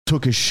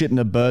took a shit in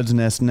a bird's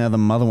nest. Now the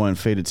mother won't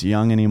feed its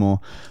young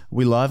anymore.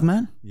 We live,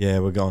 man? Yeah,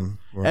 we're gone.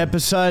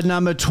 Episode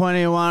number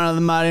 21 of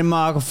the Marty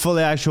Michael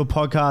Fully Actual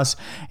podcast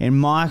in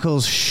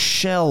Michael's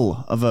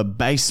shell of a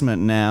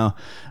basement now.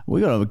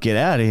 We got to get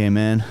out of here,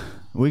 man.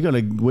 We got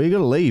to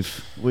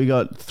leave. We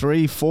got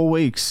 3-4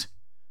 weeks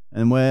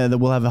and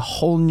we'll have a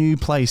whole new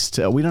place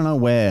we don't know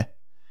where.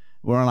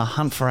 We're on a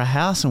hunt for a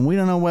house and we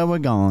don't know where we're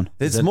going.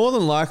 It's more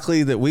than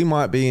likely that we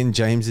might be in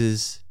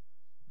James's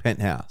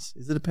penthouse.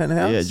 Is it a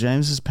penthouse? Yeah,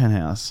 James's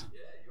penthouse. Yeah,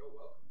 you're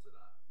welcome to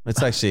that.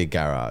 It's actually a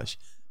garage.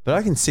 But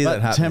I can see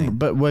that happening.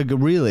 But we're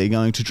really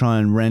going to try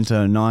and rent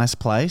a nice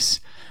place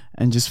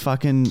and just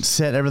fucking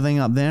set everything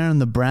up there, and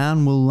the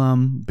Brown will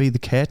be the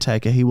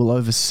caretaker. He will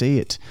oversee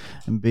it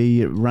and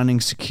be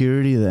running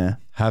security there.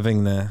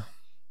 Having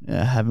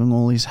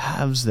all these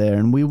halves there,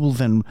 and we will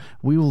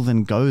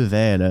then go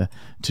there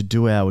to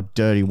do our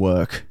dirty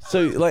work.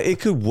 So like it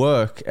could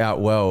work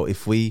out well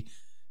if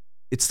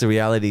it's the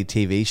reality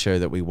TV show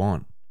that we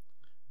want.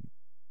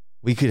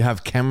 We could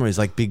have cameras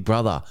like Big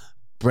Brother,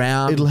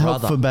 Brown. It'll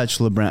help brother. for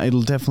Bachelor Brown.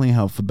 It'll definitely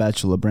help for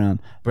Bachelor Brown.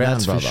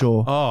 That's brother. for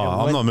sure.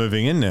 Oh, I'm not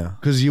moving in now.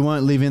 Because you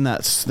won't live in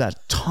that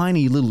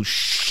tiny little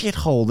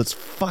shithole that's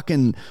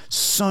fucking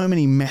so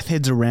many meth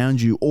heads around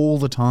you all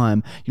the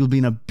time. You'll be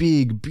in a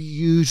big,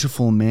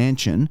 beautiful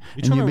mansion,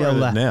 and you'll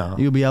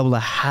be able to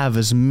have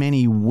as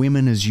many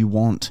women as you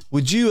want.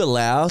 Would you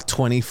allow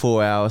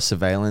 24-hour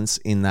surveillance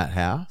in that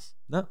house?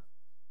 No.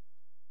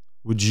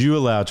 Would you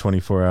allow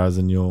 24 hours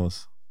in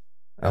yours?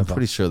 I'm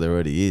pretty sure there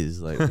already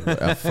is. Like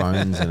our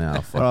phones and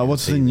our fucking All right,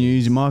 what's the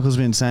news? Michael's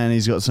been saying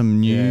he's got some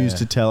news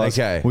to tell us.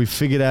 Okay. We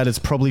figured out it's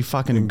probably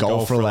fucking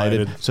golf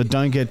related, so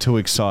don't get too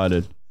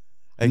excited.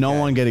 Okay. No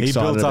one get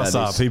excited.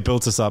 He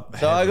built us up.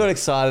 So I got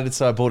excited,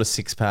 so I bought a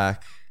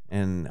 6-pack,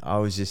 and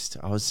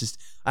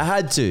I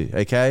had to,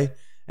 okay?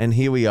 And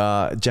here we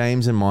are.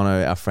 James and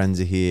Mono, our friends,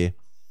 are here.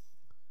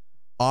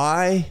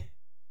 I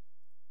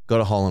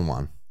got a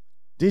hole-in-one.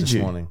 This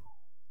morning.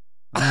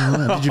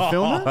 Did you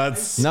film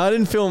it? No, I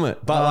didn't film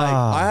it. But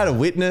I had a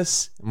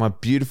witness. My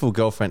beautiful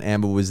girlfriend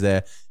Amber was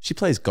there. She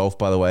plays golf,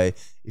 by the way.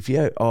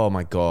 Oh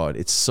my God,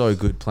 it's so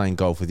good playing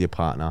golf with your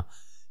partner.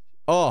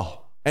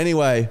 Oh,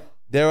 anyway,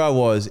 there I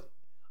was.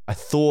 I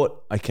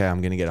thought, okay, I'm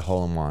going to get a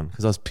hole-in-one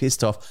because I was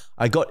pissed off.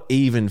 I got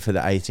even for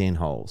the 18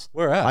 holes.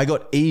 Where at? I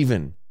got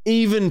even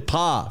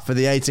par for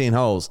the 18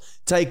 holes.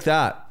 Take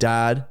that,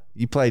 Dad.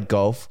 You played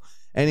golf.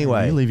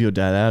 Anyway. You leave your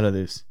dad out of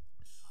this.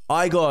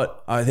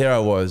 There I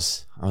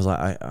was. I was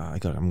like, I'm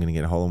going to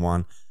get a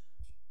hole-in-one.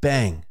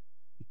 Bang.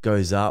 It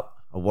goes up.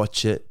 I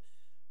watch it.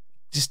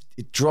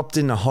 It dropped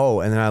in the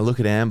hole. And then I look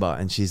at Amber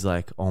and she's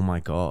like, oh my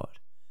God.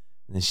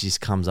 And then she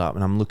just comes up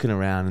and I'm looking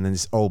around and then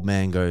this old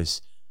man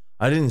goes,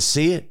 I didn't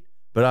see it,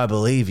 but I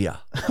believe you.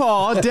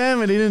 Oh,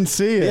 damn it. He didn't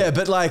see it. Yeah,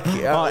 but like.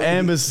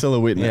 Amber's still a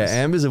witness. Yeah,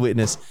 Amber's a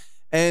witness.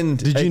 And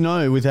did you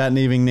know without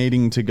even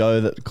needing to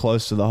go that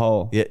close to the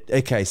hole? Yeah.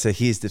 Okay. So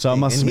here's the thing. So it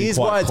must have been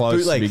quite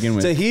close to begin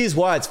with. So here's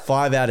why it's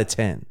 5 out of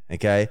 10.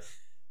 Okay.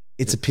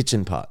 It's a pitch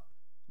and putt,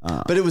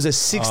 but it was a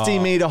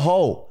 60-meter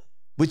hole,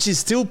 which is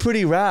still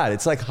pretty rad.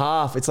 It's like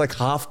half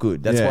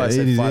good. That's why I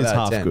said 5 out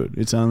of 10. Half good.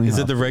 It's only. Is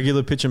it the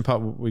regular pitch and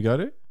putt we go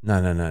to?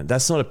 No.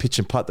 That's not a pitch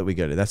and putt that we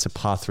go to. That's a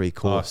par 3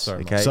 course.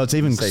 Sorry, okay. So it's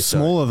even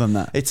smaller than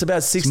that. It's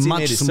about 60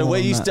 meters. So we're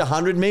used to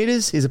 100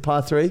 meters. Is a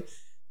par 3.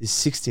 Is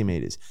 60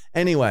 meters.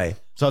 Anyway.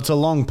 So it's a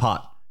long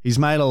putt. He's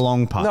made a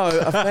long putt. No,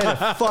 I've made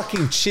a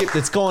fucking chip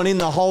that's gone in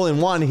the hole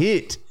in one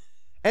hit.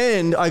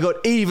 And I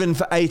got even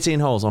for 18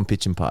 holes on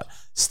pitch and putt.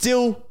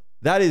 Still,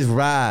 that is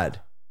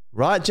rad.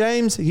 Right,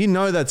 James? You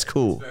know that's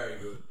cool. It's very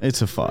good.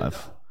 It's a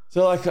 5.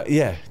 So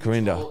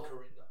Corinda.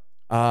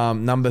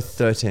 Number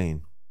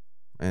 13.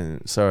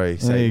 And sorry.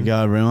 There you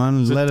go,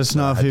 everyone. Let us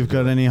know if you've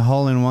got any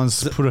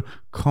hole-in-ones. Put a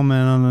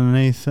comment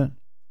underneath it.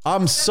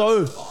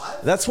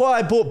 That's why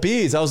I bought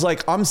beers. I was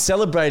like, I'm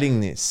celebrating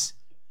this.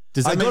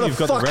 Does that I mean got a you've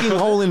got the fucking record?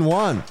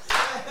 hole-in-one.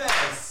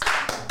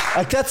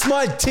 Like, that's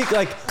my tick.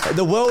 Like,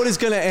 the world is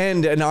going to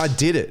end and I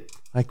did it.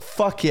 Like,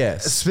 fuck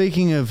yes.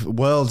 Speaking of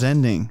world's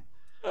ending,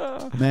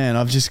 man,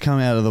 I've just come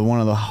out of one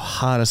of the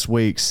hardest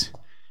weeks.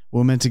 We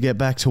were meant to get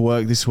back to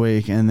work this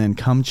week, and then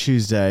come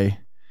Tuesday,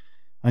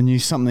 I knew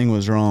something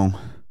was wrong.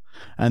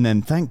 And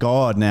then, thank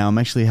God, now I'm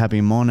actually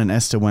happy. Mon and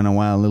Esther went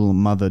away on a little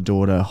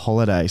mother-daughter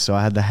holiday, so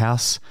I had the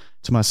house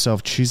to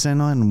myself Tuesday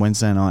night and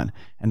Wednesday night,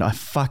 and I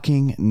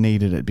fucking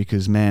needed it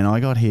because, man, I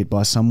got hit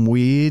by some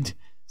weird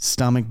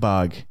stomach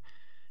bug.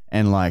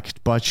 And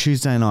like by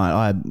Tuesday night,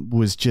 I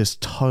was just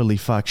totally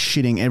fucked,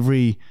 shitting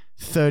every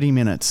 30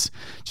 minutes.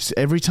 Just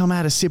every time I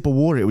had a sip of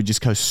water, it would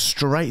just go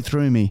straight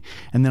through me.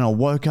 And then I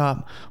woke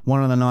up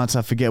one of the nights,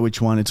 I forget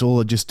which one, it's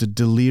all just a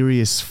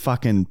delirious,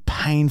 fucking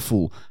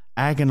painful,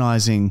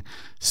 agonizing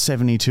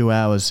 72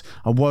 hours.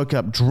 I woke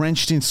up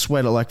drenched in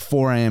sweat at like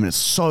 4 a.m. and it's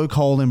so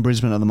cold in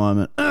Brisbane at the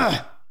moment.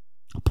 I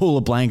pull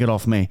a blanket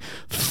off me,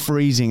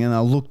 freezing, and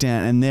I look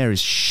down and there is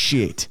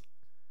shit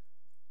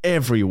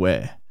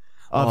everywhere.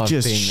 I've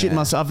just shit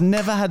myself. I've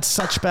never had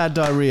such bad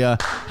diarrhea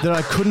that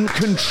I couldn't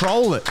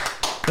control it.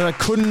 That I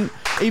couldn't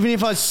Even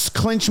if I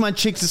clenched my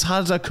cheeks as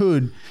hard as I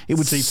could, it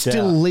would Seeped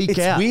still out. leak It's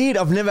out. weird.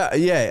 I've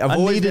I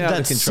always needed been able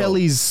that to control.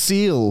 Selly's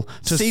seal to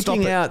stop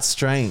Seeping it. out,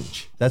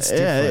 strange. That's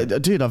Yeah,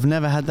 different. dude, I've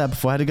never had that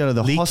before. I had to go to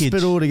the Leakage.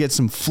 hospital to get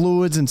some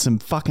fluids and some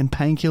fucking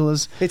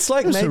painkillers. It's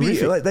like It was maybe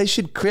horrific. like they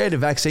should create a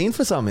vaccine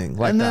for something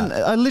like and that.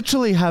 then I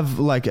literally have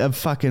like a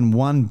fucking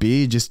one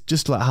beer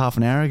just like half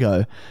an hour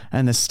ago,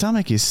 and the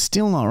stomach is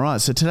still not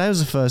right. So today was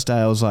the first day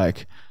I was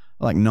like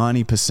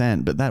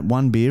 90%, but that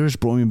one beer has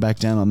brought me back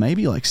down on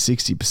maybe like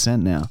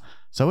 60% now.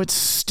 So it's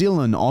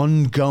still an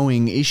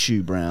ongoing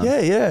issue, Brown. Yeah.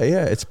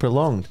 It's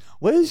prolonged.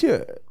 Where's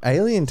your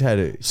alien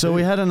tattoo? So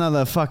we had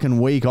another fucking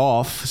week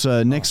off.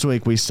 So next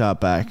week we start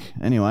back.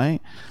 Anyway,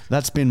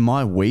 that's been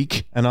my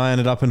week. And I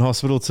ended up in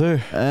hospital too.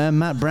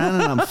 Matt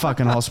Brown and I'm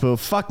fucking hospital.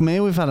 Fuck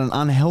me, we've had an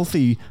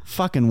unhealthy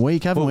fucking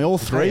week, haven't we? All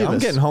three of I'm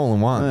us. getting hole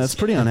in one. That's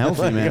pretty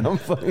unhealthy, Like, man. I'm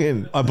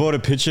fucking. I bought a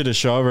picture to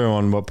show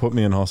everyone what put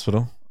me in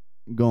hospital.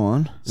 Go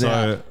on.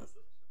 So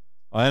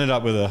I ended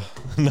up with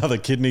another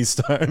kidney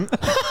stone.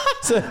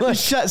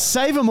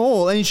 Save them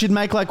all, and you should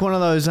make like one of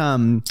those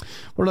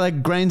what are they,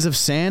 grains of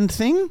sand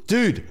thing?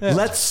 Dude,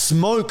 let's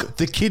smoke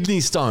the kidney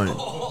stone.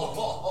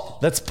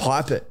 Let's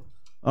pipe it.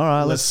 All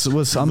right, I'm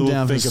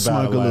down for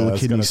smoke a little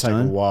It's kidney going to take a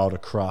stone. while to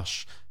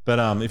crush. But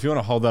if you want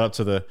to hold that up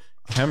to the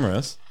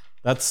cameras,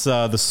 that's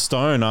the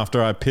stone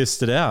after I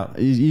pissed it out.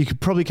 You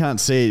probably can't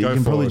see it. Go You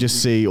can probably forward.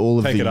 just see all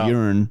of Take the it up.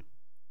 urine.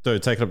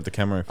 Dude, take it up with the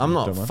camera. If I'm you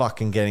not don't mind.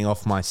 fucking getting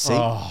off my seat.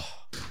 Oh,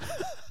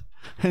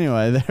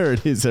 Anyway, there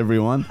it is,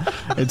 everyone.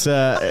 It's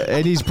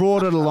Eddie's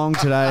brought it along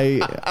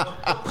today.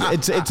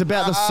 It's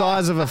about the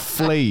size of a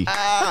flea.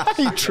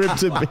 He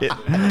tripped a bit.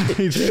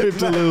 He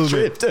tripped a little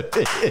bit.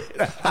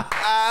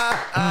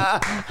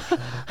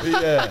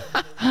 Yeah.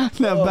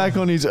 Now back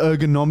on his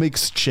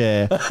ergonomics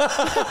chair.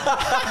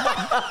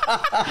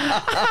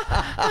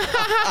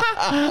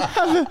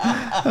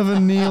 have a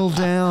kneel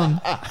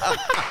down.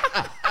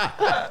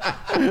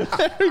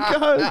 There he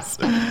goes.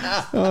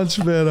 Much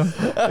better.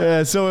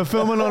 Yeah, so we're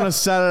filming on a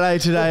Saturday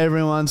today,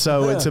 everyone.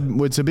 So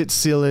it's a bit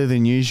sillier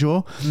than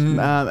usual.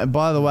 And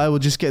by the way, we'll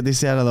just get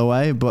this out of the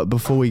way. But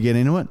before we get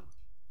into it,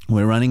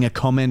 we're running a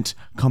comment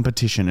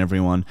competition,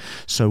 everyone.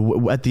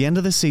 So at the end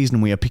of the season,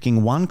 we are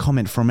picking one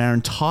comment from our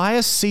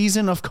entire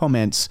season of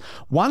comments,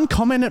 one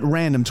comment at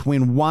random to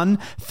win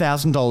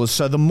 $1,000.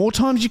 So the more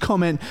times you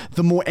comment,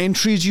 the more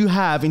entries you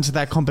have into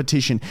that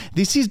competition.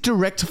 This is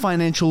direct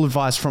financial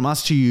advice from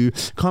us to you.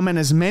 Comment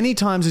as many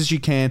times as you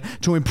can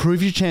to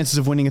improve your chances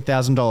of winning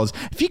 $1,000.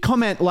 If you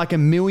comment like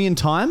 1 million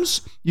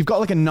times, you've got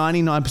like a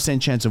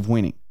 99% chance of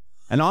winning.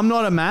 And I'm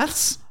not a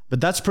maths,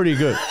 but that's pretty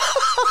good.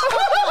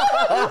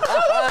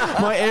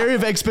 My area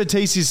of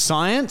expertise is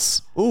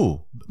science.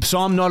 Ooh. So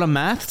I'm not a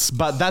maths,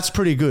 but that's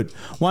pretty good.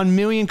 1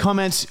 million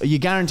comments, you're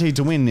guaranteed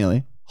to win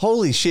nearly.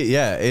 Holy shit,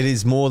 yeah. It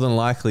is more than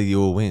likely you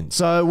will win.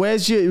 So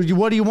what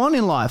do you want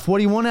in life? What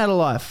do you want out of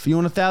life? You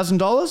want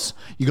 $1,000?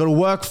 You got to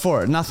work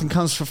for it. Nothing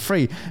comes for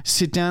free.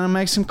 Sit down and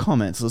make some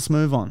comments. Let's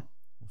move on.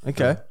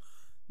 Okay.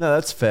 No,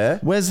 that's fair.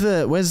 Where's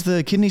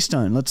the kidney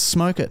stone? Let's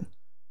smoke it.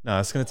 no,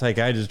 it's going to take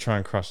ages to try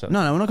and crush that.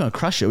 No, we're not going to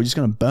crush it. We're just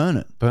going to burn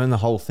it. Burn the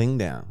whole thing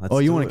down. Let's Oh,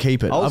 you do want to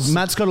keep it?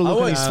 Matt's got to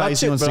look at his touch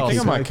face. He it, wants but to I'll I keep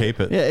think I it. might keep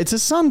it. Yeah, it's a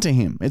son to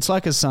him. It's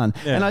like a son.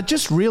 Yeah. And I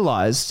just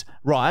realized,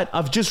 right?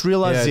 I've just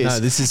realized Yeah, this. no,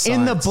 this is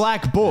in the science.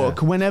 black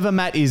book, whenever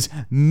Matt is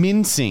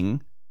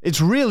mincing,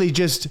 it's really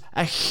just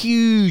a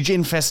huge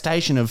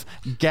infestation of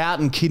gout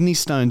and kidney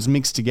stones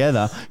mixed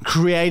together,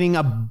 creating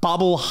a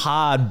bubble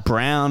hard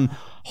brown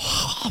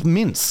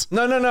mince.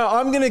 No.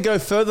 I'm going to go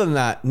further than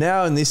that.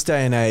 Now, in this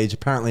day and age,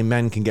 apparently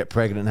men can get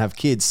pregnant and have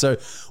kids. So,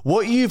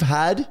 what you've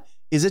had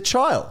is a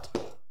child.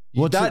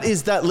 That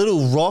is that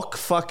little rock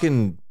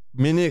fucking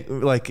minute,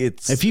 like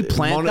it's. If you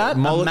plant that, a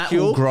mat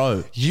will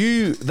grow.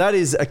 That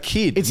is a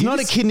kid. It's not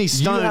a kidney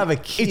stone. You have a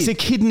kid. It's a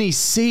kidney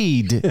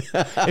seed.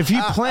 If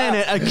you plant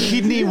it, a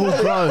kidney will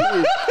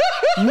grow.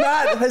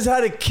 Matt has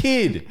had a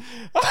kid.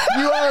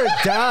 You are a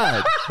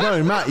dad.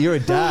 No, Matt, you're a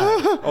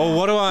dad. Oh,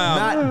 what do I...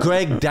 Matt,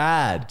 Greg,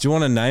 dad. do you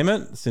want to name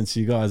it since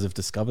you guys have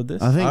discovered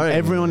this? I think I reckon-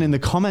 everyone in the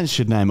comments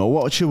should name it.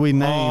 What should we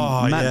name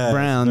Oh, Matt yeah,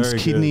 Brown's very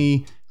good.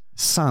 kidney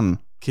son?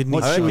 Kidney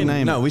What I should we reckon-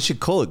 name no, it? we should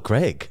call it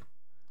Greg.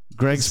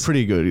 Greg's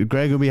pretty good.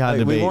 Greg will be hard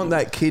to We beat. want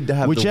that kid to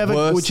have the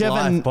worst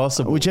life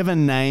possible. Whichever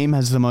name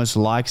has the most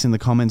likes in the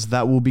comments,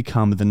 that will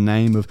become the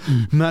name of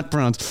Matt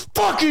Brown's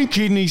fucking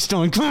kidney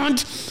stone.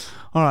 Cunt!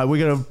 All right, we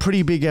got a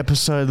pretty big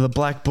episode. The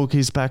Black Book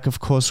is back, of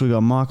course. We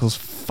got Michael's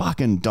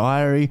fucking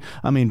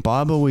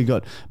Bible. We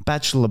got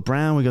Bachelor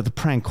Brown. We got the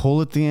prank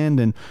call at the end.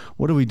 And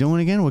what are we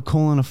doing again? We're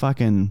calling a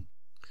fucking...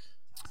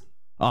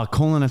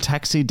 calling a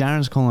taxi.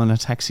 Darren's calling a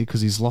taxi because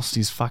he's lost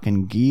his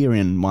fucking gear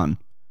in one.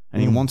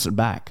 And he wants it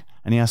back.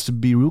 And he has to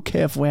be real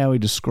careful how he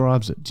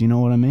describes it. Do you know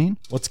what I mean?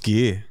 What's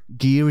gear?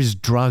 Gear is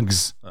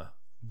drugs.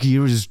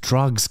 Gear is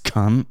drugs,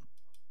 cunt.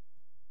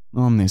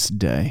 On this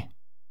day.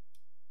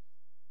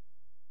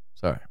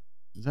 Sorry.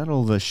 Is that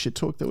all the shit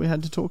talk that we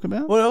had to talk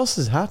about? What else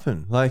has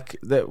happened? Like,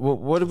 that.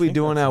 What did we think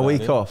do on that's our about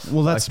week it. off?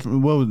 Well, that's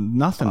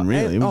nothing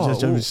really. We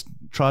just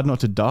tried not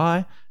to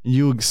die.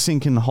 You were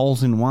sinking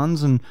holes in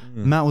ones, and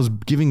Matt was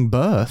giving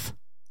birth.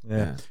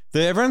 Yeah.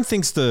 Everyone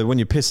thinks when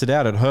you piss it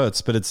out, it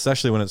hurts, but it's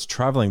actually when it's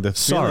traveling. The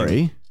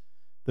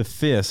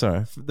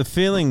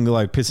feeling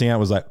like pissing out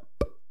was like,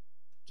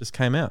 just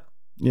came out.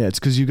 Yeah, it's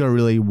because you got a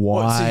really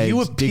wide. So you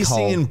were dick pissing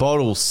hole. in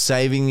bottles,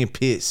 saving your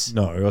piss.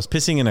 No, I was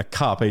pissing in a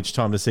cup each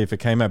time to see if it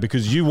came out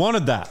because you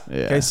wanted that.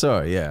 Yeah. Okay,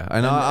 sorry, yeah.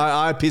 And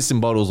I piss in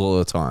bottles all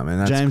the time. And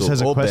that's James cool.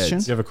 has a Or question?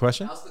 beds. Do you have a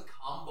question? How's the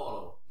cum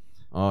bottle?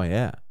 Oh,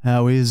 yeah.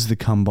 How is the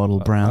cum bottle,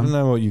 I Brown? don't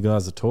know what you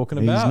guys are talking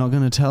He's about. not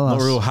going to tell us.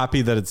 Not real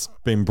happy that it's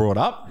been brought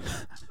up.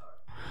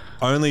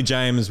 Only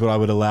James would I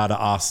would allow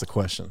to ask the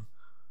question.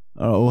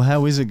 All right, well,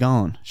 how is it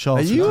going? Show Are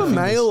us you with a your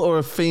male or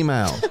a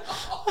female?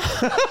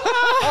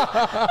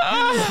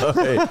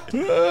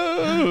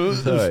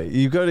 Sorry.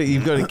 You've got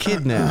a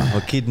kid now,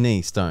 or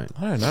kidney stone.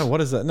 I don't know.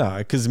 What is that? No,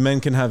 because men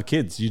can have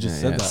kids. You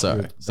just said that.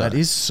 Sorry. That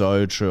is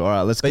so true. All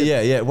right, let's But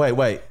get. yeah.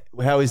 Wait.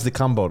 How is the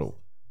cum bottle?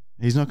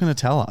 He's not going to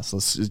tell us.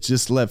 Let's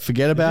just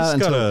forget about it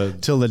just until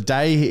gotta- till the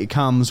day it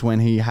comes when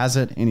he has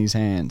it in his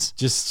hands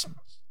Just,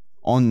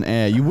 on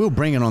air. You will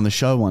bring it on the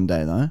show one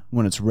day though,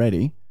 when it's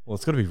ready. well,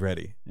 it's got to be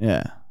ready.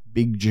 Yeah,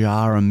 big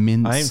jar of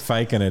mints. I ain't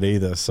faking it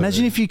either. So.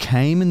 Imagine if you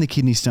came and the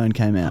kidney stone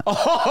came out.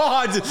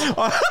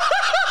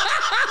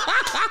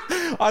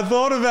 I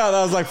thought about that.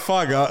 I was like,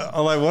 fuck.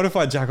 I'm like, what if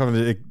I jack off?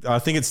 I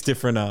think it's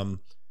different lanes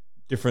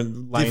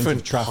Different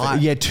of traffic.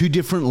 type. Yeah, two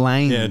different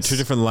lanes. Yeah, two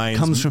different lanes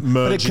comes from,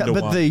 merge into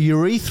but one. the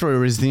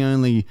urethra is the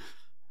only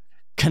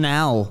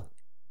canal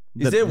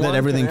Is that, there that one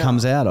everything canal?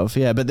 comes out of.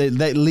 Yeah, but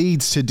that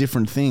leads to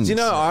different things. Do you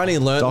know, I only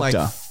learned Doctor.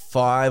 like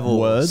 5 or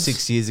Words?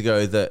 6 years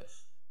ago that.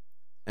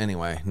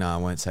 Anyway, no, I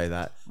won't say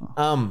that.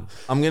 I'm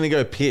gonna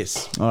go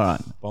piss. All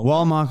right.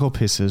 While Michael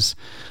pisses,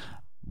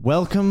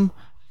 welcome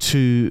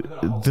to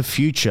the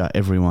future,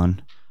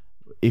 everyone.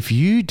 If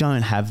you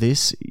don't have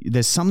this,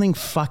 there's something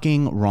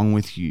fucking wrong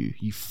with you.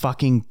 You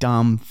fucking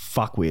dumb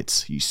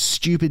fuckwits. You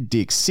stupid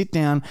dicks. Sit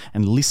down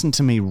and listen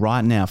to me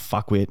right now,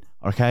 fuckwit.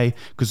 Okay?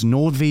 Because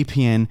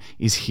NordVPN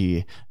is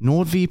here.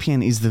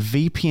 NordVPN is the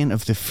VPN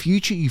of the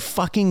future, you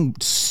fucking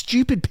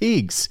stupid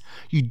pigs.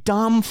 You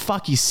dumb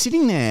fuck. You're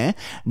sitting there,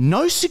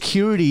 no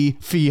security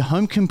for your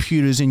home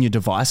computers and your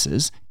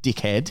devices,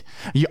 dickhead.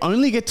 You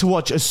only get to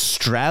watch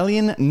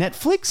Australian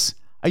Netflix?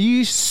 Are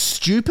you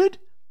stupid?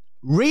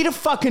 Read a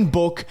fucking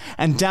book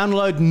and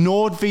download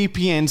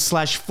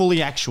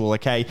NordVPN/fullyactual,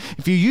 okay?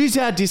 If you use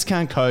our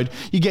discount code,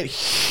 you get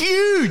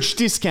huge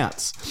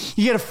discounts.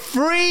 You get a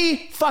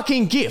free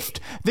fucking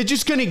gift. They're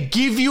just going to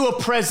give you a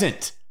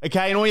present,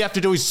 okay? And all you have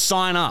to do is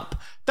sign up.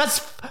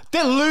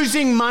 They're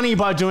losing money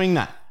by doing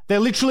that. They're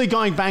literally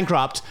going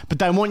bankrupt, but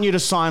they want you to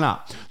sign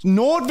up.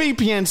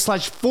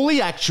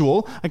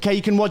 NordVPN/fullyactual, okay?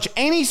 You can watch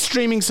any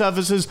streaming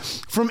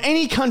services from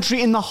any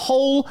country in the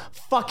whole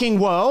fucking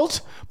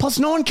world. Plus,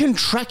 no one can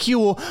track you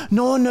or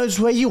no one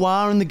knows where you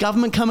are and the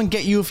government come and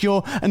get you if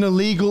you're an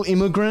illegal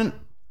immigrant.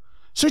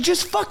 So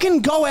just fucking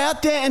go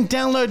out there and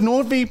download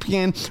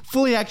NordVPN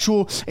Fully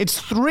Actual.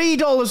 It's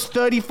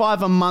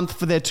 $3.35 a month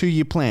for their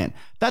 2-year plan.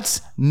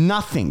 That's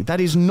nothing. That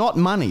is not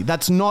money.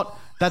 That's free.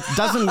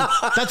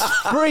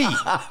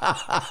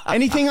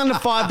 Anything under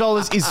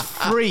 $5 is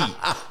free.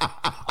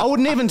 I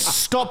wouldn't even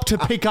stop to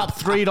pick up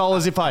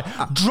 $3 if I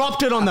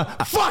dropped it on the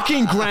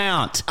fucking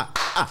ground.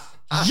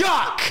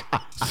 Yuck!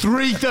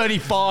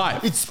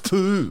 $3.35. It's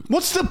poo.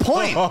 What's the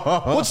point?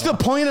 What's the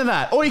point of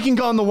that? Or you can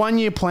go on the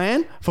 1-year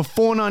plan for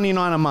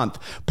 $4.99 a month.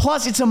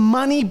 Plus, it's a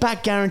money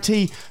back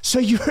guarantee, so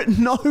you're at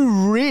no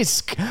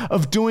risk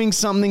of doing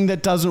something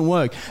that doesn't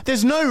work.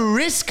 There's no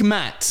risk,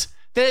 Matt.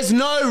 There's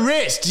no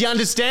risk. Do you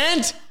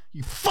understand?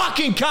 You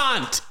fucking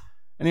can't.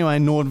 Anyway,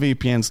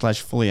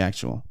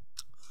 NordVPN/fullyactual.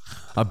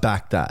 I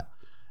back that.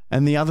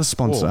 And the other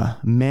sponsor,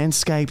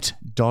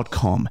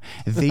 manscaped.com.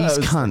 These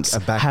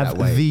cunts back have that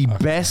way. the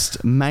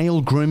best male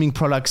grooming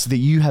products that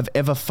you have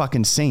ever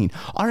fucking seen.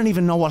 I don't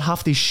even know what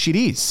half this shit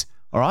is.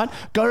 All right?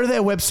 Go to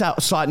their website,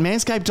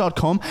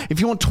 manscaped.com. If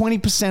you want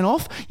 20%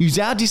 off, use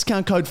our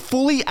discount code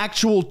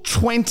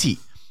FullyActual20.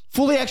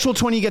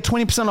 FullyActual20, you get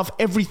 20% off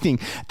everything.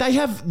 They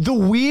have the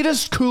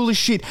weirdest, coolest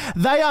shit.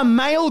 They are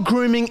male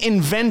grooming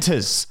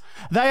inventors.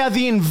 They are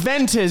the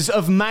inventors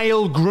of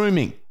male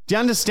grooming. Do you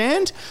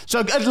understand? So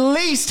at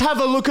least have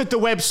a look at the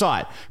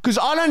website. Because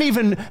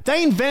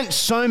they invent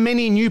so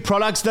many new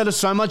products that are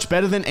so much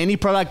better than any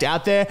product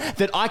out there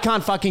that I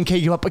can't fucking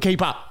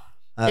keep up.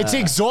 It's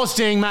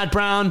exhausting, Matt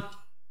Brown.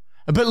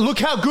 But look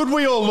how good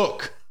we all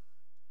look.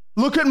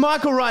 Look at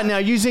Michael right now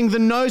using the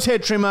nose hair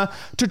trimmer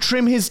to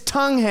trim his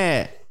tongue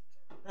hair.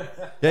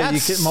 Yeah,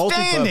 you can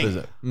multi-purpose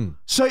it.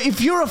 So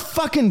if you're a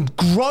fucking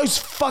gross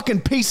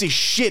fucking piece of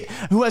shit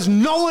who has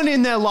no one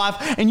in their life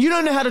and you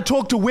don't know how to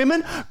talk to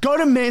women, go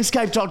to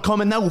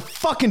manscaped.com and they will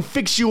fucking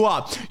fix you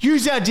up.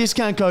 Use our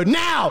discount code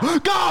now.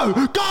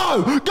 Go,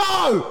 go,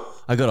 go.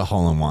 I got a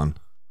hole-in-one.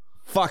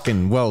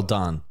 Fucking well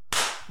done.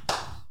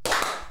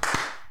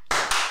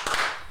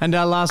 And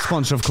our last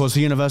sponsor, of course,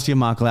 the University of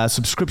Markle, our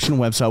subscription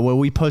website where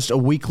we post a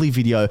weekly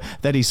video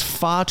that is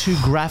far too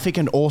graphic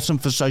and awesome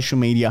for social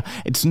media.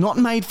 It's not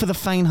made for the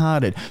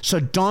faint-hearted. So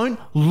don't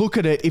look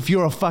at it if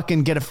you're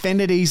get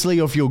offended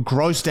easily or if you're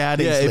grossed out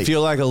Yeah, easily. if you're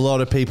like a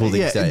lot of people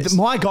these days.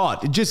 My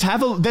God, just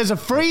there's a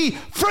free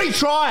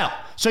trial.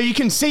 So you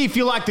can see if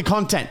you like the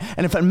content.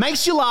 And if it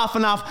makes you laugh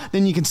enough,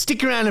 then you can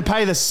stick around and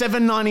pay the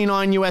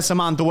 $7.99 US a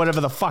month or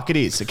whatever the fuck it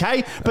is,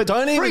 okay? But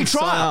Don't free even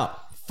trial. sign up.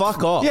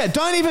 Fuck off. Yeah,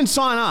 don't even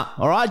sign up,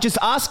 all right? Just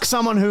ask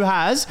someone who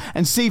has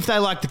and see if they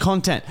like the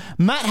content.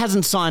 Matt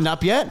hasn't signed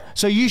up yet,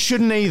 so you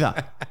shouldn't either.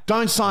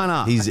 Don't sign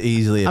up. He's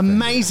easily offended.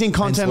 Amazing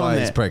content Hence why on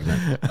there. he's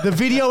pregnant. The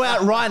video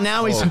out right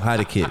now is Or had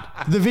a kid.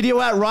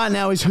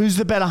 who's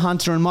the better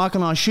hunter, and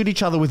Michael and I shoot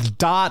each other with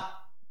dart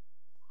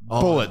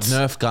bullets.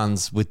 Nerf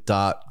guns with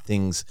dart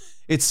things.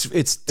 It's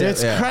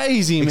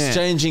crazy, man.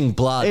 Exchanging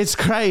blood. It's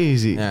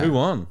crazy. Yeah. Who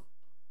won?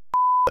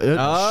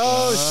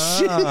 Oh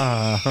shit!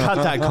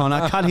 Cut that,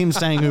 Connor. Cut him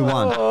saying who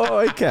won. Oh,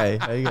 okay.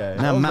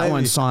 Now Matt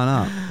won't sign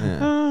up.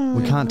 Yeah.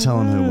 We can't tell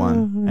him who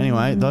won.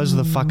 Anyway, those are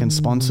the fucking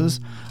sponsors.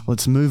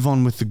 Let's move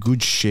on with the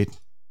good shit.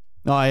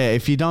 Oh yeah,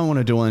 if you don't want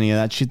to do any of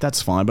that shit,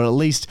 that's fine. But at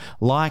least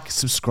like,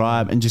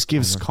 subscribe, and just give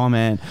us a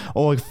comment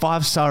or a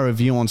 5-star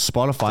review on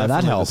Spotify.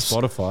 That Definitely helps. the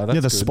Spotify, that's yeah,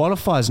 the good.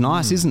 Spotify's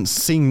nice, isn't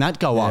seeing that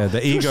go Yeah, up?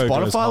 the If you're a ego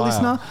goes Spotify higher.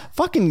 listener,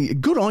 fucking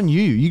good on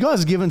you. You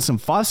guys are giving some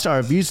 5-star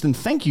reviews, then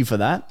thank you for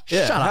that.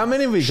 Yeah, Shut up. how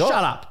many have we got?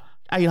 Shut up.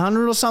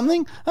 800 or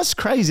something? That's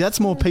crazy. That's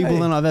more people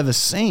than I've ever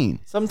seen.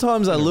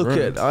 Sometimes I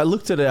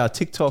looked at our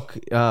TikTok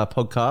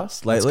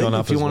podcast lately. gone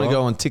up If you as want to well.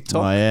 go on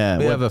TikTok, Oh, yeah.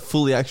 we What- have a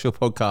fully actual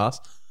podcast.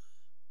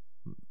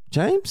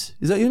 James,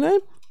 is that your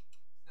name?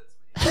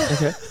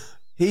 Okay.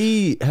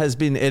 He has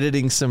been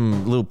editing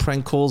some little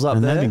prank calls up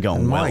And there. they've been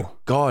going and my well.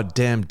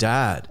 goddamn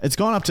dad. It's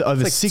gone up to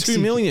over like 60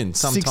 2 million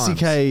sometimes.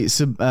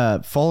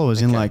 60K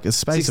followers in like a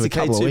space of a 60K,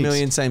 couple of 2 weeks.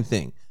 million, same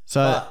thing.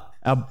 So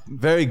our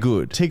Very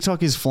good.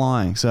 TikTok is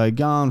flying. So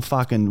go and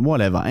fucking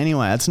whatever.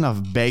 Anyway, that's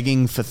enough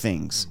begging for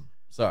things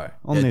Sorry.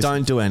 On Yeah, this-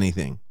 don't do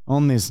anything.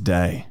 on this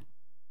day.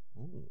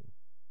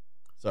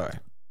 Sorry.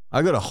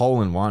 I got a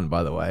hole in one,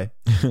 by the way.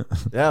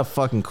 How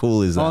fucking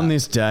cool is that? On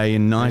this day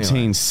in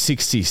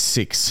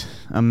 1966,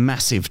 a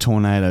massive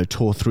tornado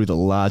tore through the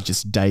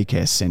largest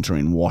daycare center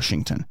in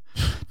Washington.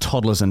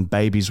 Toddlers and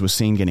babies were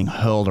seen getting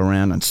hurled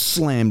around and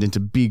slammed into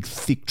big,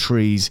 thick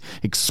trees,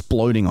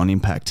 exploding on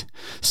impact.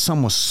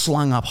 Some were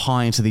slung up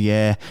high into the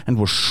air and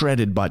were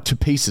shredded to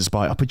pieces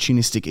by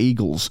opportunistic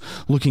eagles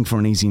looking for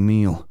an easy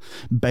meal.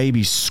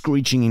 Babies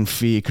screeching in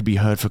fear could be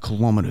heard for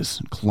kilometers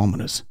and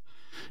kilometers.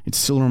 It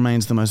still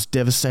remains the most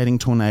devastating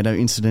tornado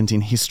incident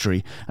in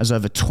history, as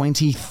over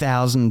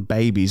 20,000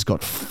 babies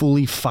got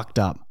fully fucked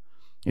up.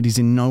 It is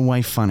in no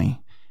way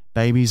funny.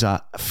 Babies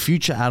are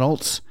future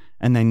adults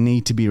and they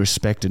need to be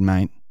respected,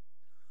 mate.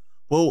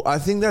 Well, I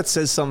think that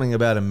says something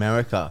about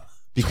America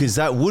because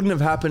that wouldn't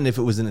have happened if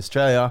it was in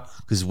Australia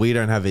because we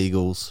don't have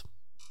eagles.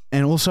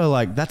 And also,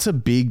 like, that's a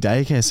big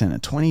daycare center.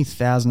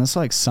 20,000. That's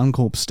like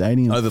Suncorp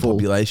Stadium. full.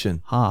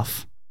 Overpopulation.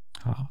 Half.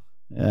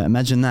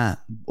 Imagine that.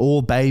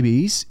 All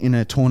babies in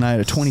a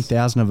tornado,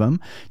 20,000 of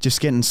them,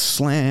 just getting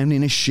slammed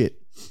in a shit.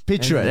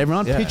 Picture it.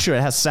 Everyone Yeah. picture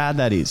it, how sad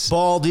that is.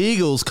 Bald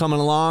eagles coming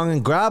along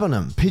and grabbing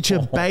them. Picture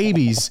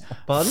babies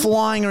Pardon?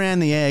 flying around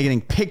the air,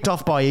 getting picked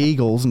off by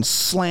eagles and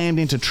slammed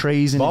into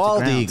trees and Bald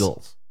into grounds.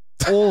 eagles.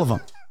 All of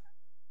them.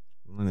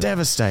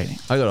 Devastating.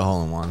 I got a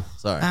hole in one.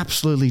 Sorry.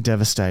 Absolutely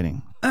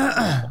devastating.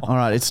 All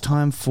right, it's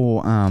time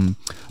for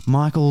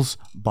Michael's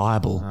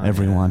Bible,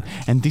 everyone.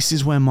 And this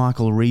is where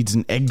Michael reads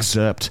an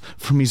excerpt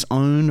from his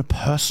own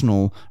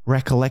personal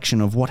recollection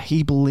of what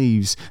he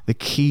believes the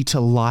key to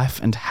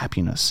life and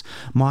happiness.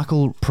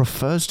 Michael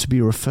prefers to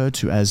be referred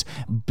to as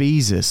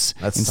Beezus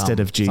That's instead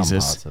some- of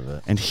Jesus. some parts of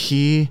it. And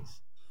here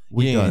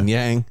we Yin go. and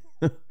yang.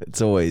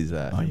 It's always you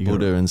Buddha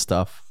gotta- and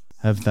stuff.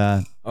 Have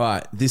that. All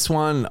right, this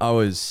one I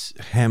was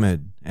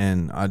hammered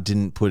and I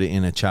didn't put it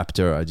in a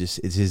chapter. It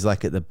is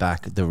like at the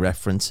back, the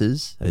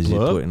references as you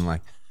Blurb? put in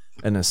like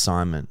an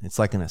assignment. It's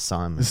like an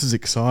assignment. This is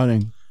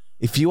exciting.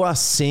 If you are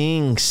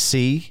seeing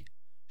sea,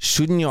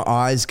 shouldn't your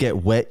eyes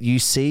get wet, you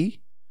see?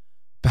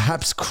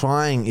 Perhaps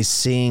crying is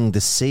seeing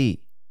the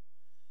sea.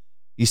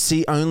 You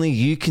see, only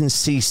you can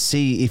see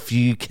sea if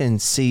you can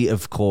see,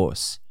 of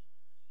course.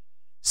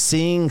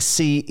 Seeing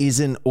sea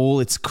isn't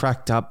all it's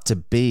cracked up to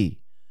be.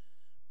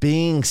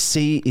 Being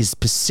sea is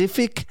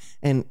Pacific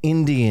and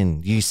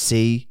Indian, you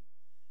see.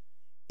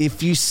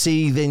 If you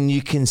see, then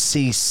you can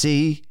see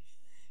sea.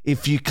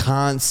 If you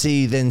can't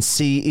see, then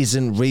sea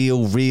isn't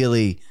real,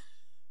 really.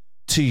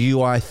 To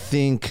you, I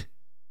think.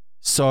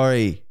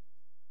 Sorry.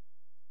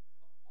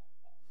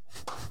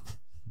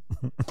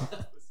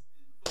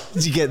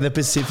 Did you get the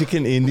Pacific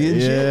and Indian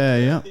Yeah,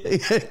 yeah.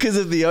 shit? Because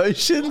of the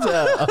oceans?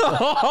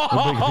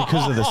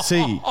 Because of the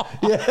sea.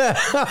 Yeah.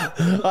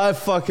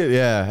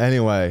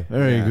 Anyway.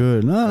 Very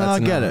good. No, I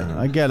That's get it. no.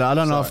 I get it. I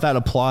don't know if that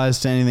applies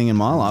to anything in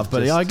my life,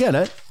 but yeah, I get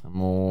it.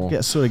 More.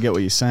 Sort of get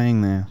what you're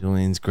saying there.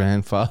 Julian's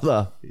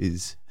grandfather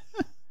is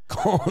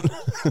gone.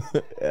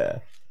 Yeah.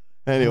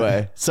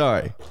 Anyway,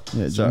 sorry.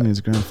 Yeah, Sorry.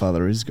 Julian's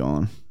grandfather is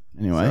gone.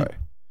 Anyway, Sorry.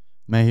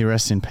 May he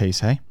rest in peace,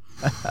 hey?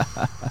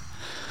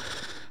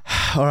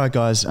 All right,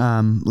 guys.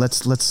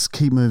 Let's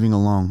keep moving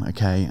along,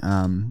 okay?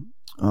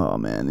 Oh,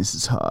 man, this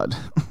is hard.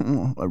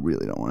 I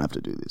really don't want to have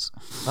to do this.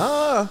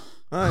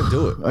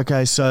 Do it.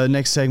 Okay, so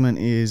next segment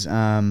is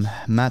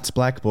Matt's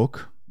Black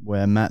Book,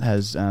 where Matt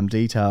has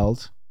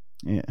detailed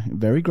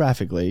very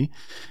graphically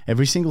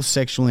every single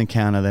sexual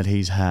encounter that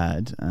he's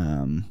had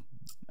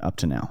up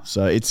to now.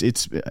 So it's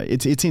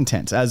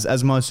intense,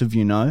 as most of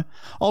you know.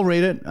 I'll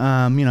read it.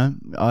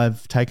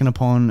 I've taken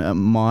upon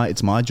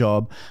it's my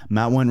job.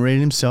 Matt won't read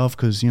it himself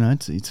because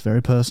it's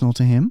very personal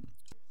to him.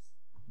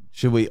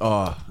 Should we?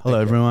 Hello,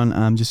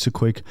 everyone. Just a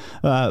quick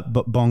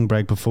bong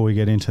break before we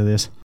get into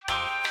this.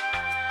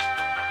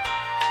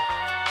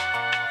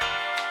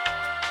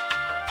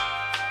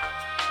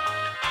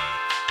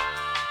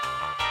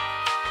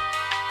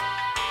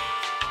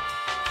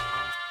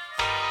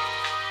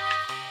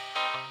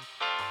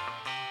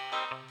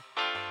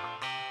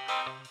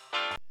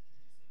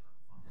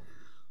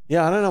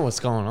 Yeah, I don't know what's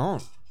going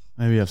on.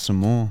 Maybe you have some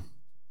more.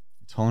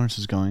 Tolerance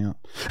is going up.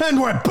 And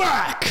we're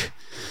back!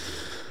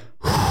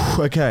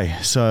 Okay,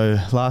 so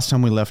last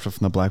time we left off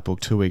from the Black Book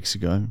 2 weeks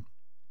ago,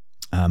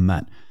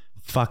 Matt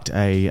fucked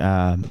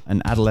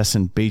an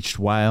adolescent beached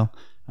whale,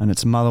 and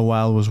its mother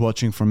whale was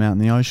watching from out in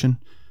the ocean.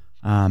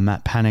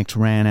 Matt panicked,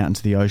 ran out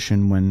into the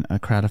ocean when a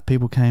crowd of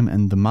people came,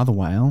 and the mother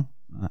whale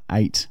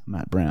ate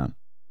Matt Brown.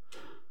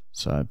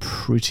 So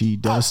pretty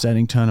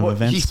devastating turn of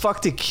events. He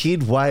fucked a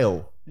kid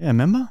whale. Yeah,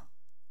 remember?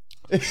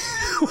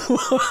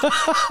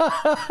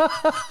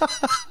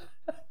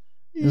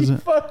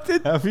 Fucked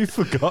it. Have you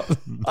forgotten?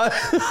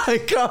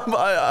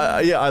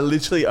 I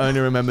literally only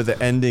remember the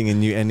ending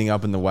and you ending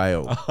up in the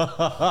whale.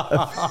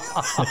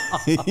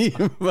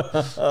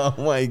 Oh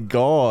my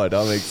God,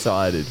 I'm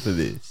excited for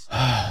this.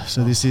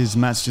 So this is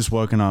Matt's just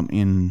woken up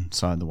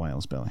inside the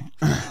whale's belly.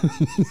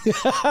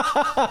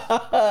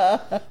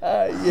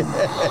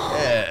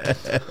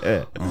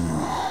 Yeah.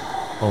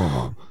 Hold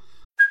on.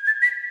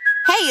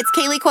 Hey, it's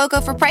Kaylee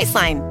Cuoco for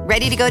Priceline.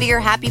 Ready to go to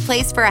your happy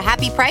place for a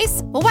happy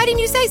price? Well, why didn't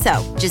you say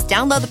so? Just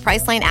download the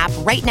Priceline app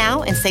right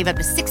now and save up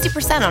to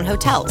 60% on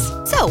hotels.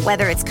 So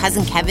whether it's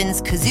Cousin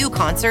Kevin's Kazoo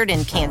Concert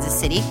in Kansas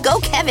City,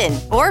 go Kevin,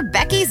 or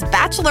Becky's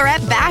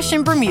Bachelorette Bash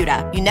in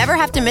Bermuda, you never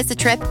have to miss a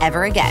trip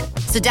ever again.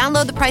 So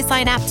download the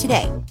Priceline app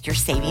today. Your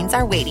savings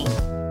are waiting.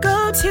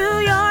 Go to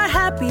your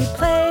happy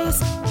place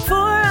for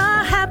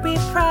a happy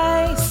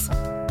price.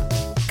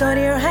 Go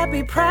to your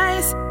happy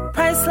price,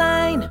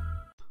 Priceline.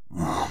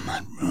 Oh,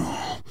 Matt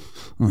Brown.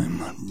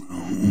 Matt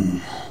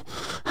Brown.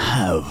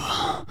 Have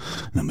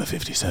number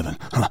 57.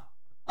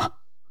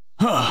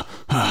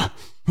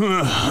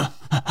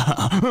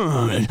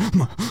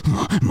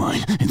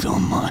 Mine. It's all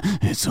mine.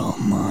 It's all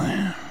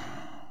mine.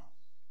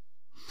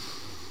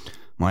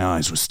 My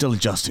eyes were still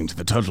adjusting to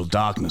the total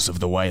darkness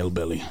of the whale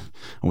belly.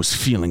 I was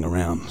feeling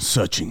around,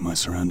 searching my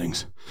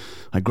surroundings.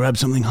 I grabbed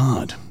something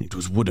hard. It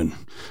was wooden.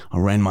 I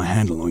ran my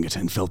hand along it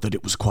and felt that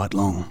it was quite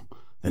long.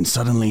 Then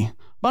suddenly,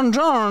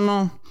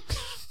 Buongiorno!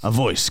 A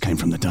voice came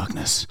from the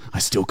darkness. I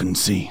still couldn't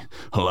see.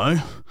 Hello?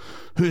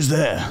 Who's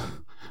there?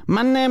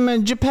 My name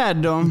is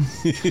Geppetto.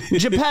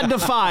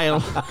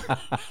 Gepettophile.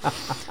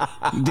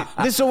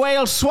 This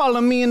whale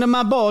swallowed me into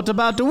my boat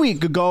about a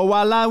week ago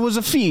while I was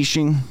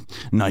a-fishing.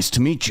 Nice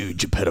to meet you,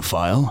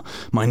 Gepettophile.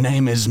 My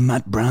name is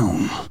Matt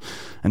Brown.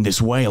 And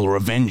this whale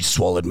revenge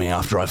swallowed me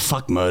after I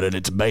fuck-murdered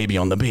its baby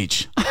on the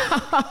beach.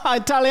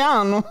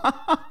 Italiano.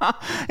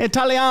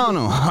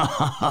 Italiano.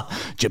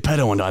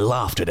 Geppetto and I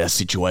laughed at our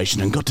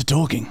situation and got to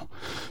talking.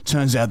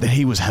 Turns out that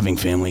he was having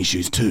family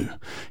issues too.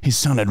 His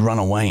son had run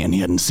away and he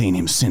hadn't seen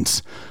him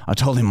since. I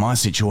told him my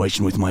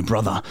situation with my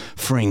brother,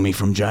 freeing me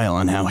from jail,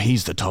 and how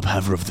he's the top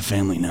haver of the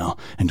family now,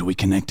 and we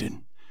connected.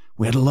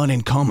 We had a lot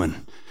in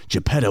common.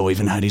 Geppetto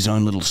even had his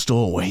own little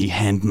store where he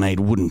handmade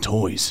wooden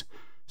toys.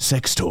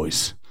 Sex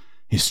toys.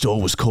 His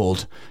store was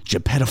called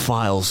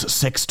Geppetophile's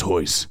Sex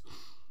Toys.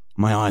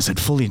 My eyes had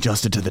fully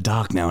adjusted to the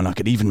dark now, and I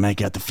could even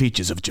make out the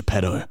features of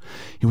Geppetto.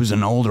 He was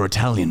an older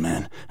Italian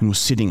man and was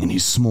sitting in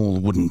his small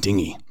wooden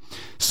dinghy.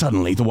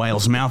 Suddenly, the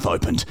whale's mouth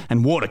opened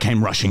and water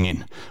came rushing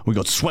in. We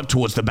got swept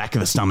towards the back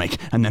of the stomach,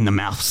 and then the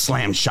mouth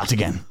slammed shut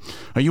again.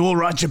 Are you all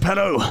right,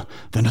 Geppetto?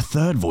 Then a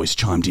third voice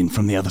chimed in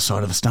from the other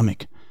side of the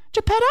stomach.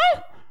 Geppetto?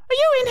 Are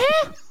you in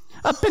here?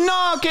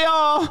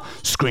 Pinocchio!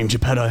 Screamed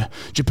Geppetto.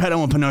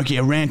 Geppetto and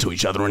Pinocchio ran to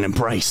each other and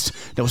embraced.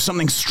 There was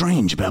something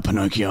strange about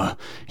Pinocchio.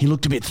 He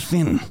looked a bit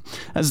thin.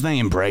 As they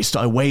embraced,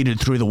 I waded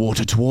through the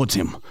water towards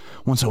him.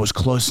 Once I was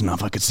close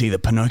enough, I could see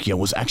that Pinocchio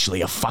was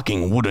actually a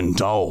fucking wooden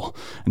doll.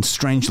 And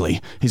strangely,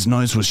 his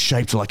nose was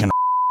shaped like an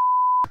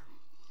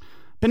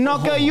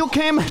Pinocchio, you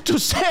came to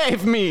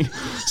save me,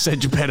 said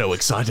Geppetto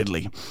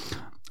excitedly.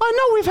 I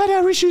know we've had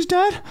our issues,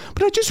 Dad,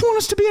 but I just want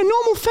us to be a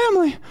normal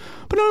family.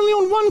 But only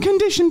on one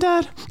condition,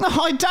 Dad.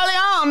 Oh,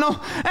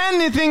 Italiano!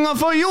 Anything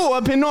for you,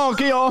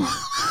 Pinocchio.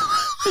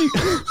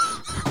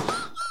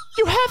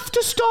 You have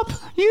to stop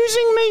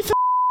using me for...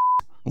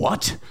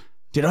 What?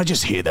 Did I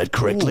just hear that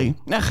correctly?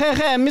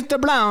 Mr.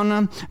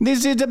 Brown,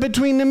 this is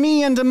between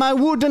me and my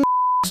wooden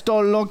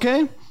doll,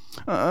 okay?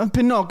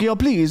 Pinocchio,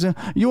 please,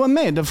 you were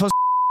made for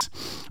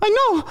I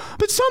know,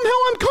 but somehow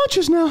I'm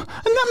conscious now, and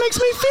that makes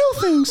me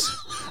feel things.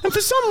 And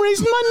for some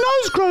reason, my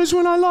nose grows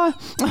when I lie.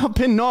 Oh,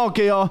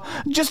 Pinocchio,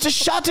 just to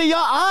shutter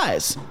your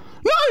eyes.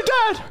 No,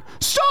 Dad,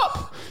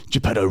 stop!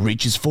 Geppetto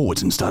reaches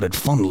forwards and started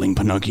fondling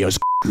Pinocchio's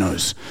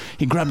nose.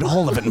 He grabbed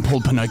hold of it and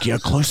pulled Pinocchio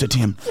closer to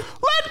him.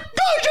 Let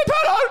go,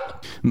 Geppetto!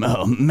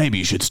 Oh, maybe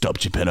you should stop,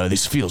 Geppetto.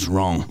 This feels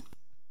wrong.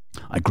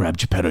 I grabbed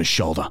Geppetto's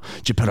shoulder.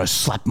 Geppetto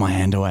slapped my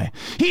hand away.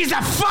 He's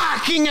a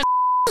fucking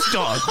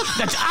dog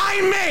that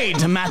I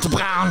made, Matt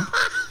Brown.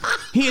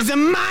 He is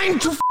mine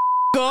to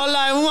all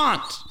I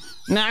want.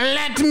 Now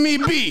let me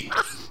be.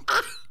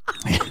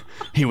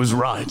 He was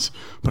right,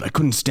 but I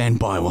couldn't stand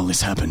by while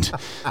this happened.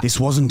 This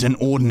wasn't an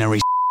ordinary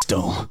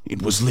doll.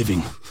 It was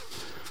living.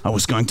 I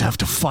was going to have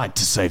to fight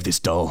to save this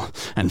doll,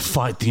 and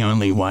fight the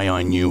only way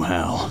I knew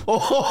how.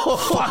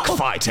 Fuck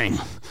fighting.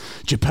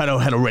 Geppetto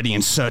had already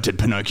inserted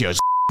Pinocchio's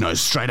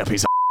nose straight up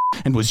his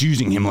and was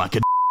using him like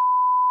a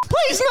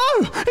Please,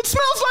 no! It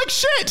smells like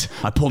shit!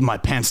 I pulled my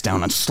pants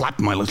down and slapped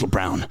my little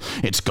brown.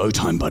 It's go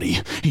time, buddy.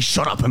 He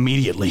shot up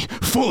immediately,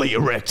 fully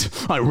erect.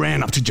 I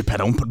ran up to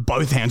Geppetto and put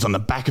both hands on the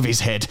back of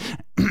his head.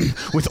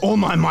 With all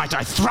my might,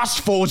 I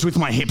thrust forwards with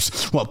my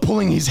hips while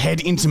pulling his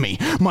head into me.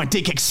 My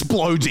dick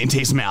explodes into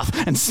his mouth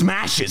and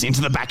smashes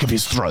into the back of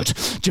his throat.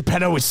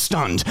 Geppetto is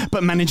stunned,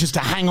 but manages to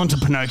hang on to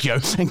Pinocchio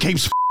and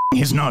keeps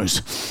his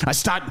nose. I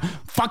start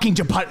fucking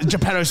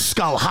Geppetto's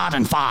skull hard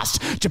and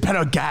fast.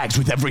 Geppetto gags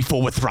with every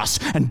forward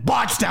thrust and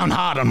bites down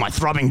hard on my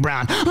throbbing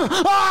brown.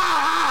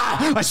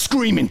 Ah! I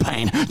scream in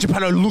pain.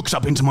 Geppetto looks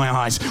up into my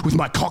eyes with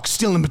my cock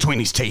still in between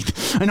his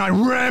teeth, and I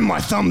ram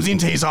my thumbs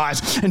into his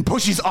eyes and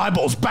push his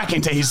eyeballs back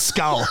into his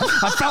skull.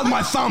 I felt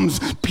my thumbs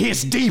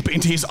pierce deep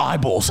into his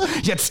eyeballs,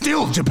 yet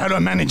still Geppetto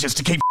manages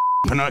to keep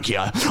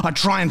Pinocchio. I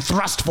try and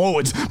thrust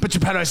forwards, but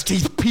Geppetto's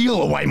teeth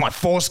peel away my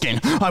foreskin.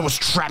 I was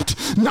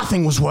trapped.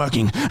 Nothing was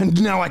working,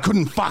 and now I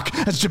couldn't fuck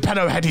as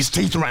Geppetto had his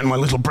teeth around my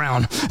little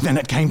brown. Then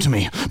it came to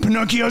me.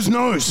 Pinocchio's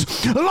nose.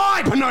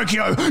 Lie,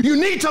 Pinocchio! You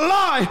need to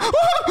lie!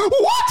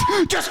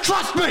 What? Just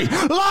trust me!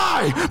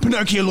 Lie!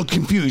 Pinocchio looked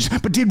confused,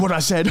 but did what I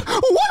said. 1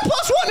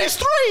 + 1 is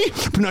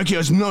 3!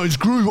 Pinocchio's nose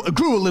grew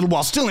a little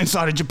while still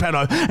inside of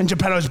Geppetto, and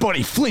Geppetto's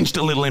body flinched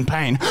a little in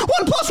pain.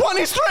 1 + 1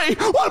 is 3!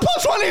 1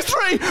 + 1 is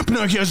 3!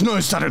 Pinocchio's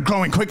nose started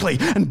growing quickly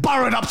and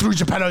burrowed up through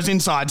Geppetto's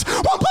insides.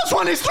 1 +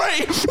 1 is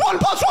 3! 1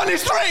 + 1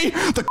 is 3!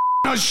 The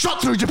nose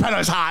shot through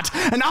Geppetto's heart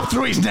and up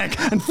through his neck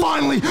and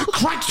finally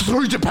cracked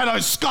through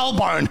Geppetto's skull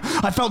bone.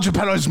 I felt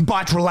Geppetto's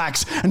bite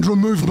relax and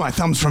removed my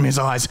thumbs from his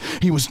eyes.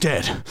 He was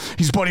dead.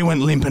 His body went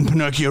limp and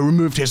Pinocchio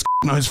removed his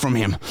nose from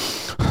him.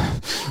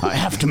 I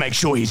have to make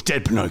sure he's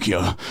dead,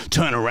 Pinocchio.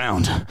 Turn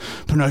around.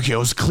 Pinocchio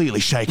was clearly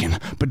shaken,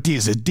 but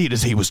did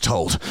as he was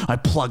told. I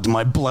plugged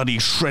my bloody,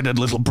 shredded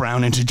little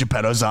brown into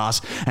Geppetto's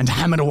ass and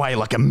hammered away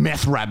like a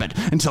meth rabbit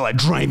until I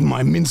drained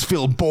my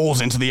mince-filled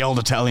balls into the old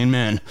Italian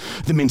man.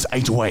 The mince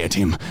ate away at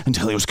him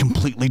until he was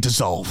completely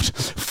dissolved.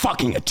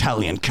 Fucking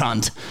Italian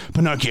cunt.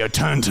 Pinocchio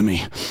turned to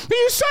me.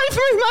 You saved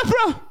me, my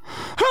bro.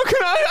 How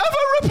can I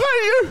ever repay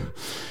you?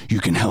 You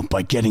can help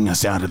by getting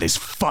us out of this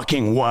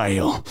fucking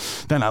whale.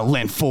 Then I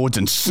leant forwards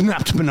and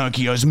snapped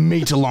Pinocchio's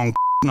meter-long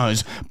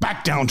nose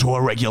back down to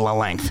a regular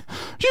length.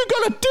 You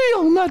got a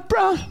deal, Matt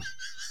Brown.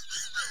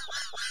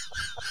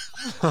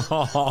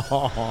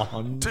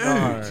 Oh, Dude.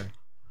 no.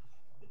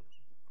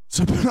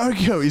 So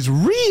Pinocchio is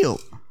real.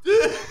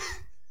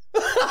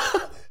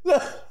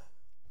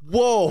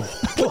 Whoa.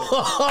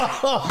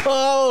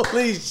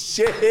 Holy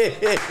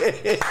shit.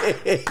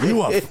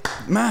 You are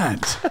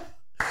mad.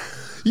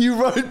 You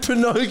wrote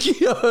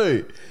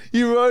Pinocchio.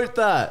 You wrote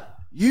that.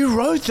 You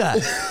wrote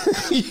that.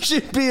 You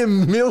should be a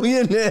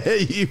millionaire,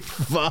 you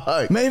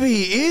fuck. Maybe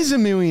he is a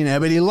millionaire,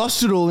 but he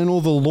lost it all in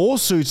all the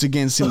lawsuits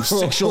against him for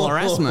sexual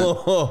harassment.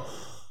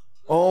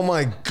 Oh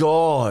my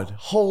God.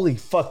 Holy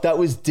fuck. That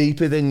was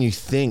deeper than you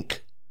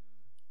think.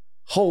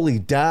 Holy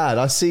Dad.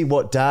 I see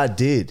what Dad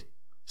did.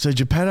 So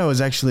Geppetto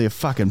is actually a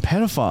fucking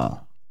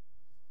pedophile.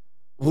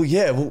 Well,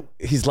 yeah. Well,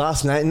 his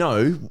last name.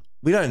 No,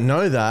 we don't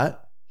know that.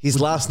 His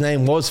last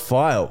name was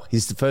File.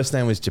 His first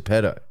name was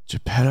Geppetto.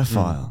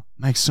 Geppettophile.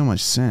 Makes so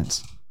much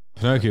sense.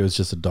 Pinocchio is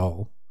just a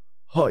doll.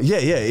 Oh, yeah.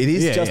 It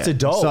is just a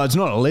doll. So it's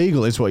not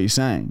illegal, is what you're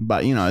saying.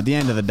 But, you know, at the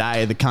end of the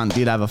day, the cunt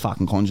did have a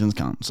fucking conscience,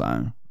 cunt.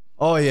 So.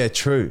 Oh, yeah,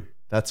 true.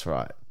 That's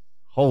right.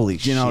 Holy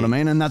shit. Do you know what I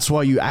mean? And that's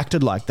why you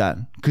acted like that.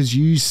 Because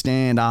you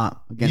stand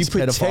up against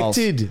pedophiles.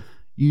 Protected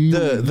You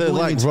the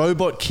like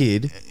robot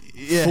kid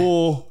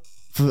for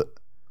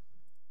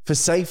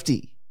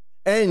safety.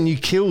 And you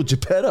killed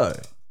Geppetto.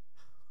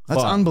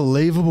 That's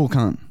unbelievable,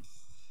 cunt.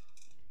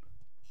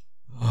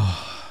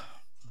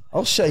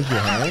 I'll shake your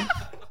hand.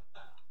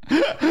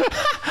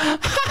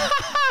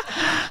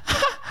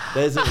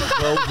 There's a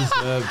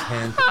well-deserved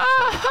hand.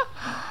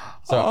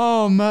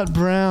 Oh, Matt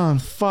Brown.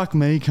 Fuck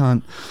me,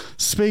 cunt.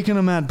 Speaking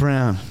of Matt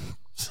Brown,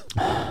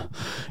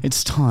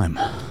 it's time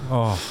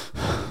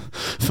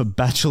for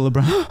Bachelor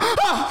Brown.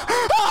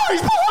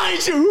 He's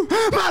behind you.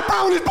 Matt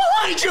Brown is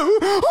behind you.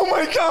 Oh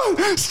my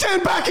God.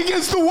 Stand back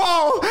against the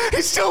wall.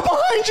 He's still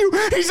behind you.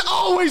 He's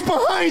always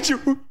behind you.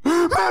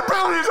 Matt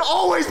Brown is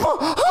always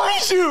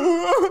behind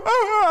you.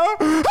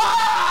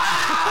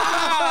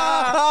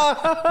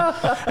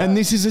 And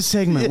this is a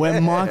segment where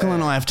Michael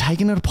and I have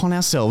taken it upon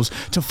ourselves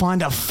to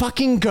find a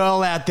fucking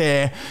girl out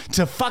there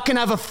to fucking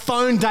have a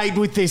phone date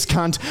with this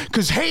cunt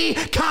because he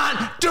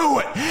can't do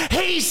it.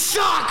 He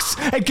sucks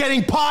at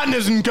getting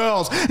partners and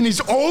girls and he's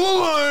all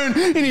alone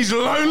in his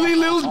lonely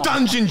little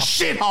dungeon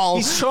shithole.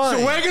 He's trying.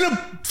 So we're going to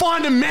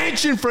find a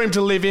mansion for him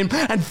to live in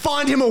and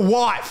find him a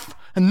wife.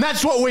 And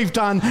that's what we've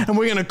done and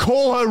we're going to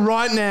call her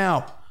right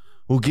now.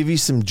 We'll give you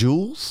some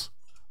jewels.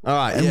 All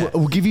right, And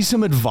we'll give you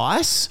some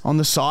advice on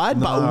the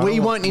side, but we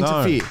won't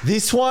interfere.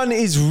 This one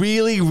is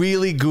really,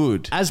 really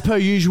good. As per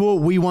usual,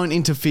 we won't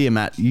interfere,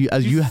 Matt. You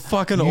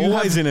fucking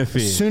always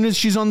interfere. As soon as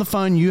she's on the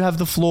phone, you have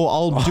the floor.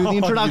 I'll do the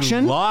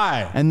introduction. You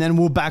lie. And then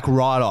we'll back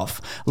right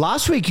off.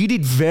 Last week, you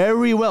did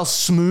very well.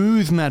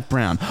 Smooth, Matt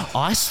Brown.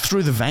 Ice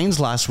through the veins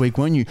last week,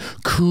 weren't you?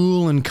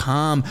 Cool and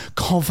calm.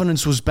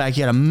 Confidence was back.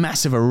 You had a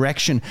massive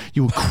erection.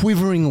 You were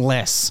quivering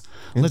less.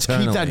 Let's keep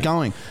that Internally.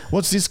 going.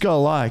 What's this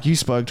girl like? You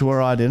spoke to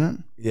her, I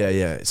didn't.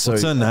 Yeah. So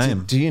What's her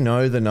name? Do you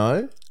know the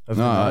no? Of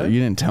the No, no? you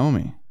didn't tell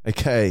me.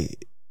 Okay,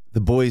 the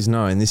boys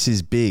know, and this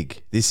is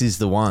big. This is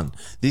the one.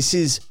 This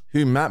is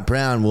who Matt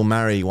Brown will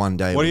marry one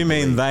day. What do we you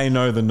mean believe. they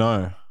know the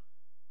no?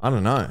 I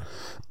don't know.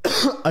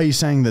 Are you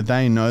saying that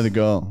they know the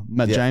girl?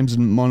 Matt Yeah. James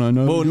and Mono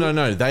know? Well, the girl?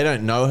 no, they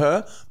don't know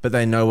her, but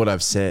they know what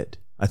I've said.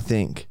 I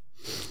think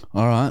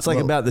All right. it's like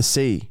about the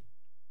sea.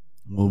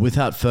 Well,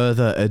 without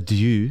further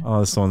ado,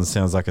 Oh, this one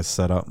sounds like a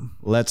setup.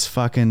 let's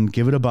fucking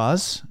give it a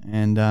buzz.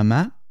 And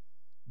Matt,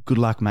 good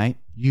luck, mate.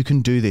 You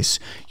can do this.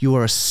 You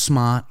are a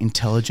smart,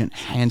 intelligent,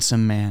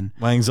 handsome man.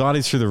 My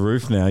anxiety's through the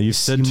roof now. You've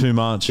said too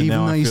much, and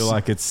now I feel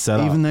like it's set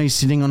up. Even though you're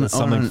sitting on, It's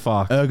something an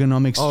fucked.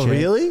 ergonomics Oh, chair.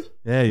 really?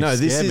 Yeah, you No,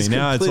 this scared me. is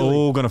Now it's completely-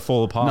 all going to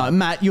fall apart. No,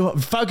 Matt, you're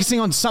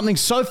focusing on something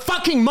so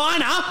fucking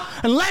minor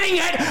and letting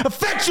it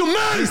affect your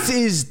mood. This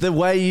is the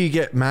way you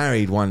get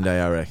married one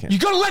day, I reckon. You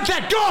gotta let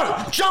that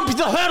go. Jump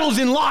the hurdles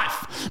in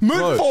life. Move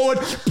Bro. forward,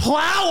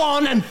 plow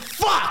on, and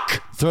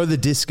fuck. Throw the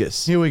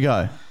discus. Here we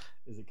go.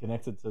 Is it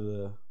connected to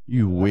the...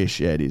 You wish.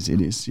 Yeah, it is.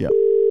 It is. Yep.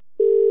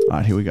 All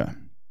right, here we go.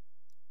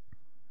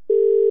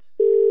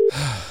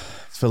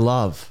 It's for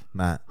love,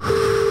 Matt. It's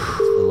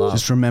for love.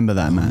 Just remember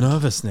that, Matt.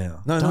 Nervous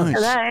now. No.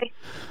 Hello.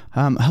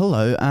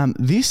 Hello.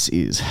 This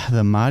is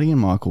the Marty and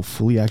Michael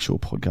Fully Actual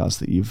podcast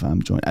that you've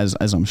joined, as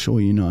I'm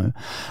sure you know.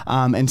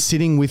 And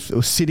sitting with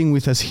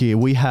us here,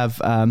 we have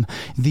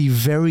the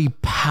very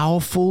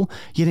powerful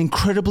yet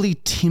incredibly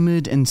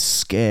timid and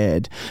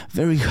scared,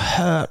 very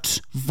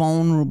hurt,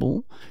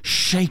 vulnerable,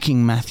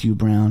 shaking Matthew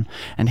Brown,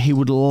 and he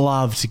would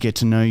love to get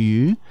to know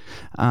you.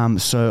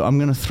 So I'm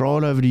going to throw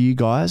it over to you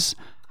guys.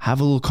 Have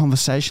a little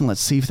conversation.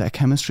 Let's see if that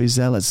chemistry is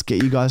there. Let's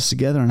get you guys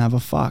together and have a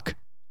fuck.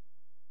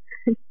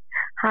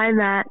 Hi,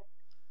 Matt.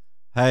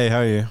 Hey, how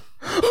are you?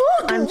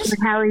 I'm good.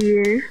 How are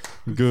you?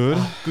 Good.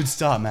 Good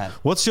start, Matt.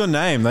 What's your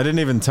name? They didn't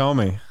even tell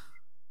me.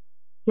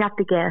 You have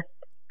to guess.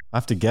 I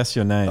have to guess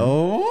your name.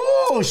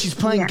 Oh, she's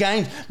playing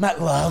games.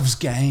 Matt loves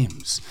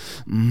games.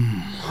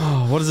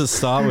 Oh, what does it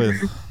start with?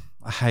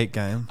 I hate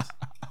games.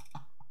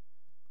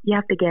 You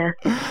have to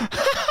guess.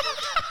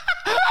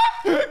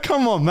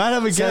 Come on, Matt,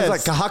 have a guess. Sounds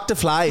like gehackte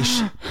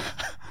Fleisch.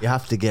 You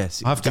have to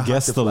guess. I have to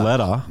guess Gehackte the Fleisch.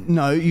 letter.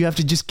 No, you have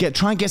to just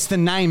try and guess the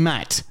name,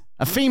 Matt.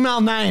 A female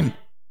name.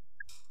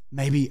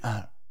 Maybe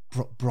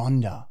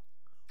Bronda.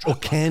 Or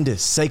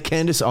Candace. Say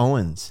Candace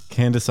Owens.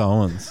 Candace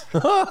Owens.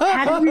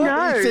 How did you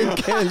know? You said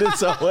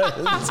Candace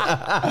Owens.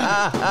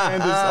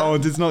 Candace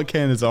Owens. It's not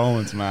Candace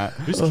Owens, Matt.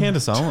 Who's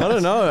Candace Owens? I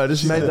don't know. I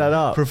just made that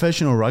up.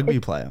 Professional rugby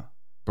player.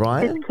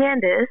 Brian? It's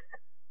Candace.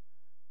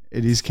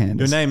 It is Your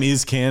Candace. name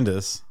is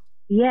Candace.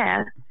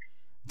 Yeah.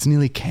 It's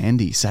nearly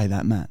candy. Say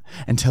that, Matt.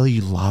 And tell her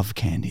you love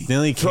candy. It's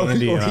nearly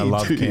candy and I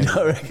love candy.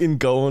 I reckon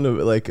go on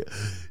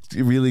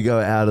really go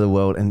out of the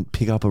world and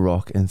pick up a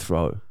rock and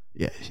throw.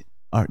 Yeah.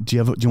 All right, do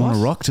you want a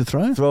rock to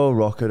throw? Throw a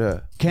rock at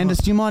her. Candace,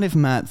 do you mind if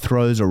Matt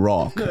throws a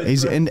rock?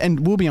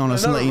 And we'll be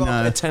honest and let you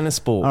know. A tennis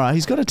ball. All right,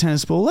 he's got a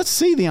tennis ball. Let's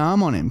see the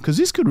arm on him because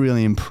this could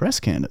really impress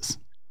Candace.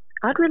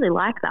 I'd really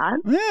like that.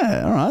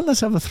 Yeah, all right, let's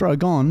have a throw.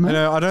 Go on, You Matt.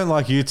 know, I don't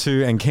like you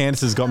two, and Candace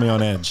has got me on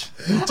edge.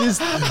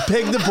 Just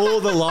peg the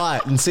ball to the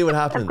light and see what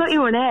happens. I've got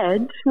you on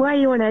edge. Why are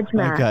you on edge,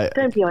 Matt? Okay.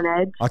 Don't be on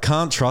edge. I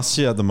can't trust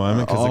you at the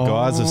moment because the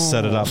guys have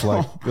set it up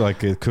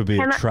like it could be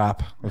a Can I-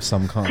 trap of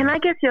some kind. Can I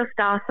guess your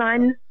star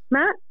sign,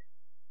 Matt?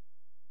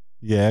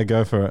 Yeah,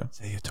 go for it.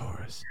 Say a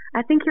Taurus.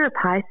 I think you're a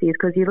Pisces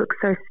because you look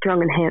so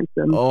strong and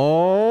handsome.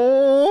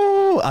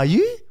 Oh, are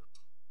you?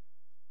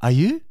 Are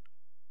you?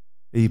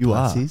 You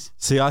are. Pisces?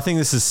 See, I think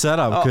this is set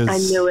up because I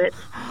knew it.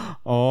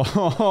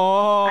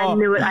 Oh, I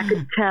knew it. I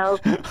could tell.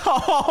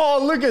 Oh,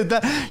 look at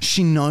that.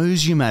 She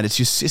knows you, Matt. It's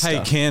your sister. Hey,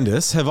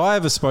 Candace, have I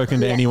ever spoken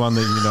to anyone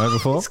that you know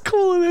before? He's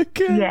calling her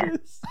Yes.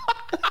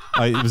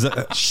 Was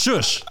that,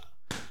 shush.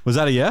 Was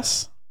that a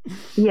yes?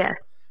 Yes.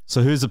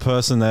 So who's the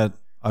person that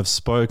I've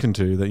spoken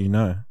to that you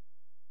know?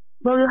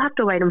 Well, you'll have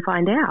to wait and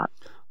find out.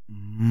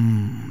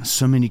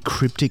 So many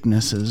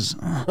crypticnesses.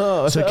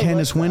 So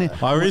Candace, when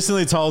it, I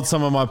recently told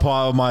some of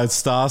my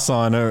star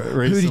sign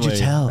recently. who did you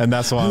tell? And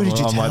that's why Who I'm did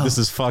you like, tell? this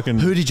is fucking.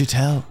 Who did you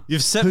tell?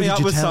 You've set Who me did up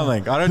you with tell?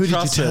 something. I Who don't did you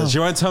trust tell? her. She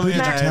won't tell me Who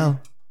her did you name.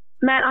 tell?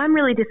 Matt, I'm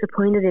really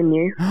disappointed in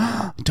you.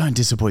 Don't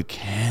disappoint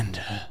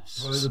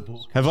Candace.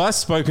 Have I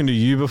spoken to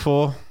you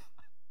before?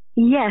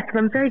 Yes, but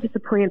I'm very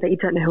disappointed that you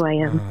don't know who I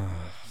am.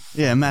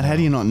 Yeah, Matt, how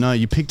do you not know?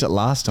 You picked it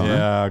last time.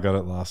 Yeah, I got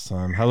it last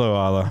time. Hello,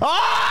 Isla.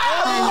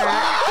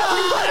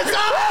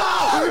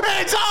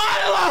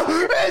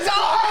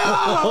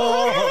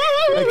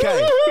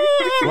 Okay.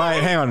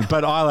 Wait, hang on.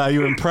 But Isla, are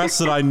you impressed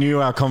that I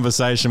knew our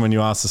conversation when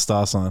you asked the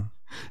star sign?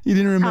 You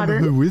didn't remember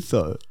Pardon? who with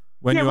though.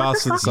 When Yeah, you what the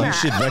asked the fuck, sign. You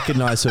should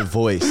recognize her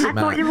voice, I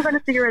thought you Matt. were going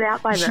to figure it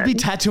out by You should then. be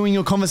tattooing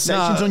your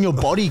conversations No. on your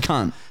body,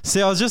 cunt.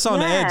 See, I was just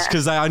on Yeah. edge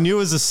because I knew it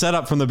was a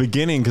setup from the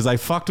beginning because they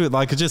fucked with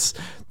like it just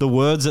the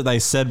words that they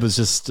said was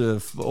just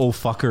all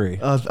fuckery.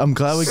 I'm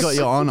glad we got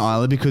you on,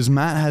 Isla, because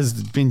Matt has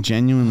been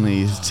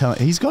genuinely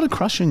he's got a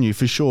crush on you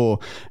for sure.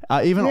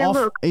 Even Yeah, off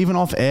look. even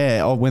off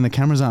air or when the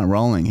cameras aren't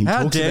rolling. He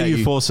How talks dare about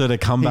you force her to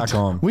come back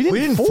on? We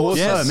didn't force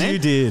her, Yes, man. you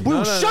did. We'll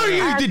No, no, show no.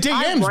 you the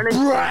I DMs, wanted to.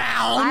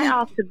 Brown. I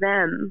asked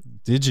them.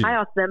 Did you? I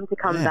asked them to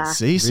come Yeah, back.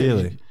 see,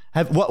 Really?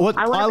 What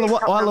I wanna be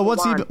top Isla,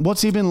 number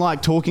what's he been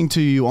like talking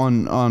to you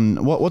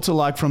on what's it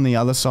like from the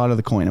other side of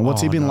the coin? And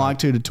what's he been like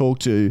to talk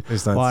to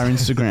Please don't via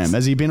say- Instagram?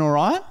 Has he been all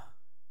right?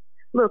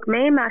 Look,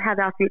 me and Matt have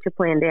our future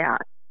planned out.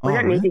 We Oh,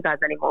 don't really? need you guys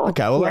anymore.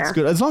 Okay, well that's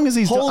good. As long as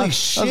he's Holy as,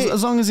 shit.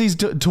 as long as he's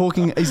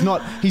talking, he's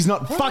not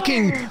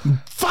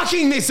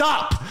fucking this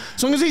up.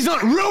 As long as he's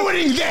not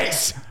ruining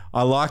this.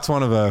 I liked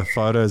one of her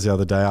photos the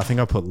other day. I think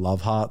I put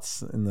love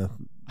hearts in the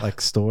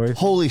story.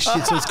 Holy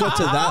shit! So it's got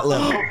to that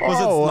level.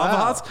 Was it Oh, love wow.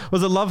 hearts?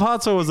 Was it love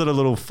hearts or was it a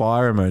little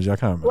fire emoji? I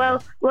can't remember.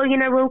 Well, you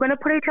know, we were going to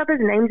put each other's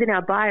names in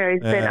our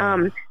bios, Yeah.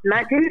 but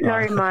Matt didn't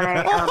know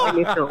my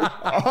initials.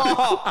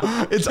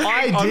 It's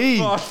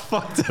ID. I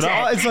fucked it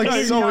up. It's like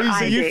It's so not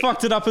easy. ID. You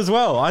fucked it up as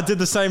well. I did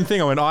the same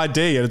thing. I went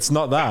ID and it's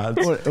not that.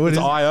 It's, What it's is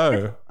it?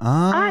 IO.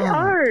 I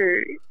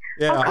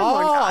Yeah. Oh, come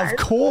on, Oh, guys. of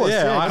course.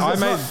 Yeah, I 'cause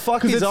it's made- not-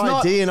 Fuck 'cause is it's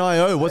not- ID and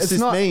IO. What's It's this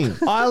not mean?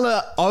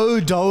 Isla O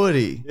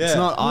Doherty. It's Yeah.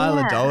 not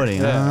Isla Yeah. Doherty.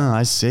 Yeah. Ah,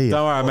 I see.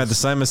 Don't worry, I made the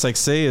same mistake.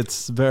 See,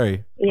 it's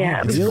very.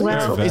 Yeah. Really?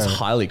 Well, Very It's bad.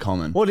 highly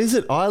common. What is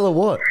it? Isla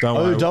what? Don't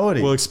Oh, worry.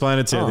 Doherty. We'll explain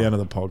it to you at the end of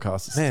the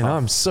podcast. It's Man, tough.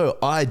 I'm so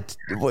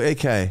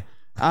okay.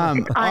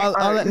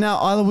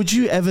 Isla, would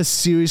you ever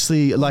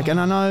seriously like? And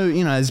I know Oh,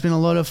 there's been a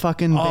lot of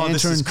fucking this banter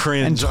is and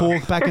cringe.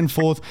 talk back and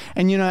forth,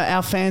 and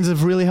our fans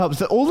have really helped.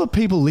 So all the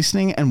people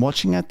listening and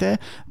watching out there,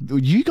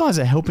 you guys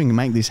are helping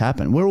make this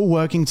happen. We're all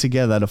working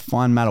together to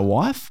find Matt a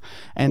wife,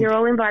 and you're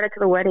all invited to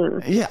the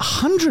wedding. yeah,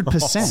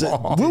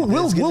 100%. We'll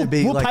There's gonna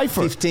be we'll like pay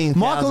for it. 15,000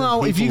 Michael and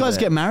I, if you people guys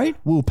there. get married,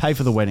 we'll pay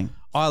for the wedding.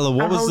 Isla,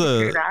 what I'll was hold you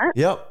to the that.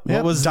 Yep.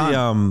 what was done.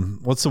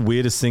 the what's the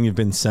weirdest thing you've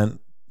been sent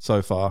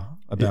so far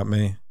about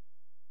me?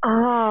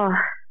 Oh,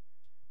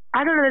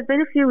 I don't know. There's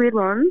been a few weird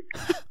ones.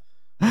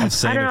 I've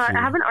seen I don't know. a few.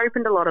 I haven't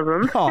opened a lot of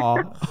them.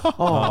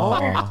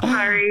 Oh.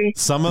 Sorry.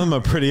 Some of them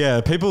are pretty.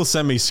 Yeah, people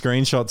send me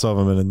screenshots of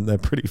them and they're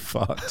pretty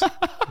fucked.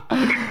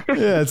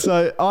 Yeah.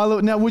 So,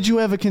 Isla, now, would you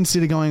ever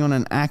consider going on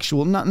an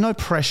actual? No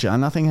pressure.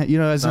 Nothing.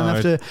 As don't No,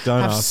 have to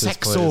don't have ask this,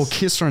 sex or please.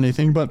 kiss or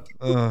anything. But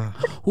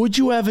would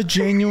you ever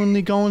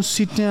genuinely go and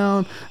sit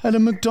down at a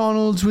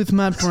McDonald's with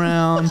Matt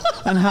Brown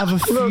and have a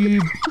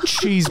few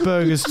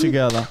cheeseburgers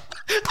together?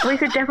 We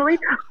should definitely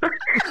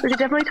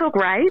talk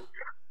rates.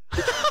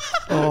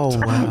 Oh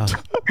wow.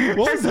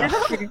 What was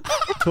that?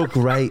 Took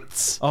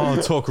rates. Oh,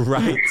 talk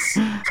rates.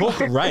 Talk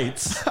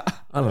rates.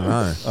 I don't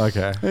know.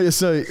 Okay. Yeah,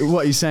 so,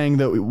 what you're saying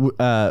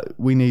that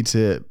we need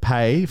to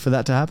pay for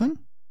that to happen?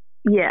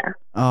 Yeah.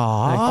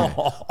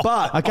 Oh,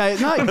 but okay,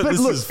 no, but This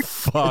look, is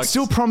fucked. it's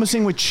still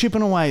promising. We're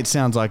chipping away. It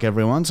sounds like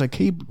everyone. So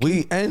keep.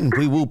 We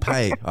will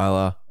pay,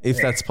 Isla, if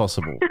that's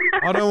possible.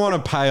 I don't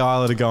want to pay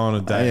Isla to go on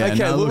a date.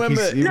 Okay, look,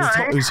 remember- he's- No,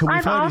 we've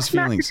I've heard his asked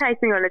Matt to feelings.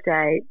 take me on a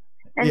date,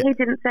 and Yeah. he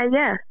didn't say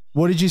yes.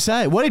 What did you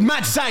say? What did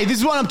Matt say? This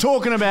is what I'm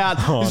talking about.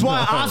 This is why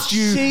no. I asked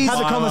you how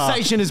the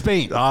conversation has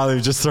been. Isla,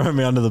 you've just thrown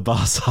me under the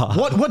bus.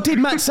 What did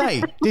Matt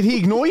say? Did he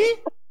ignore you?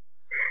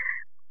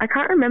 I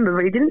can't remember,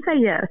 but he didn't say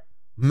yes.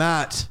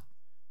 Matt,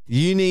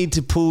 you need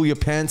to pull your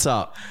pants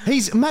up.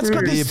 Matt's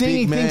got Be this a thing.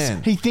 big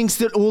man. He thinks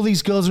that all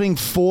these girls are being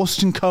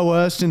forced and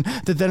coerced, and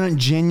that they don't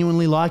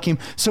genuinely like him.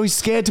 So he's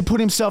scared to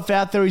put himself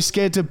out there. He's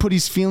scared to put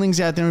his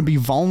feelings out there and be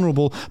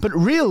vulnerable. But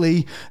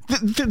really,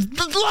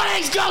 the lot of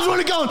these girls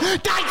want to go.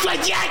 That's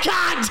what you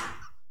can't.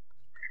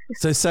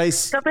 So say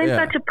Stop being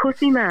such a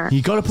pussy, Matt.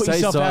 You got to put Say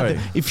yourself out sorry.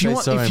 there. If you Say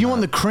want, sorry, if you want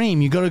the Matt.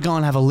 cream, you got to go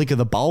and have a lick of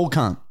the bowl,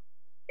 cunt.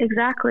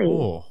 Exactly.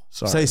 Oh.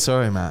 Say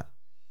sorry, Matt.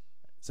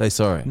 Say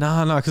sorry.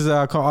 No, because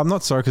I'm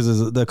not sorry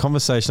because the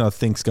conversation I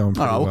think's going All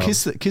pretty right, well,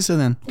 well. kiss her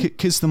then.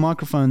 Kiss the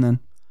microphone then.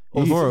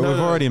 We've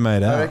already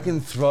made I out.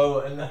 reckon throw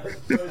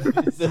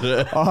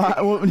it. All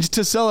right, well, just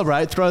to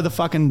celebrate, throw the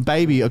fucking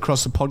baby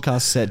across the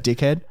podcast set,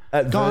 dickhead.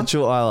 At Go on.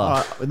 virtual Isla.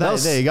 All right,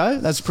 there you go.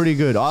 That's pretty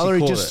good. Isla,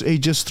 caught he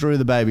just threw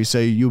the baby, so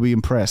you'll be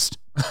impressed.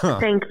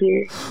 Thank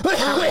you.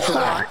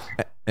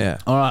 And Yeah.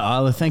 All right,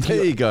 Isla, thank you.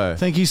 There you go.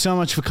 Thank you so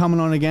much for coming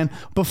on again.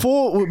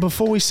 Before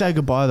we say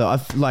goodbye, though,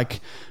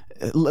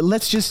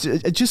 let's just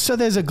so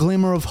there's a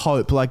glimmer of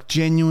hope. Like,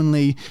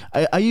 genuinely,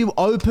 are you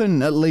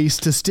open at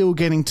least to still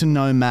getting to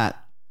know Matt?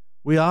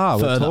 We are.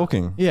 We're further?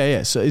 talking.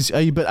 Yeah. So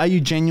are you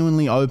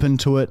genuinely open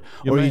to it,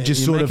 or are you just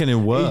you're sort of making it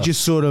worse. Are you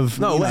just sort of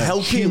No, we're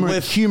helping. We're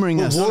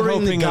humoring us?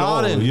 watering the Helping at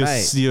all. garden,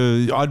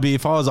 mate. I'd be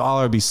if I was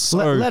Isla, I'd be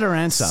so. Let her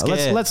answer.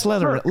 scared. Let's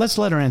let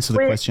her answer the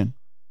question.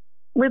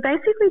 We're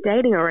basically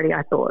dating already,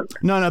 I thought.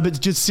 No,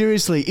 but just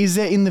seriously, is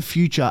there in the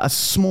future a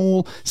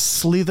small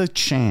slither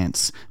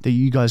chance that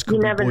you guys could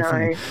You be never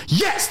boyfriend? know.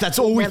 Yes, that's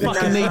all we never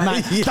fucking know. need,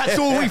 mate. That's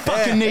all we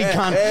fucking need,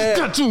 cunt.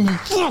 That's all we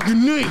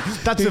fucking need.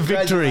 That's a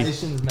victory.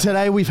 Congratulations, Matt.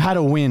 Today we've had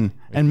a win,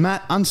 and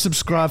Matt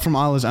unsubscribed from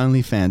Isla's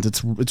OnlyFans.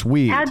 It's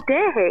weird. How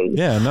dare he?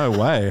 Yeah, no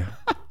way.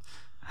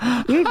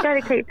 You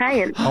better keep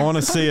paying. I want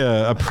to see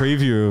a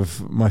preview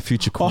of my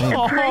future queen.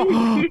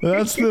 Oh,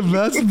 that's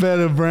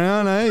better,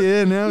 Brown. Eh?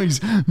 Yeah, now he's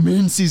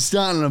Mincy's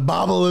starting to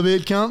bubble a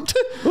bit, cunt.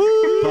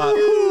 But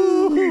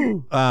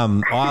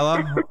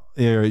Isla,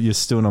 you're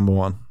still number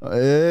one.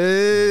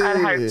 Hey. I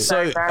hope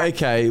so. So,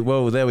 okay,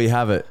 well, there we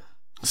have it.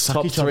 Suck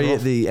Top each other 3 off.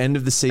 at the end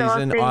of the I'll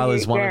season. see you,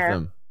 Isla's one yeah. of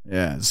them.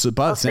 Yeah, so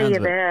by the I'll see sounds you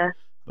of it. there.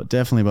 But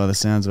definitely by the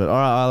sounds of it. All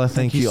right, Isla,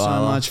 thank you so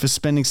Isla. much for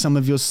spending some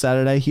of your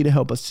Saturday here to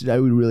help us today.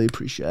 We really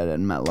appreciate it,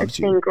 and Matt loves It's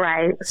you. been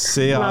great.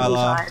 See ya, Love you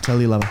Isla. guys.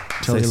 Tell you love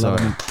her. Tell Say you love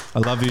sorry. her. I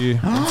love you.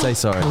 And say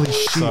sorry. Holy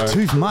shit,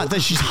 Sorry. too much.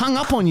 She's hung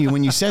up on you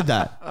when you said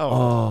that.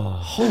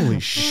 Holy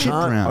shit,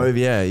 Brown. Oh,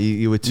 yeah,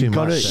 you were too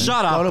Gotta- much.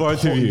 Shut up,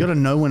 both of you. You got to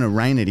know when to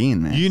rein it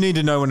in, man. You need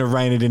to know when to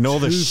rein it in. All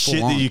the Too shit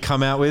full that on. you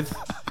come out with.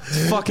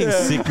 It's fucking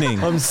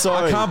sickening. I'm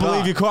sorry, I can't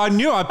believe but- I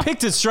knew. I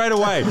picked it straight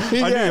away. I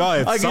knew.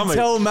 Oh, I could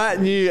tell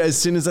Matt knew as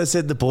soon as I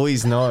said the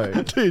boys no.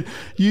 Dude,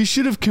 you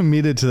should have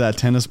committed to that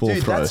tennis ball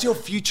Dude, throw. that's your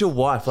future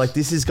wife. Like,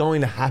 this is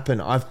going to happen.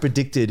 I've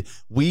predicted.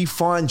 We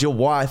find your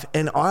wife,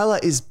 and Isla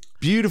is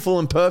beautiful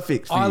and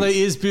perfect for Isla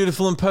you. is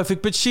beautiful and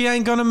perfect, but she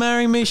ain't gonna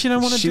marry me. She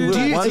don't want to She do will.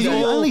 that. Are you One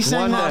day. only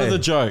saying One that? Part of the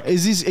joke. Are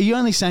you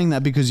only saying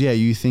that because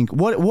you think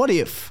what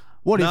if?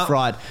 What No. if,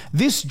 right?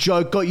 This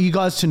joke got you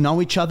guys to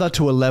know each other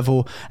to a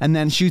level, and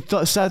then she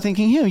started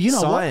thinking, you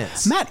know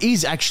Science. what? Matt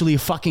is actually a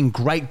fucking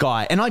great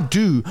guy, and I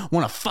do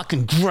want to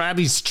fucking grab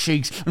his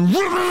cheeks and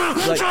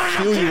Like,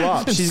 fill you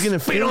up. and She's gonna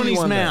spit fill on you his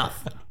one day. mouth.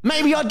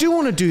 Maybe I do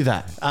want to do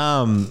that.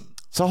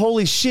 So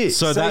holy shit.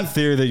 So that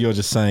theory that you're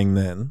just saying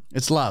then,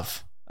 It's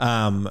love.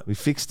 we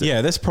fixed it.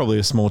 yeah, there's probably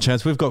a small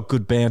chance. We've got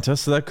good banter,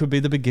 so that could be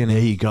the beginning.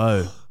 There you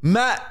go.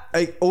 Matt,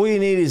 all you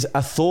need is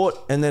a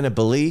thought and then a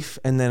belief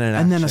and then an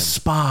action. And then a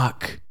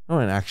spark.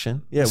 Or an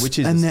action. Yeah, which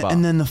is and a then, spark.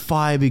 and then the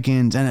fire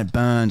begins and it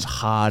burns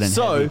hard and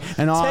So, heavy.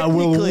 And I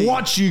will technically-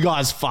 watch you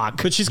guys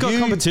fuck. But she's got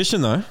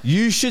competition though.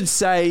 you should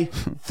say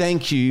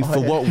thank you for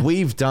what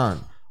we've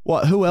done.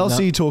 What? Who else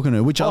are you talking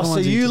to? Which Oh, other so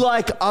ones? are you talking-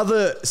 like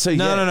other... So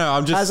No, yeah, no,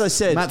 I'm just- As I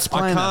said, Matt's I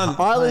playing. can't-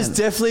 Isla's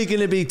definitely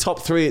going to be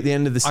top 3 at the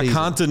end of the I season.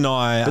 can't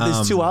deny. But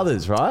there's 2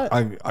 others, right?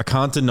 I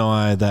can't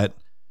deny that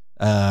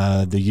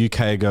the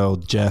UK girl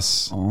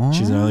Jess,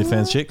 she's an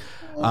OnlyFans chick.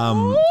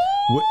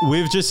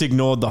 We've just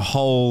ignored the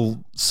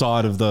whole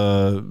side of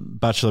the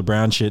Bachelor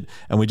Brown shit,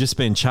 and we've just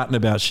been chatting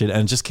about shit,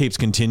 and it just keeps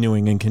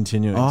continuing and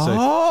continuing.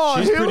 Oh,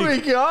 so here we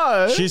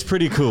go. She's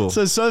pretty cool.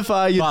 So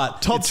far, your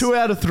But top it's- 2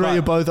 out of 3 but-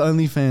 are both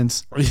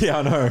OnlyFans. yeah,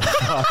 I know.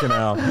 Fucking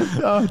hell.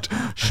 Oh,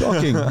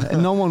 shocking.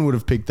 And no one would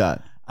have picked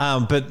that.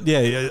 But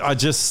yeah,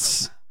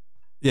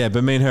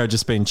 but me and her have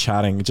just been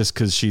chatting just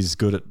because she's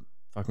good at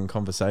fucking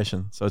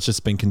conversation. So it's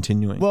just been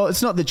continuing. Well,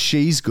 it's not that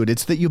she's good.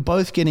 It's that you're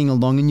both getting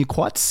along and you're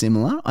quite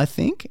similar, I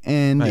think,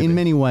 and Maybe. in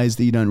many ways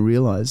that you don't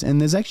realize.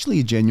 And there's actually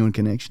a genuine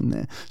connection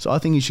there. So I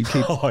think you should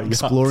keep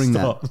exploring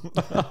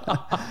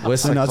that. We're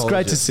So no, it's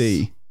great to psychologists.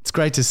 see. It's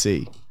great to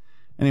see.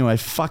 Anyway,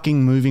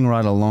 fucking moving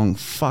right along.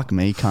 Fuck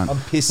me, cunt. I'm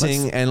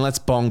pissing and let's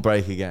bong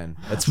break again.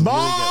 Let's really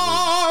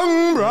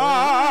get Bong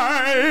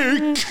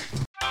break.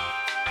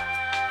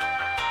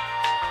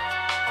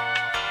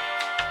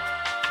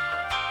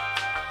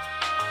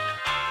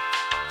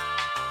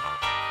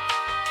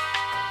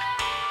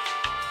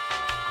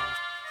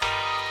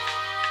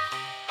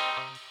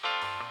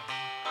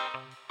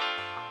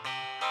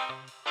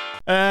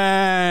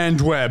 And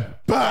we're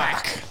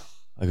back.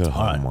 I got a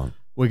home one.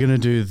 We're going to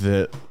do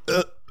the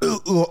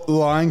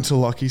lying to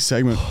Lucky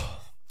segment.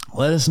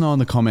 Let us know in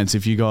the comments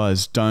if you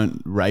guys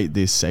don't rate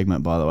this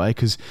segment, by the way,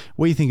 because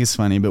we think it's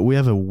funny, but we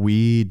have a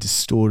weird,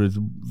 distorted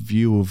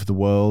view of the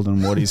world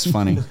and what is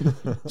funny.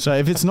 So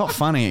if it's not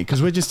funny, because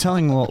we're just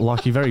telling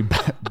Lucky very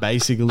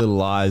basic little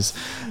lies.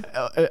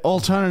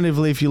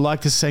 Alternatively, if you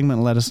like this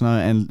segment, let us know.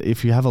 And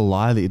if you have a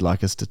lie that you'd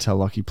like us to tell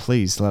Lucky,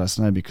 please let us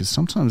know, because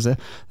sometimes they're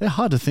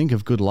hard to think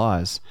of good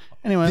lies.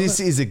 Anyway,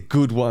 This is a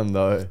good one,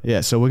 though.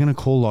 yeah, so we're gonna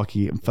call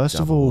Lockie. And first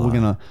of all,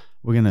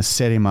 we're gonna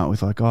set him up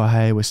with like, oh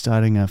hey, we're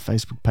starting a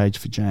Facebook page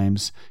for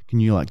James. Can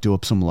you like do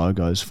up some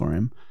logos for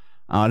him?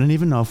 I don't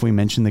even know if we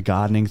mentioned the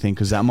gardening thing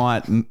because that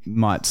might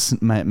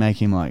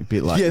make him like a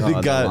bit like, Yeah, oh, the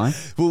they're guy. lying.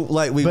 Well,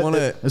 like, we But want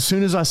to... as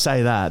soon as I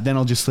say that, then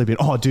I'll just slip in.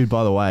 Oh, dude,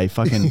 by the way,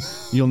 fucking,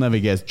 you'll never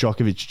guess.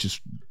 Djokovic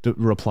just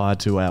replied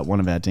to one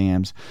of our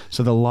DMs.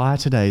 So the lie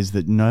today is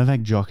that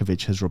Novak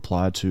Djokovic has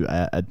replied to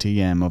a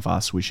DM of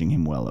us wishing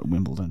him well at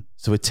Wimbledon.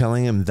 So we're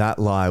telling him that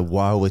lie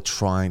while we're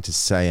trying to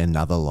say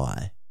another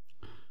lie.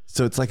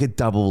 So it's like a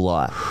double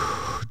lie.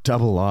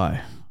 Double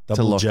lie.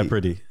 Double Lockie.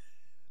 jeopardy.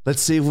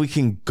 Let's see if we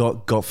can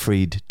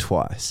Gottfried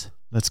twice.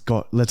 Let's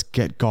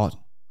get got.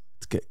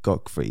 Let's get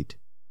Gottfried.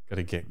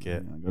 Gotta get.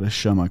 I've got to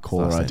show my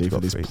caller Last ID name for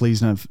this. Gottfried.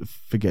 Please don't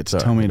forget to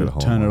Sorry, tell me I to got a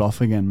hold turn it on.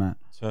 off again, Matt.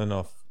 Turn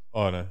off.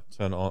 Oh no,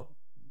 turn on.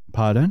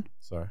 Pardon?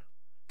 Sorry.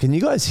 Can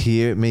you guys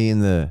hear me in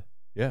the...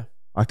 Yeah.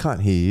 I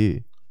can't hear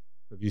you.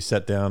 Have you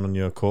sat down on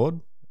your cord?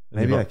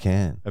 Maybe I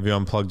can. Have you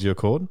unplugged your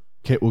cord?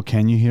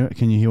 Can you hear it?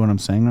 Can you hear what I'm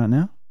saying right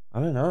now? I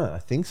don't know. I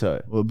think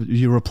so. Well, but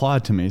you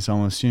replied to me, so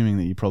I'm assuming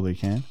that you probably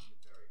can.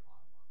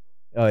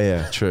 Oh,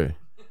 yeah. True.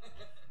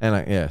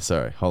 And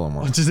sorry. Hold on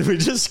one. Did we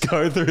just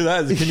go through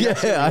that? Can you,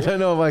 Yeah, I don't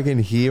know if I can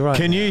hear right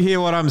can now. you hear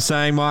what I'm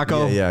saying,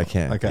 Michael? Yeah, I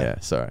can. Okay. Yeah,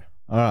 sorry.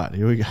 All right,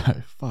 here we go.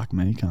 Fuck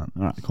me, can't.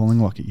 All right, calling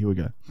Lockie. Here we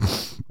go.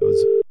 That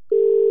was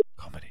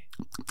comedy.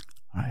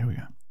 All right, here we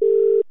go.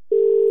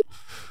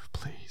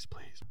 Please.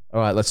 All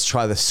right, let's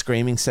try the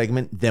screaming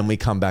segment. Then we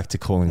come back to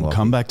calling Lockie.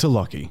 Come back to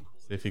Lockie.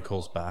 See if he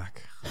calls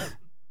back.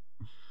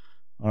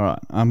 All right,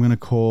 I'm going to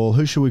call.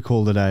 Who should we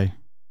call today?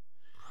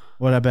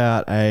 What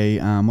about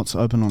what's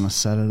open on a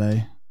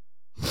Saturday?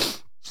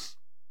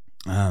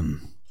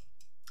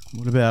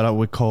 What about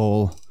we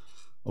call...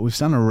 We've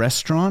done a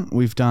restaurant.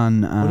 We've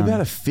done... What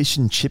about a fish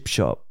and chip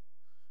shop?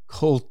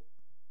 Call.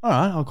 All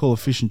right, I'll call a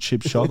fish and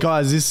chip shop.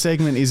 Guys, this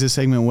segment is a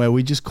segment where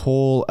we just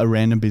call a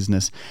random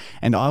business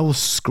and I will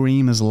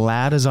scream as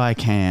loud as I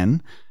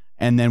can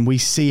and then we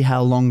see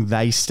how long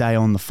they stay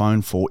on the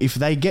phone for. If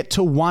they get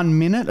to 1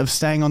 minute of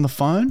staying on the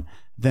phone,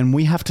 then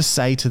we have to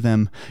say to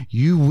them,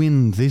 you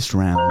win this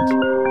round.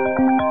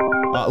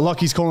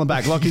 Lockie's calling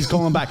back.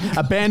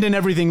 Abandon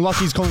everything.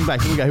 Lockie's calling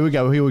back. Here we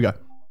go.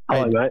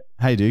 Hello, mate.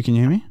 Hey, dude, can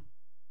you hear me?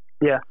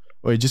 Yeah.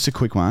 Wait, just a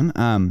quick one.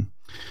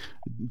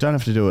 Don't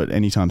have to do it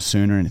anytime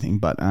soon or anything,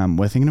 but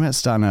we're thinking about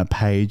starting a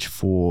page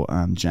for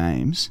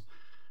James.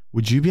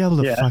 Would you be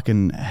able to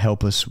fucking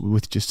help us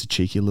with just a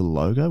cheeky little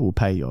logo? We'll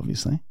pay you,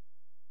 obviously.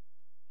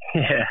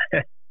 Yeah.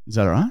 Is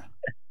that all right?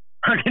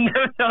 I can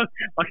never tell.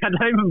 Like, I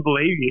don't even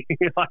believe you.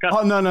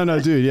 Oh, no,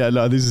 dude. Yeah,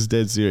 no, this is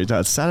dead serious.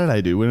 No, it's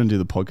Saturday, dude. We don't do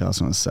the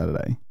podcast on a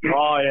Saturday.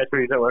 Oh, yeah,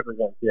 true. You don't work with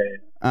them.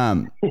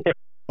 Yeah.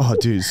 Oh,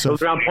 dude. It So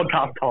was around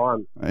podcast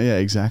time. yeah,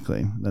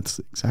 exactly. That's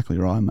exactly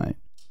right, mate.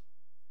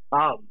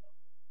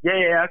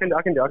 Yeah, I can do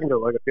a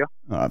logo for you.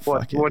 All right,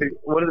 What, fuck yeah. what's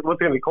it going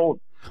to be called?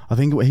 I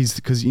think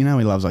because he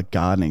loves like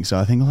gardening, so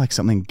I think like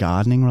something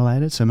gardening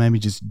related. So maybe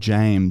just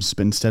James,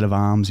 but instead of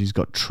arms, he's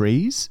got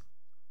trees.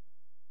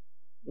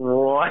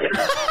 What?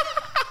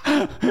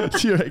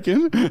 Do you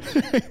reckon?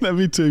 That'd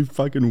be too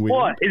fucking weird.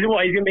 What? Is it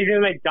what? He's going to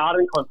make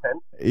garden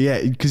content?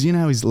 Yeah, because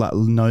he's like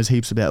knows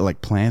heaps about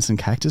like plants and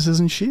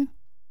cactuses and shit.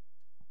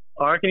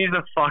 I reckon he's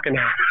a fucking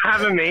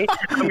having me.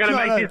 I'm going to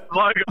make this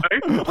logo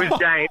with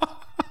James.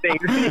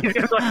 He's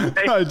gonna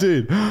say, No,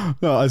 dude.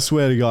 No, I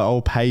swear to God,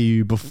 I'll pay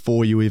you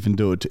before you even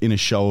do it in a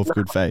show of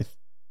good faith.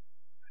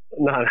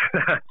 No.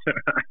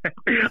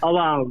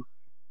 I'll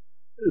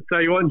So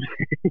you want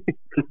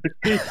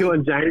James'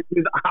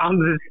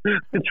 arms?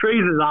 The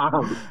trees'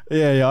 arms.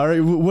 Yeah.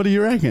 What do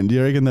you reckon? Do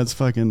you reckon that's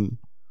fucking?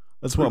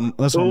 That's what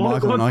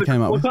Michael and I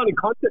came up with.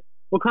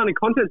 What kind of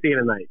content are you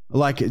gonna make?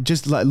 Like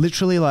just like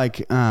literally like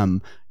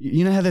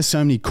you know how there's so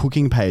many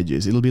cooking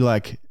pages? It'll be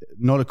like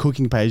not a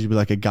cooking page, it'll be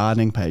like a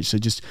gardening page. So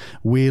just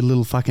weird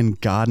little fucking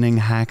gardening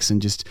hacks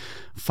and just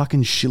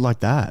fucking shit like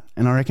that.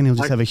 And I reckon he'll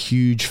just have a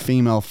huge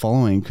female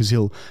following because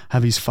he'll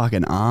have his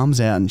fucking arms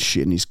out and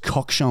shit and his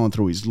cock showing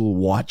through his little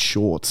white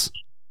shorts.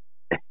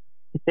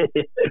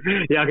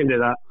 Yeah, I can do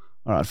that.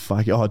 All right,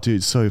 fuck it. Oh,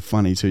 dude, so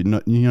funny too.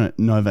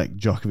 Novak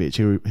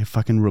Djokovic, he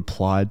fucking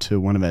replied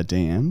to one of our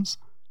DMs.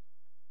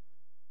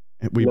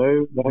 We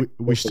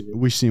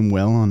wished him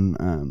well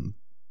on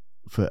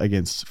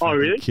against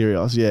really?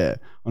 Kyrgios, yeah,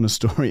 on a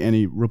story, and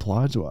he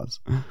replied to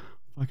us.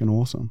 Fucking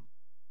awesome.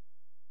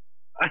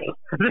 I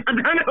don't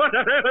know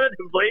whether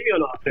to believe you or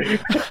not.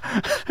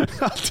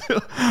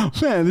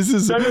 Man,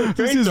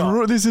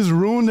 this has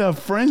ruined our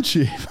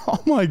friendship.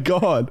 Oh my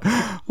God,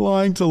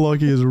 lying to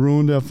Lockie has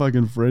ruined our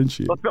fucking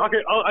friendship. Okay,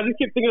 I just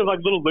keep thinking of like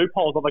little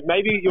loopholes of like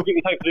maybe you'll get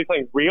me to do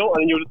something real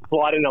and then you'll just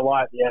slide in a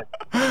lie at the end.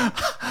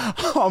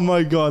 Oh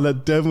my God,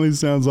 that definitely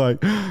sounds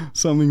like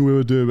something we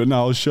would do. But no,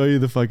 I'll show you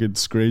the fucking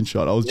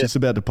screenshot. I was just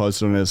about to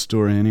post it on our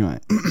story anyway.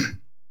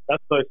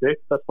 That's so sick.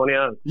 That's funny.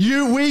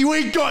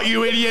 We got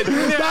you, idiot.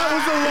 That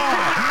was a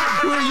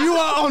lie. You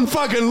are on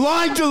fucking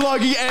lying to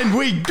Lockie and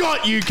we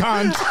got you,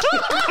 cunt.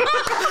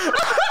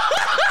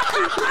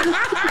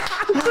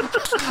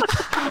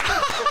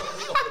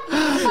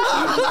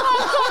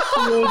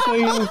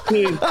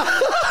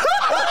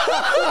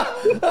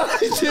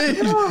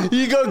 Dude,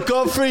 you got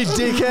Godfrey,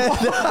 dickhead.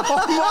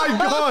 Oh my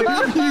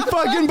God. You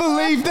fucking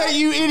believe that,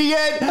 you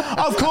idiot.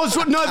 Of course,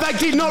 Novak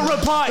did not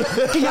reply.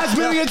 He has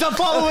millions of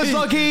followers,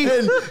 Lockie.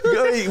 And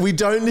we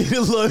don't need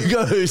a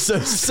logo, so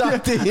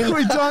sucked in.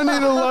 We don't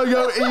need a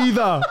logo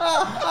either.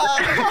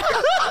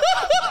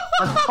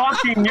 I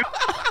fucking knew.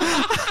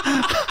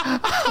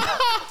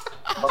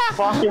 I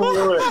fucking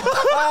knew it.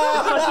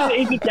 It's such an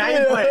easy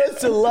game plan.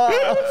 It's a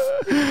laugh.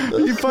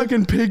 You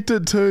fucking picked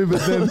it too,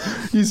 but then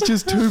he's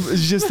just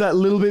that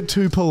little bit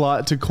too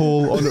polite to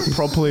call on it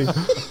properly.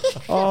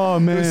 Oh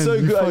man, It's so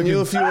you good. I fucking-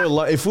 knew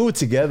if we were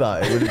together,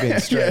 it would have been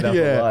straight up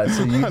a lie.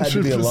 So you had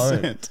to be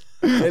alone. 100%.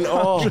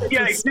 And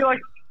Yeah, you feel like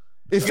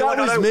if You're that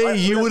like, was I don't- me,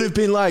 you would have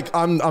been like,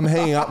 I'm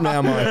hanging up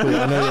now, Michael.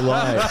 I know you're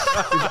lying.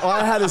 If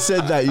I had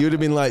said that, you would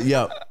have been like,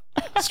 yep,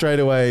 straight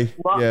away.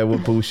 Yeah, we're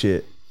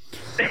bullshit.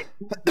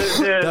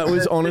 That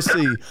was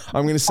honestly,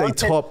 I'm going to say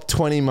top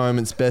 20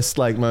 moments, best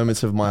like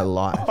moments of my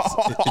life.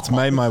 It's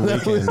made my It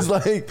weekend. was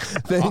like,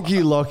 thank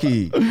you,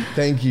 Lockie.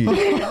 Thank you.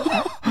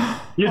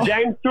 your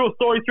James Tool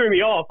story threw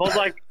me off. I was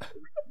like,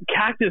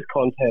 cactus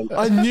content.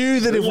 I knew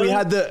that if we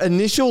had the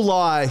initial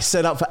lie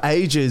set up for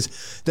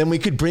ages, then we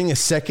could bring a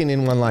second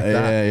in one like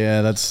that.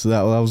 Yeah,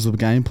 that was the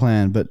game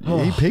plan, but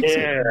he picks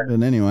Yeah. it.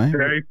 But anyway,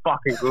 Very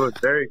fucking good.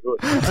 Very good.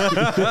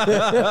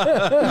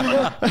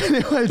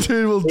 anyway,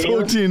 dude, we'll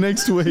talk to you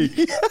next week.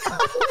 Yeah,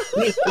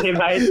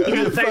 mate. You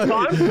at the same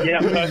time? Yeah,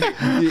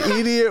 perfect. You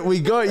idiot, we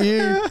got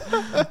you.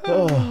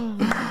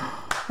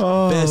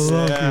 Best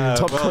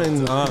top 20.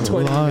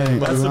 Lying,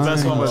 That's the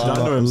best one we've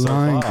done to him so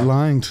far.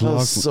 Lying to That Lock.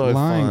 was so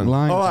lying, fun.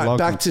 lying All to right, Lock.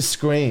 back to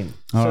Scream.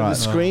 All So right. the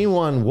Scream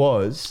one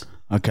was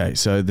Okay,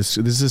 so this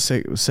is a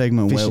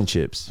segment fish where and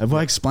chips. have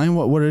I explained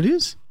what it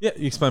is? Yeah,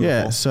 you explained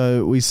Yeah, before.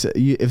 so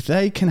if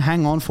they can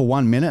hang on for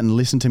 1 minute and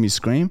listen to me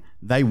scream,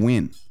 they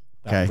win.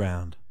 That Okay.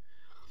 round.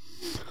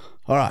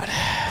 All right,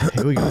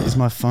 here we go. Is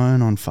my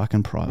phone on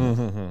fucking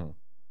private?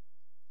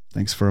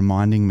 Thanks for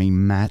reminding me,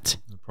 Matt.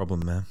 No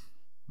problem, man.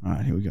 All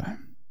right, here we go.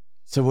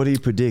 So what do you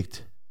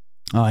predict?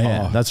 Oh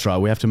yeah, Oh. that's right.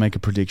 We have to make a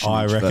prediction.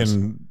 I each first.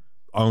 reckon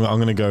I'm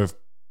going to go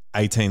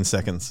 18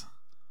 seconds.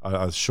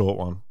 A short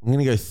one. I'm going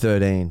to go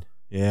 13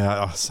 Yeah,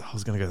 I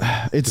was going to go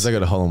there. because I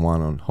got a hole in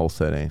one on hole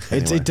 13.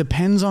 Anyway. It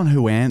depends on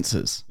who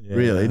answers, Yeah,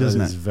 really, doesn't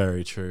that it? is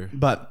very true.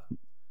 But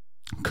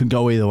could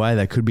go either way.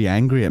 They could be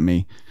angry at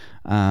me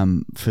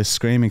for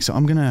screaming. So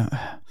I'm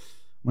gonna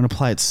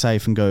play it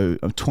safe and go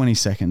 20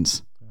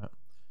 seconds.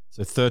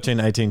 So 13,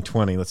 18,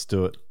 20. Let's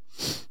do it.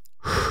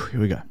 Here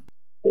we go.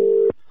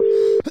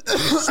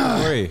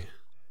 Sorry.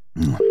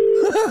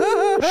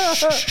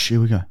 Shh, here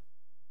we go.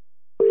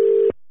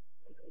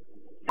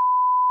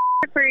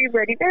 Very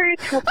ready, very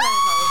top my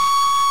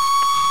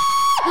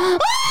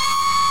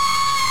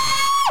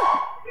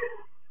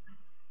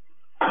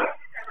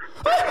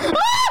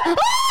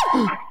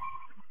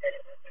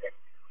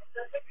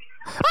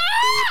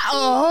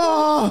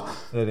Oh!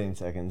 13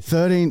 seconds.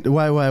 13.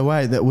 Wait.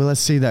 Well, let's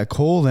see that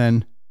call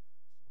then.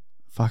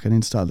 Fuck, I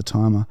didn't start the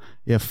timer.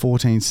 Yeah,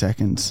 14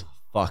 seconds.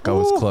 Fuck, I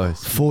was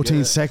close.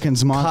 14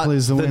 seconds. Michael Cut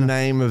is the the winner.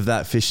 name of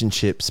that fish and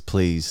chips,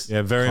 please.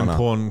 Yeah, very Connor.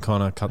 important,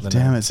 Connor. Cut the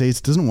Damn name. it. See,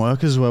 it doesn't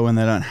work as well when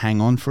they don't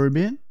hang on for a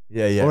bit.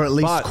 Yeah. Or at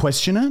least But-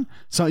 question it.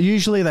 So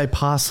usually they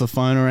pass the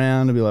phone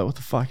around and be like, what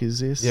the fuck is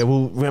this? Yeah,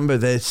 well, remember,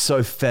 they're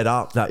so fed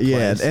up, that Yeah,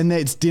 place. and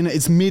it's dinner.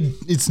 It's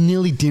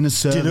nearly dinner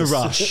service. Dinner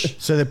rush.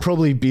 So they're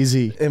probably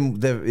busy. And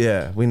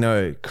they're, we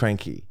know,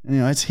 cranky.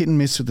 Anyway, it's hit and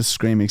miss with the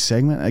screaming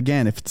segment.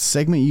 Again, if it's a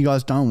segment you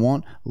guys don't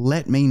want,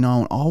 let me know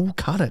and I'll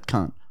cut it,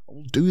 cunt.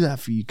 I'll do that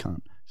for you,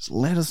 cunt. Just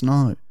let us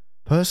know.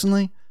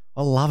 Personally,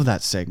 I love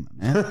that segment,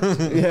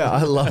 man. Yeah,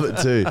 I love it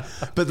too.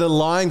 But the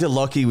lying to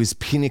Lockie was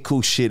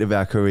pinnacle shit of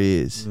our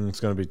careers. It's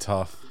going to be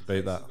tough.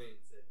 Beat that.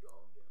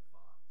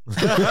 He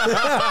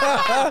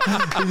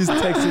just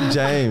texted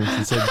James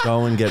and said,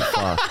 go and get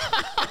fucked.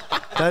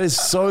 That is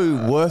so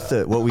worth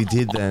it, what we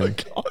did then.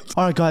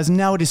 All right, guys,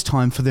 now it is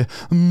time for the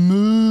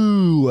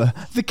moo,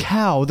 the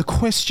cow, the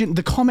question,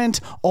 the comment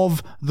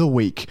of the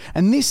week.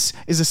 And this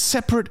is a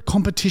separate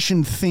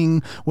competition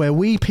thing where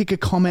we pick a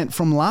comment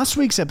from last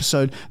week's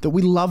episode that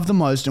we love the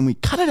most and we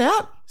cut it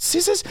out,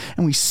 scissors,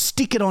 and we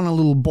stick it on a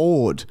little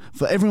board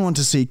for everyone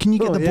to see. Can you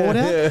get the board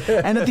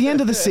out? And at the end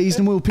of the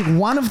season, we'll pick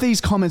one of these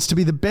comments to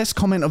be the best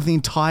comment of the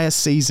entire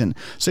season.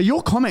 So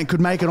your comment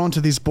could make it onto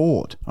this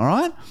board, all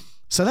right?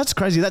 So that's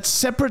crazy. That's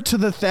separate to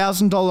the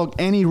 $1,000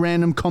 any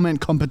random comment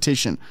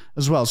competition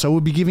as well. So we'll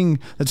be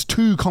that's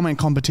 2 comment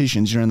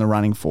competitions you're in the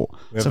running for.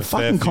 have So a fair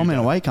fucking few comment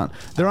now. away, cunt.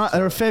 There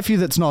are a fair few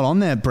that's not on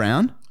there,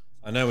 Brown.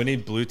 I know, we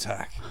need blue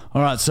tack.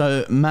 All right,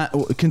 so Matt,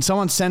 can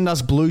someone send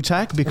us blue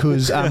tack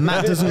because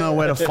Matt doesn't know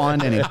where to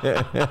find any.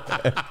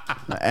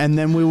 And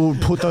then we will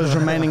put those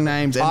remaining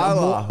names and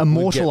Isla would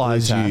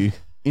immortalize get blue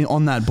you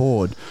on that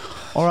board.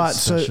 All right,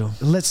 Special.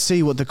 so let's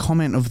see what the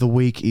comment of the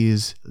week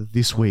is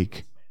this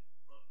week.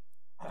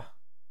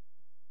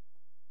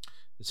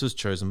 This was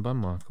chosen by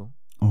Michael.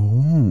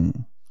 Oh.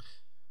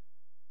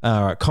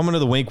 All right. Comment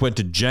of the week went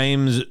to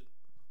James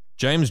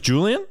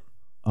Julian.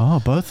 Oh,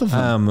 both of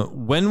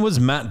them. When was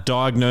Matt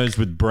diagnosed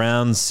with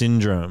Brown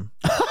syndrome?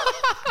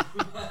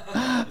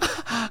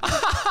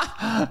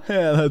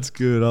 Yeah, that's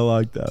good. I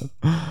like that.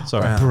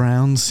 Sorry.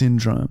 Brown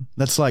syndrome.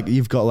 That's like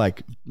you've got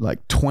like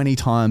 20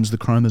 times the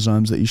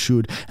chromosomes that you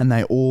should, and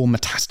they all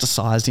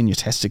metastasized in your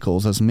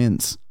testicles as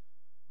mints.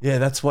 Yeah,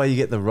 that's why you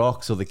get the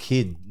rocks or the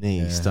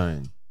kidney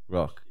stone.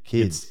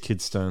 Kids.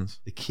 Kid stones.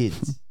 The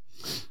kids.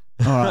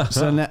 All right,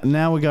 so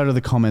now we go to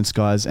the comments,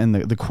 guys, and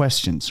the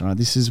questions. All right,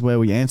 this is where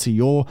we answer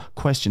your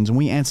questions, and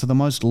we answer the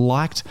most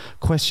liked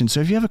questions.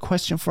 So if you have a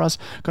question for us,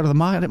 go to the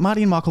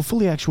Marty and Michael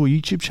Fully Actual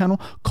YouTube channel,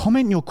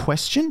 comment your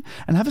question,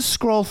 and have a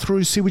scroll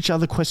through, see which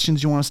other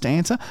questions you want us to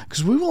answer,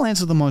 because we will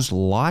answer the most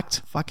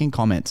liked fucking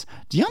comments.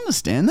 Do you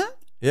understand that?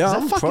 Yeah, Does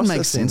I'm that fucking make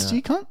processing sense to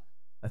you, cunt?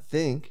 I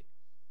think.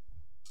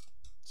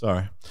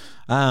 Sorry.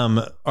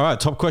 All right.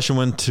 Top question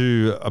went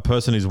to a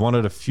person who's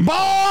wanted a few.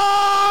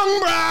 Bong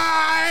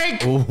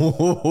break!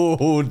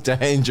 Ooh,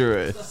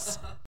 dangerous.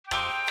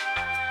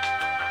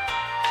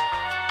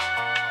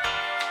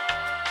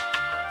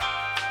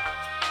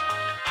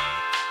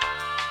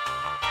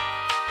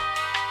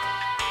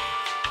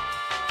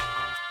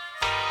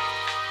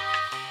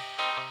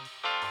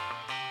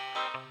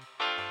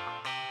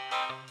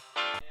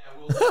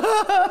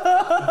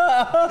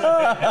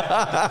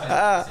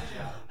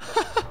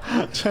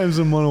 James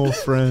and Mono are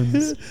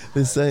friends.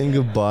 They're saying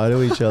goodbye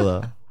to each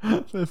other.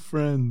 They're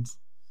friends.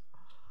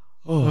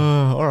 All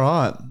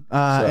right.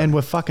 And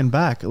we're fucking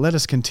back. Let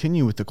us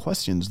continue with the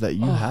questions that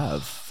you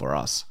have for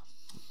us.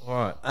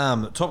 All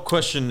right. Top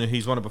question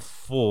he's wanted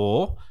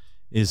before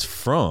is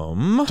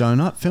from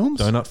Donut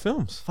Films? Donut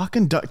Films.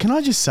 Fucking can I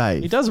just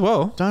say, He does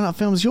well. Donut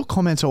Films, your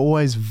comments are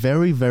always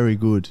very, very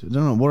good. I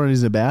don't know what it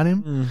is about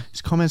him.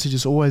 His comments are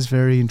just always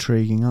very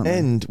intriguing, aren't they?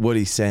 And what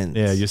he sends.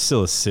 Yeah, you're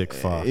still a sick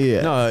fuck.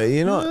 Yeah. No,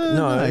 you're not.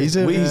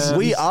 No,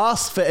 we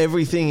ask for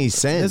everything he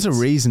sends. There's a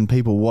reason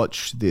people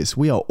watch this.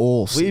 We are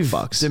all sick We've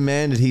fucks.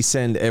 demanded he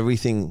send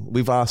everything.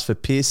 We've asked for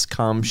piss,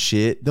 cum,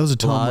 shit, There was a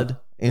time blood,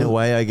 in a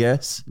way, I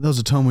guess. There was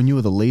a time when you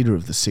were the leader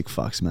of the sick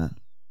fucks, man.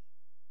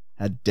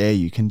 How dare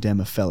you condemn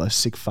a fellow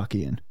sick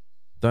fuckian?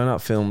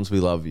 Donut Films,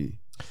 we love you.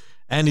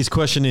 And his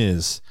question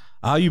is,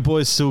 are you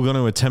boys still going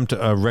to attempt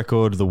to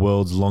record the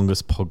world's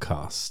longest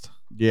podcast?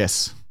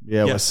 Yes.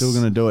 Yeah, we're Yes. still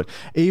going to do it.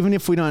 Even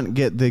if we don't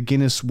get the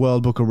Guinness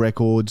World Book of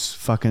Records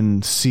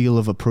fucking seal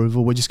of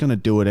approval, we're just going to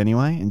do it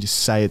anyway and just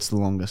say it's the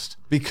longest.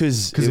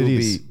 Because it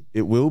is.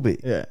 It will be.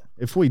 Yeah.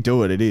 If we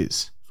do it, it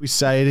is. If we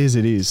say it is,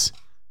 it is.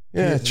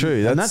 Yeah,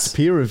 true. And that's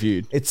peer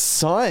reviewed. It's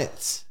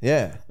science.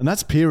 Yeah. And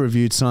that's peer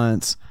reviewed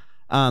science.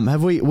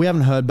 We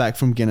haven't heard back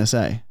from Guinness,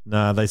 eh?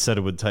 Nah, they said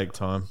it would take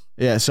time.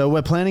 Yeah, so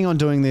we're planning on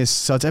doing this.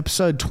 So it's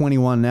episode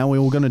 21 now. We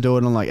were going to do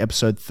it on like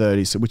episode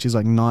 30, so which is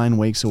like 9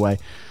 weeks away.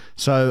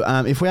 So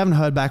if we haven't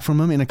heard back from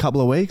them in a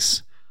couple of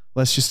weeks,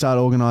 let's just start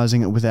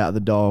organising it without the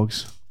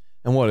dogs.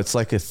 And what? It's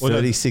like a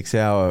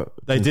 36-hour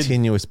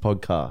continuous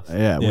podcast.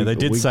 Yeah, They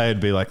did say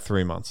it'd be like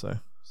 3 months though.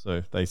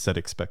 So they said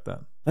expect that.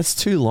 That's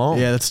too long.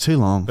 Yeah, that's too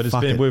long. But it's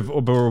Fuck been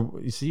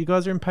it. you see, you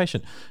guys are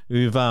impatient.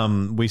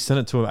 We sent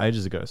it to them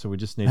ages ago, so we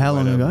just need How to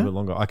wait long a ago? little bit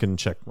longer. I can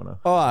check when I.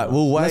 All right,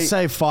 we'll wait. Let's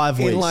say 5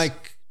 weeks. In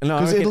like no,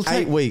 'Cause it'll it'll take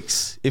take 8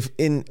 weeks. If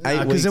in 8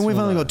 weeks, because then we've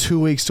we'll only know. got 2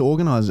 weeks to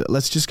organise it.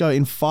 Let's just go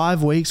in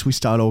 5 weeks. We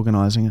start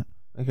organising it.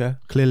 Okay.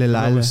 Clearly,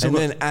 Layla. And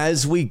then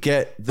as we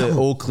get the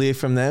all clear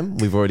from them,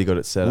 we've already got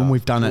it set When up.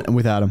 we've done it and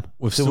without them.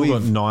 We've So still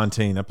got we've-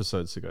 19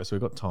 episodes to go, so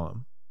we've got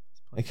time.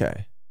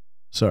 Okay.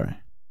 Sorry,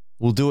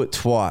 We'll do it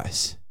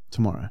twice.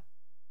 tomorrow.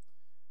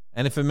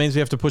 And if it means we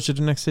have to push it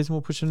to next season,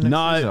 we'll push it to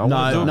next season. I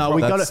wanna do it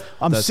We That's- got to.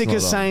 I'm that's sick not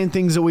of on. saying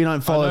things that we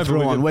don't follow but through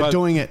we on. can- We're but-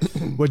 doing it.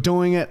 We're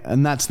doing it,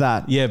 and that's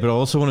that. Yeah, but I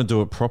also want to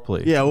do it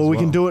properly. Yeah, well, as we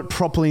can do it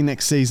properly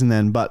next season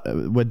then, but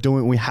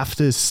we have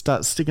to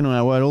start sticking to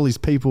our word. All these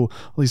people,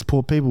 all these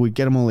poor people, we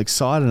get them all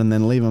excited and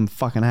then leave them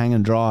fucking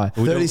hanging dry.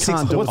 36.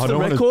 can't do What's I the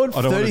don't wanna- record?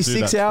 I don't wanna do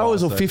 36 that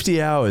hours or twice,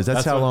 50 hours?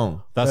 That's how what-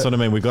 long. That's what I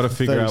mean. We've got to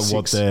figure out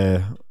what 36.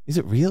 their Is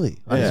it really?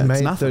 I Yeah, just it's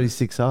made nothing.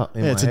 36 up.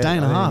 in Yeah, my it's a head. day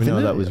and a I didn't half, even know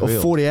isn't that it? was Or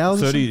real. 40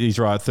 hours. or 30. He's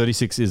right.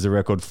 36 is the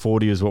record.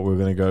 40 is what we're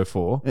going to go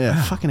for. something?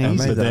 Yeah, fucking I easy.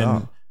 made But that then,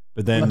 up.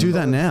 but then We do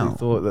that now. I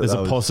thought that there's that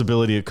a was-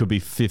 possibility it could be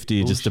 50.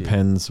 It just Bullshit.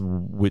 depends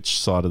which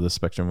side of the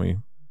spectrum we.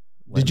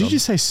 Did you land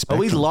just say Are spectrum?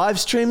 we live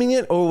streaming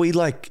it or are we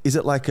like, is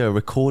it like a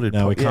recorded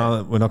on. No, we pod-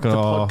 can't. We're not It's going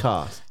a to.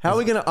 podcast. How are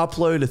we going to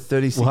upload a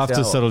 36 We'll have to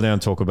hour? settle down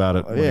and talk about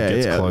it when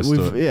it gets close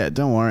to it. Yeah,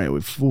 don't worry.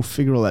 We'll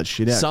figure all that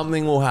shit out.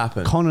 Something will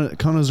happen.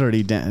 Connor's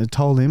already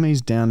told him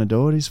he's down to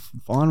do it. He's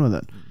fine with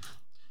it.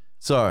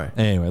 Sorry.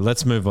 Anyway,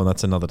 let's move on.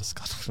 That's another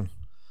discussion.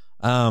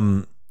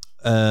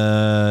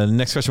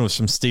 Next question was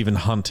from Stephen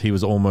Hunt. He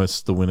was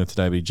almost the winner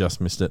today, but he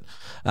just missed it.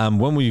 When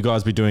will you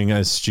guys be doing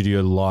a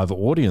studio live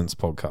audience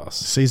podcast?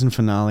 Season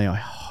finale, I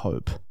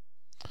hope.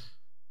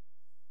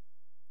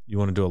 You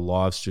want to do a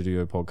live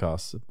studio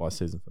podcast by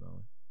season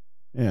finale?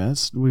 Yeah,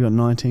 we got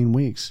 19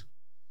 weeks.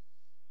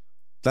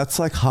 That's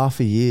like half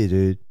a year,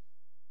 dude.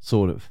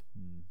 Sort of.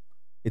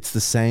 It's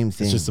the same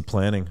thing. It's just the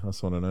planning. I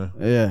just want to know.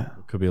 Yeah.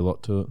 Could be a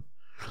lot to it.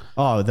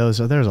 Oh, there's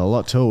a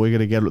lot to it. We got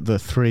to get the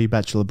 3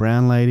 Bachelor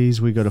Brown ladies.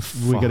 We got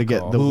to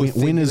get off. the we were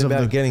thinking winners of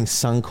about the getting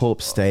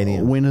Suncorp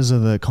Stadium. winners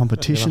of the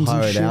competitions Hire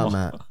and it shit. out,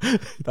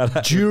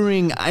 Matt.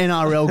 During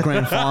NRL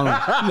Grand Final.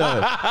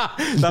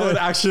 That would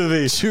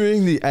actually be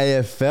During the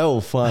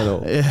AFL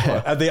final.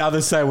 Yeah. at the other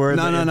side. We're in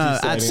No, the no.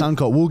 empty At stadium.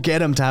 Suncorp, we'll get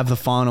them to have the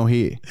final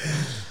here.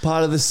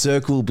 Part of the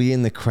circle will be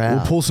in the crowd.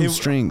 We'll pull some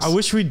strings. I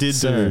wish we did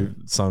So- do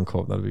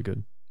Suncorp. That'd be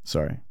good.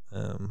 Sorry.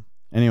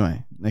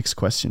 Anyway, next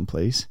question,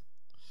 please.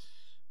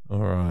 All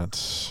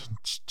right.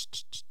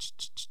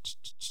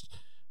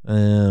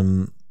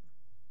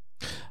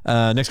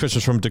 Next question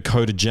is from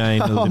Dakota Jane,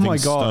 the Oh Living my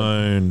God.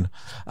 Stone.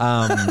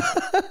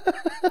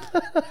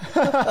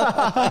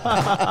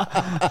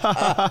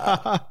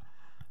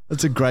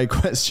 That's a great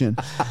question.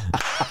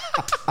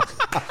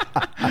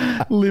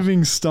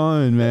 Living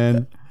Stone,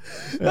 man.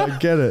 I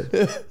get it.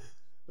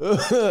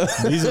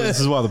 This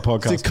is why the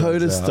podcast Dakota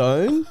comes out.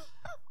 Stone.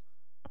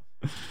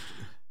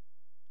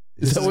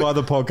 This is why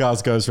the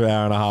podcast goes for an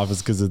hour and a half.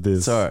 Is because of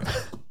this. Sorry.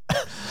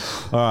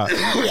 All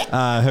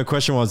right. Her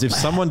question was: if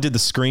someone did the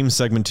Scream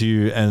segment to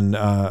you, and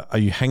are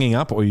you hanging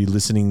up or are you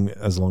listening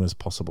as long as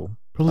possible?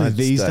 Probably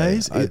these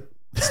days. I'd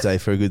stay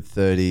for a good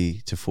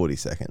 30 to 40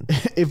 seconds.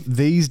 If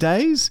these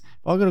days,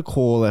 if I got a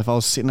call, if I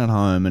was sitting at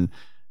home and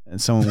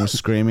someone was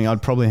screaming,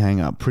 I'd probably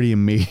hang up pretty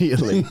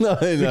immediately. No.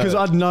 Because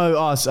I'd know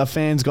a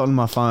fan's gotten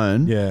my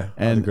phone. Yeah,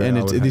 I'd And agree. I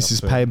would hang this up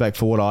is too. payback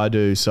for what I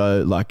do.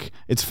 So like,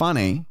 it's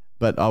funny,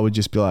 but I would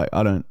just be like,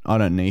 I don't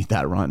need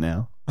that right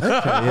now. Okay,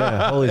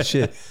 yeah. Holy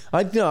shit.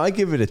 I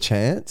give it a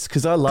chance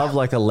because I love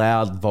like a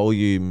loud,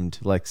 volumed,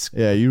 like.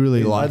 Yeah, you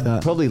really like I'd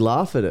that. probably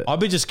laugh at it. I'd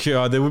be just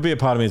curious. There would be a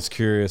part of me that's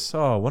curious.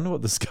 Oh, I wonder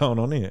what this is going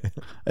on here.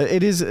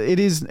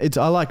 It's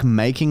I like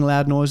making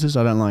loud noises.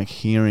 I don't like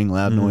hearing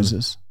loud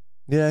noises.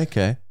 Yeah.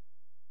 Okay.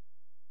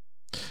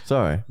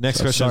 Sorry. Next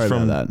So question sorry is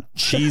from about that.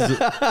 Cheese.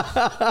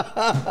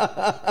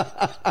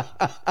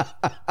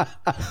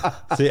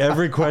 See,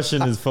 every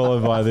question is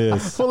followed by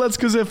this. Well, that's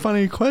because they're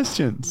funny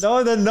questions.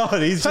 No, they're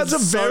not. He's That's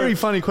just a very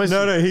funny question.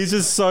 No, he's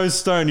just so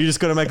stoned. You just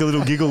got to make a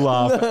little giggle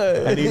laugh,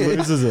 and he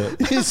loses it.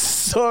 His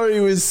story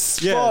was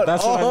spot Yeah,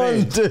 that's what I on,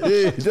 mean.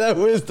 dude. That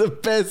was the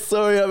best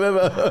story I've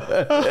ever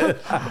heard.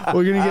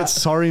 We're gonna get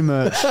sorry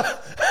merch.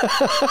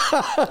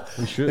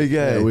 We should. Okay,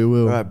 Yeah, we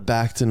will. All right,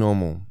 back to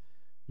normal.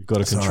 You've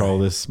got to control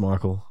this,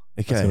 Michael.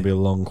 It's Okay. going to be a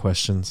long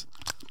questions.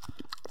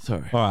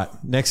 Sorry. All right,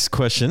 next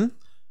question.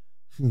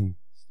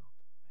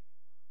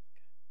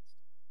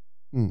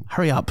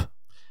 Hurry up.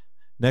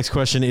 Next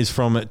question is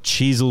from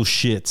Cheezel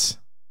Shits.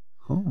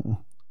 Oh.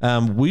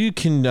 Will you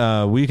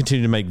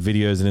continue to make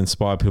videos and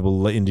inspire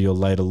people into your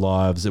later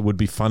lives? It would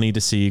be funny to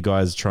see you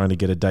guys trying to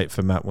get a date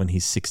for Matt when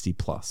he's 60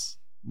 plus.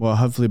 Well,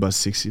 hopefully by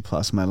 60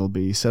 plus, Matt will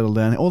be settled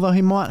down. Although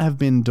he might have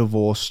been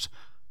divorced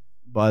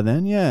by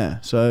then, yeah.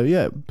 So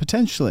yeah,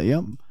 potentially,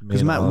 yep.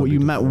 Because Me and I'll be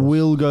Matt divorced.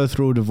 will go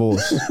through a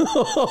divorce.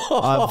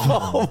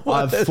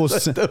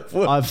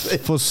 I've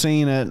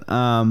foreseen it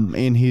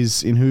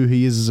in who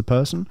he is as a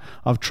person.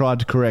 I've tried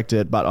to correct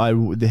it, but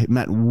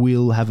Matt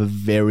will have a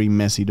very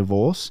messy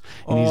divorce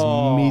in his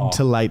mid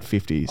to late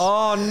 50s.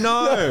 Oh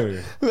no!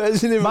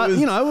 Imagine if But it was,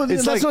 you know,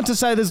 it's that's like not to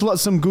say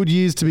there's some good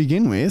years to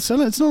begin with. So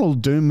it's not all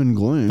doom and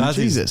gloom. That is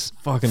Jesus.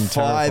 fucking 5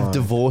 terrifying.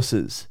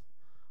 divorces.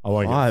 I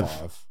won't Five. get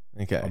 5.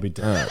 Okay. I'll be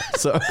dead.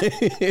 Sorry.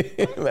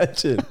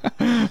 Imagine.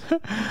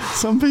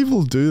 Some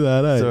people do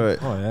that, eh? Sorry.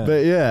 Oh yeah.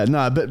 But yeah,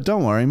 no, but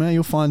don't worry, man.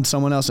 You'll find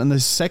someone else. And the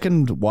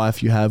second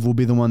wife you have will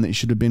be the one that you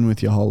should have been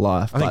with your whole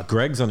life. I think But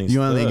Greg's on his.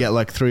 you only third. get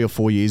like 3 or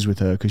 4 years with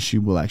her because she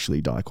will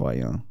actually die quite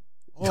young.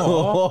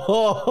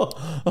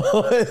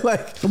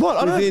 Like What?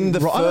 I don't- within the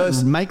I don't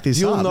first make this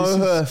You'll up. know This is-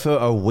 her for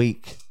a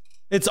week.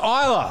 It's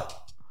Isla.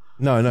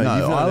 No, No,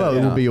 you've known Isla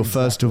her. will be your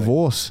first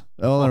divorce.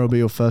 Isla will be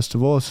your first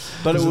divorce.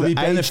 But it will be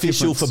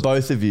beneficial for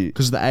both of you.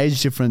 Because of the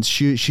age difference.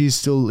 She's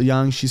still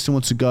young. She still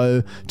wants to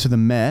go to the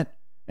Met,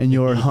 and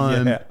you're at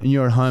home. Yeah. And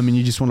you're at home, and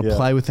you just want to Yeah.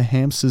 play with the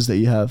hamsters that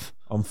you have.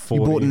 I'm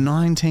 40. You bought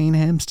 19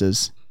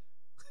 hamsters.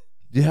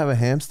 Do you have a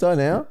hamster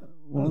now?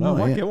 Well, No, I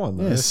might yeah. get one.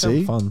 Though. Yeah, They sound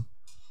see? fun.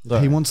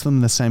 He wants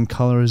them the same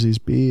color as his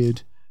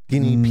beard.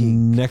 Guinea pig.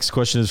 Next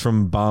question is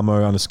from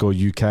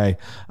Barmo_UK.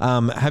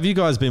 Have you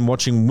guys been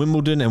watching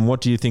Wimbledon, and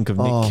what do you think of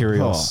Nick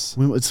Kyrgios?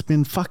 Well, it's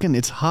been fucking,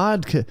 it's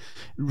hard. It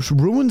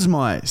ruins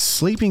my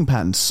sleeping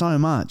pattern so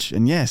much.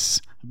 And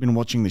yes, I've been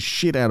watching the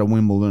shit out of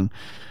Wimbledon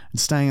and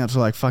staying up to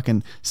like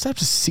fucking, stay up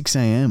to 6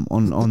 a.m.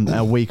 on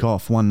our week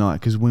off one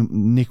night because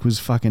Nick was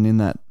fucking in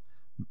that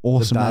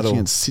awesome match battle.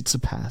 against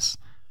Tsitsipas.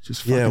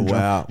 Just fucking Yeah, drunk.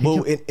 wow. He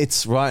Well, can-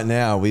 it's right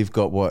now. We've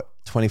got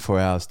 24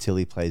 hours till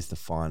he plays the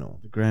final.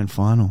 the grand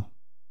final.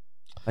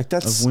 Like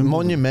that's Of Wimbledon.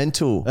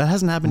 monumental. That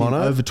hasn't happened in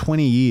Mono? over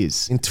 20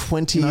 years. In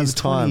 20 In years'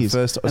 over 20 time, years.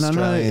 first And I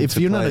know Australian if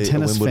to you're not a play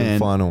tennis Wimbledon fan,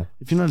 final.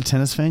 if you're not a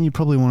tennis fan, you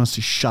probably want us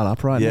to shut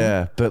up right now.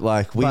 Yeah, but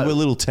like we But- were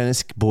little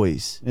tennis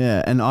boys.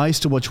 Yeah, and I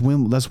used to watch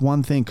Wimbledon. That's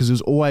one thing because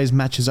there's always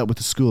matches up with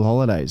the school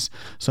holidays.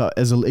 So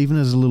even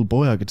as a little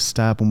boy, I could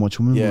stay up and watch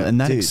Wimbledon, Yeah, and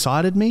that dude.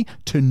 excited me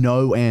to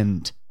no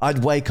end.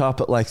 I'd wake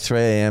up at like 3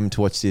 a.m. to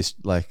watch this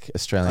like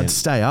Australian I'd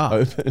stay up,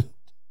 Open.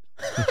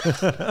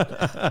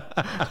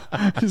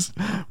 just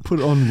put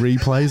on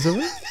replays of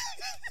it.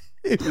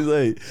 It was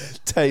like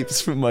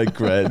tapes from my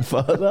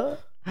grandfather.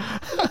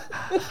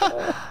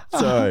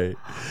 Sorry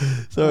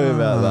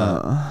about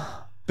that.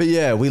 But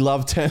yeah, we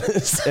love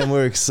tennis and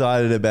we're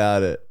excited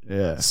about it.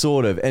 Yeah,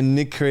 Sort of. And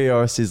Nick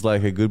Kyrgios is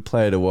like a good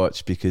player to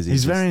watch because he's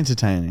he's very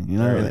entertaining. You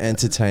know, an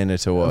entertainer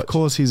to watch. of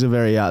course, he's a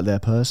very out there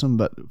person,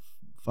 but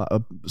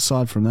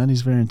aside from that,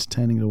 he's very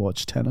entertaining to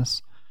watch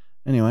tennis.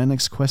 Anyway,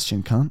 next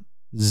question, cunt.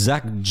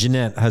 Zach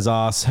Jeanette has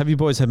asked, have you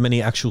boys had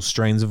many actual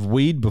strains of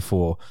weed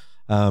before?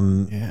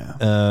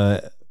 Yeah.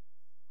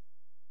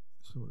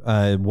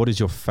 What is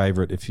your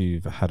favorite if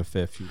you've had a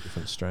fair few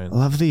different strains? I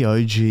love the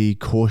OG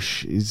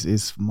Kush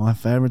is my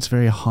favorite. It's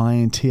very high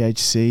in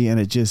THC and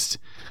it just,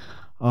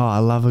 I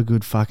love a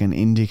good fucking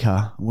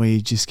indica where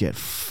you just get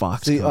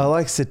fucked. See, up. I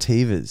like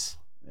sativas.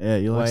 Yeah,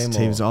 you like Way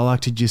sativas. more. I like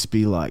to just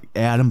be like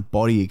out of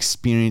body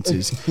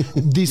experiences,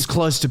 this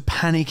close to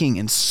panicking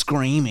and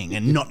screaming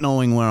and not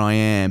knowing where I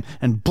am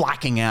and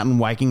blacking out and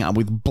waking up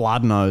with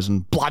blood nose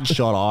and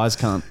bloodshot eyes.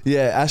 Cunt.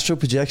 Yeah, astral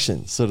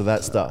projection, sort of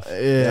that stuff.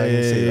 Yeah, I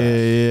can see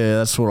that. yeah.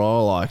 That's what I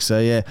like.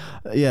 So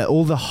yeah.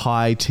 All the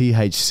high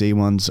THC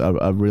ones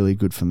are really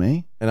good for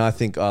me. And I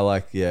think I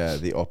like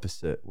the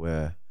opposite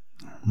where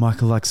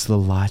Michael likes the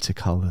lighter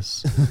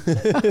colors.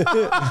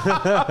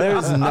 there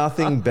is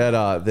nothing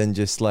better than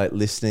just like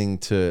listening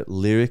to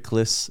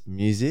lyricless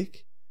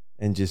music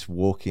and just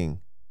walking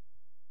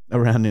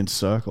Around in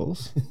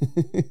circles.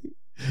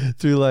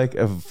 through like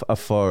a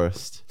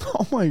forest.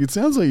 Oh my! It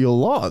sounds like you're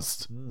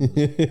lost.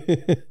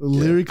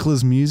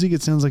 Lyricless music.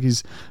 It sounds like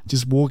he's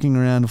just walking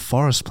around a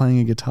forest playing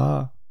a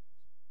guitar.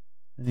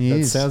 And he That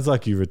is. sounds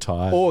like you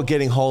retired. Or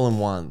getting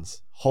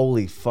hole-in-ones.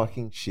 Holy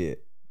fucking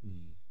shit.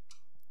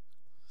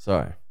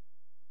 Sorry.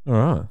 All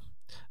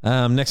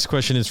right. Next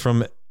question is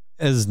from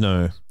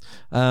Esno.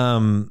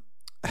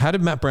 How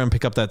did Matt Brown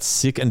pick up that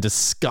sick and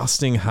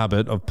disgusting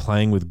habit of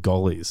playing with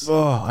goalies?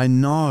 Oh, I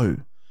know.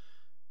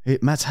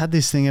 Matt's had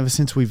this thing ever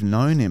since we've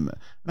known him.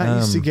 Matt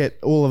used to get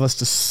all of us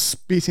to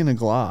spit in a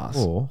glass.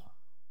 Or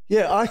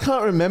Yeah, I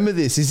can't remember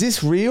this. Is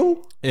this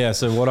real? yeah,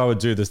 so what I would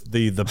do,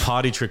 the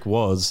party trick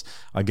was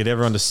I'd get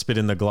everyone to spit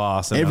in the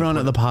glass. And Everyone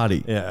I'd at the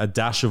party. put, a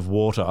dash of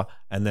water,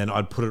 and then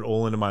I'd put it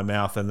all into my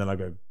mouth, and then I'd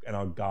go and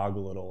I'd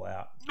gargle it all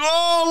out.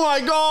 Oh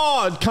my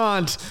God,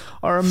 can't.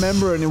 I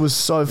remember it and it was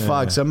so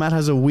fucked. So Matt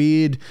has a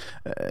weird,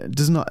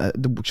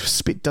 the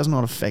spit does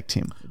not affect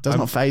him. It does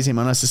not phase him.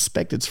 And I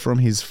suspect it's from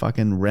his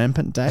fucking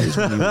rampant days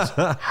when he was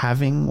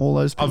having all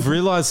those people. I've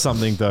realized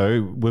something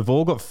though. We've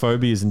all got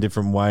phobias in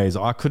different ways.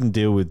 I couldn't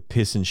deal with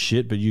piss and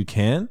shit, but you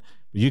can.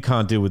 You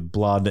can't deal with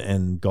blood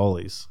and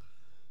goalies.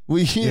 Were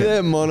you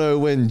there, Mono,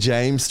 when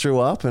James threw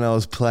up and I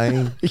was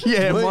playing?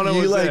 Yeah, Weren't Mono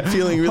you was like there.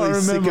 feeling I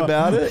really sick remember.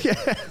 about it?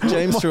 Yeah.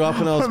 James threw up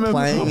and I was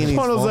playing in his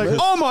Mono was like,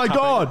 vomit. oh my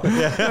God.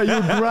 No, you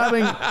were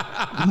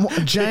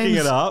grabbing James.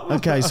 it up.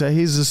 Okay, so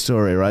here's the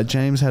story, right?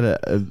 James had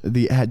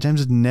James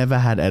had never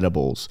had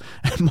edibles.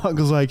 And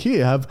Michael's like,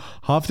 here, have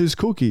half this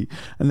cookie.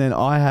 And then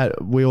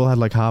we all had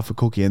like half a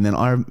cookie. And then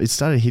it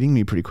started hitting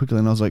me pretty quickly.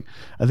 And I was like,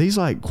 are these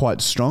like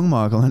quite strong,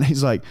 Michael? And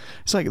he's like,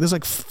 there's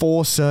like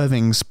 4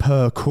 servings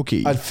per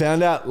cookie. I'd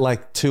found out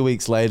like 2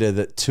 weeks later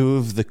that 2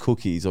 of the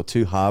cookies or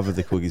 2 half of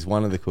the cookies,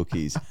 one of the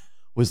cookies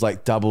was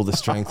like double the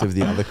strength of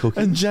the other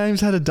cookie. And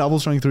James had a double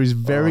strength through his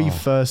very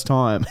first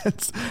time.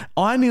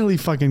 I nearly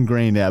fucking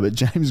greened out, but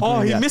James greened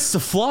Oh, he out. missed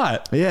the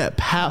flight. Yeah,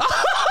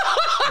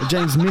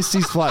 James missed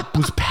his flight,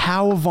 was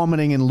power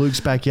vomiting in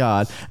Luke's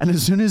backyard, and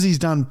as soon as he's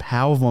done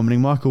power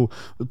vomiting, Michael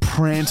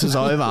prances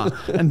over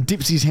and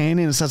dips his hand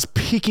in and starts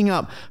picking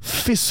up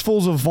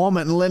fistfuls of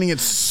vomit and letting it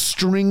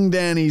string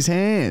down his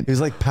hand. He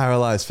was like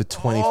paralyzed for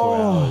 24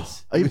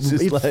 hours. It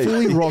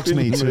fully rocked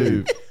me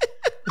too.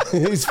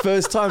 His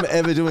first time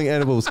ever doing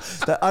edibles.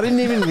 I didn't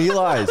even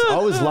realize. I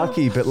was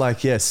lucky, but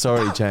like, yeah,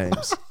 sorry,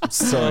 James.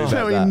 Sorry No,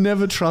 about he that.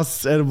 never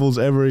trusts edibles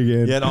ever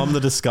again. Yet I'm the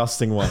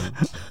disgusting one.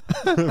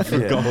 For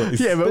goalies.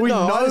 Yeah, but we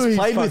no, know I just he's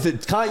played with it.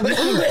 You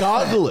can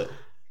gargle it.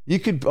 You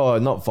could,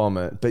 not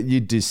vomit, but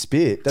you'd do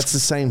spit. That's the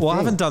same Well, thing.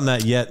 I haven't done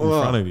that yet in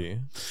front of you.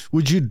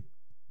 Would you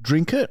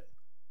drink it?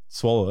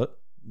 Swallow it?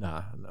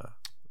 Nah.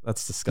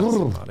 That's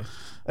disgusting, Marty.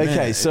 Okay,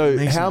 Man, so it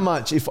makes how me-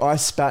 much, if I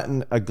spat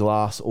in a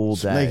glass all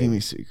It's day, making me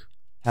sick.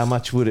 how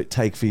much would it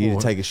take for you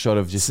to take a shot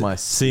of just my...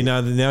 See, now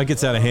it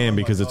gets out of hand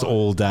because it's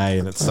all day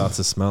and it starts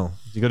to smell.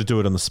 You got to do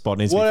it on the spot. It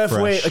needs What to if be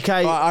we? fresh.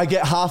 Okay, I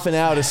get half an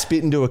hour to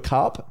spit into a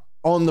cup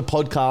on the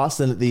podcast,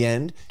 and at the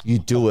end, you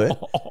do it,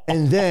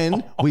 and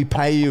then we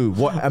pay you.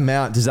 What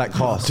amount does that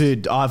cost?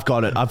 dude, I've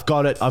got it.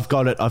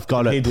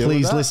 he deal with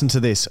Please that? listen to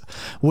this.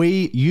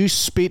 You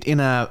spit in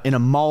a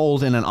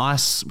mold, in an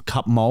ice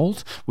cup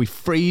mold. We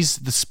freeze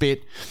the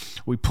spit.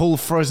 We pull the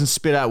frozen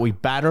spit out. We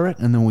batter it,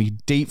 and then we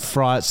deep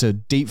fry it. So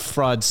deep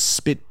fried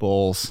spit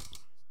balls.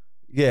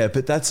 Yeah,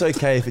 but that's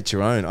okay if it's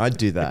your own. I'd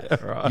do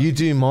that. You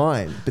do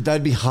mine, but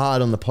that'd be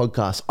hard on the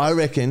podcast. I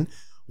reckon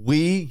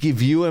we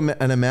give you an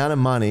amount of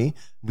money.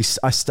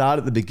 I start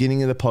at the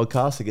beginning of the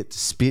podcast. I get to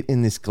spit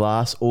in this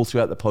glass all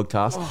throughout the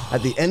podcast.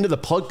 At the end of the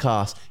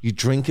podcast, you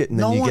drink it and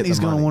then No you one get the is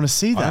going to money. want to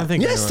see I don't that.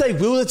 think Yes, anyone-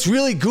 they will. It's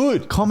really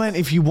good. Comment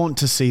if you want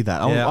to see that.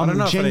 Yeah, I don't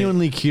know I'm if any-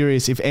 genuinely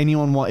curious if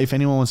anyone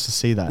wants to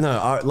see that.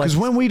 No, because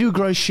when we do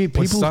gross shit,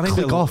 We're people starting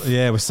click to, off.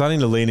 Yeah, we're starting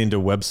to lean into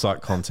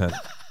website content.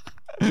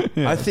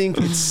 I think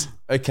it's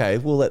okay.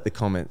 We'll let the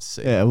comments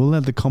see. Yeah, we'll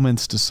let the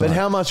comments decide. But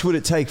how much would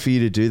it take for you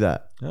to do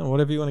that? Yeah,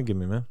 whatever you want to give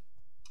me, man.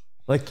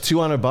 Like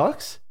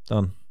 $200?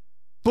 Done.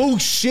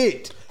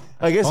 Bullshit.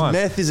 I guess Fine.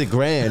 meth is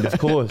 $1,000, of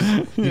course.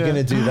 You're going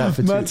to do that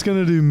for Matt's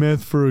going to do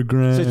meth for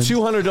 $1,000. So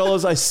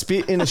 $200 I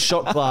spit in a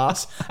shot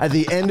glass. At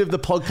the end of the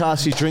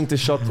podcast, you drink the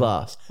shot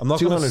glass. I'm not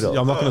going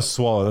to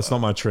swallow. That's not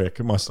my trick.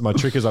 My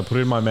trick is I put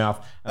it in my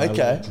mouth and I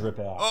let it drip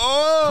out.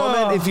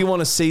 Comment if you want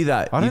to see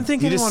that. I don't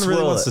think You just anyone really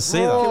swirl wants it. to see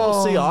that.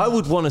 We'll see. I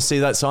would want to see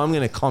that, so I'm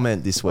going to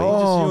comment this week.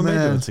 Just you and me do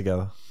man. it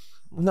together.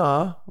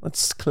 No,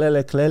 that's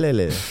clearly.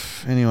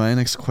 Anyway,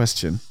 next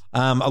question.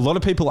 A lot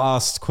of people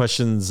asked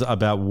questions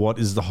about what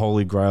is the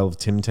holy grail of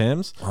Tim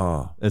Tams.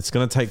 Oh. It's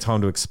going to take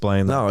time to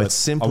explain that. No, but- it's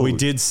simple. Oh, we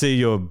did see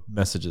your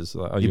messages.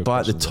 You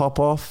bite the top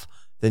off,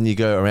 then you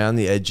go around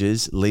the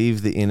edges,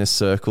 leave the inner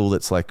circle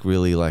that's like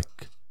really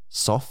like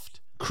soft.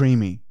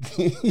 Creamy.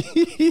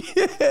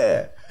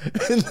 Yeah.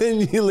 And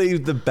then you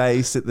leave the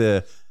base at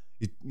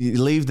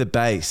you leave the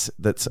base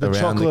that's The around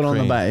chocolate the on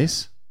cream. the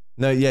base.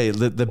 No, yeah,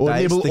 the Or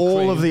base, nibble the all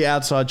cream, of the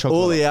outside chocolate.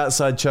 all the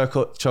outside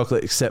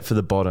chocolate except for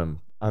the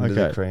bottom under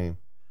the Okay. cream.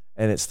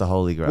 And it's the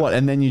holy grail. What?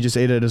 And then you just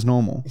eat it as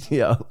normal.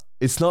 Yeah.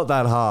 It's not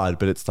that hard,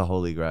 but it's the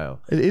holy grail.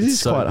 It is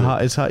so quite good.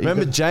 hard. It's hard. You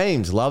Remember could-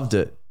 James loved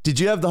it. Did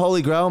you have the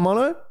holy grail,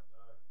 Mono?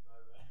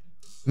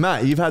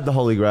 Matt, you've had the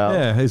holy grail.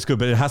 Yeah, it's good,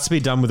 but it has to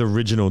be done with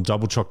original.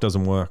 Double choc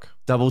doesn't work.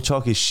 Double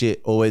choc is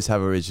shit. Always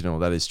have original.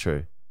 That is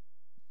true.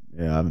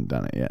 Yeah, I haven't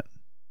done it yet.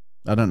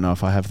 I don't know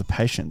if I have the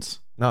patience.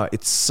 No,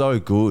 it's so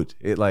good.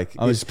 It like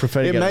I just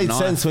prefer to it get a made knife.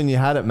 sense when you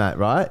had it, Matt,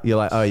 right? You're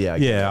like, oh yeah. I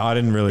get it. Yeah, I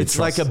didn't really. It's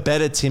trust like a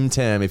better Tim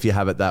Tam if you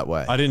have it that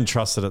way. I didn't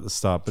trust it at the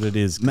start, but it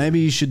is. Maybe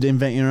you should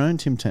invent your own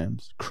Tim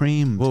Tams.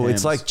 Cream. Well,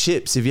 it's Tams. like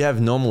chips. If you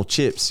have normal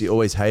chips, you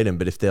always hate them.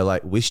 But if they're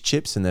like Wish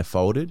chips and they're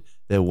folded,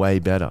 they're way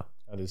better.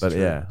 That is But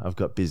true. yeah, I've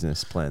got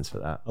business plans for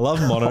that. I love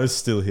Mono's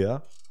still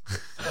here.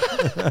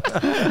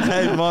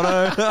 Hey,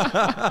 Mono.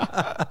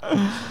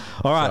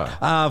 All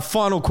right.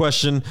 Final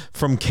question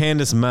from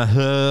Candice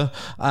Maher.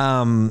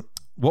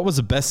 What was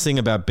the best thing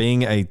about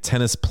being a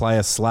tennis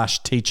player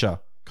 / teacher,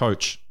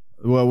 coach?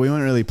 Well, we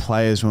weren't really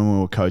players when we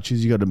were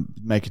coaches. You got to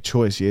make a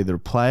choice. You're either a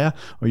player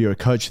or you're a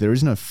coach. There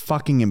is no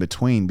fucking in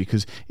between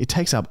because it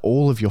takes up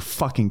all of your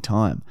fucking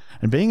time.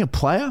 And being a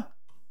player,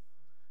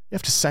 you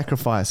have to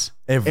sacrifice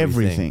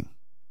everything.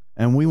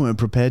 And we weren't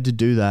prepared to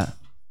do that.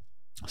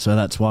 So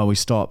that's why we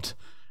stopped.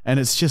 And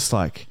it's just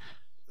like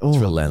all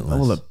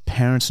relentless. the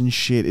parents and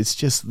shit. It's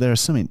just there are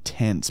some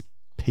intense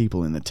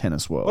people in the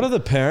tennis world. What are the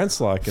parents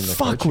like in the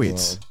coaching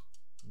fuckwits? world?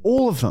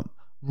 All of them.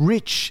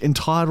 Rich,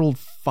 entitled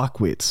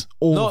fuckwits.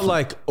 All Not of them.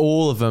 like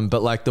all of them,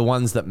 but like the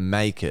ones that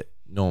make it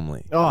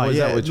normally. Oh, Or is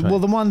that yeah. what you Well,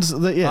 mean? the ones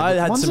that, I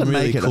the had ones some that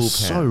really make it cool are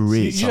so parents.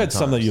 rich. You had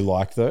some that you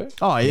like though.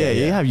 Oh, yeah, Yeah,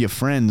 you yeah. have your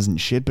friends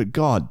and shit, but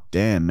god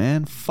damn,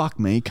 man. Fuck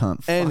me,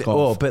 can't And fuck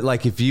off. but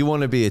like if you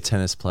want to be a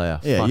tennis player,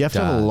 Yeah, fuck you have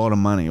to have a that. lot of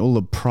money. All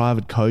the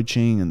private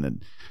coaching and the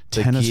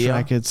tennis gear,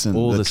 rackets and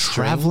all the the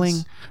traveling.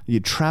 strings. You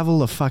travel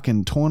the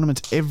fucking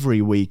tournaments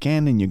every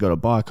weekend and you got to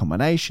buy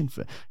accommodation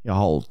for your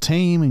whole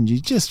team and you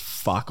just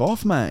fuck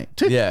off, mate.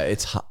 Yeah,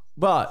 it's hard,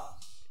 but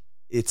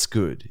it's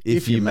good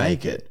if you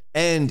make it.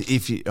 And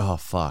if you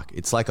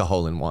it's like a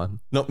hole in one.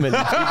 Not many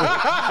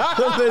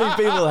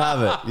people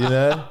have it, you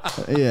know?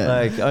 Yeah.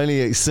 Like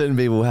only certain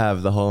people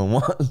have the hole in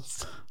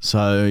ones.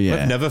 So, yeah.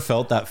 I've never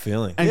felt that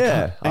feeling. And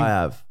Yeah, and- I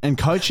have. And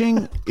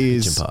coaching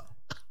is Jump up.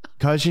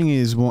 coaching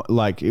is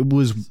like it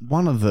was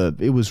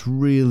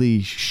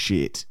really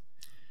shit.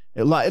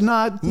 Look,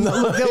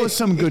 there was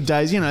some good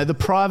days. You know, the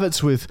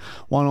privates with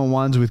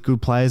one-on-ones with good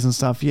players and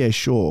stuff. Yeah,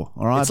 sure.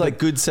 All right. It's like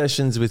good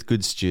sessions with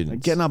good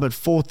students. getting up at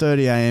 4:30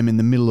 a.m. in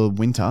the middle of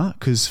winter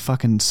because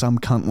fucking some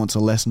cunt wants a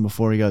lesson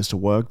before he goes to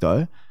work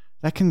though.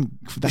 That can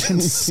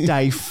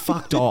stay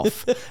fucked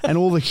off. And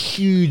all the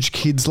huge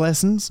kids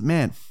lessons,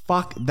 man,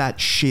 fuck that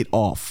shit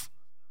off.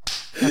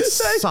 That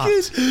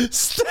sucks.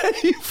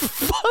 Stay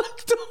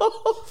fucked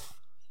off.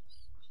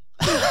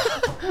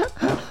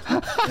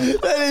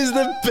 That is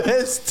the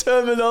best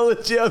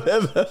terminology I've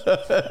ever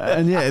heard.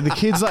 And yeah, the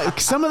kids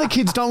some of the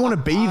kids don't want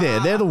to be there.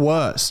 They're the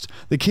worst.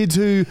 The kids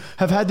who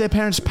have had their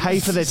parents pay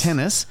for their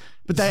tennis,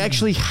 but they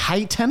actually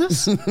hate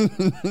tennis, so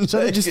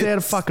they're just there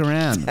to fuck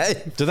around.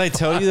 Do they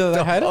tell you that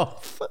they hate it?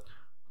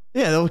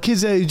 Yeah, there were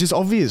kids that are just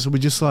obvious. We're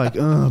just like,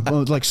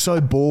 like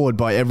so bored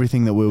by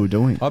everything that we were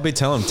doing. I'd be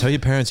telling them, tell your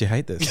parents you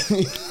hate this.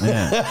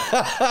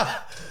 Yeah.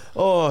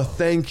 Oh,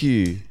 thank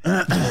you.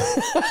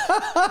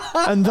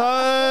 And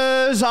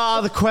those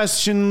are the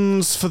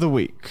questions for the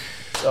week.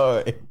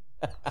 Sorry.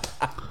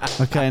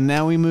 Okay,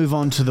 now we move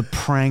on to the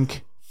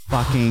prank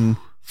fucking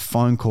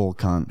phone call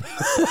cunt.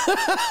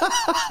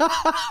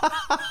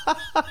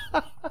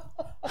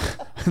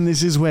 And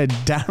this is where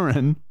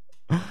Darren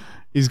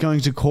is going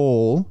to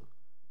call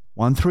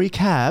 13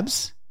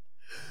 cabs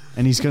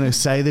and he's going to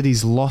say that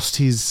he's lost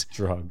his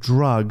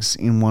drugs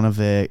in one of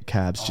their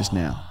cabs just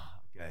now.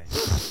 Okay.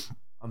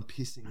 I'm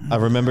pissing. I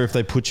remember if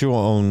they put you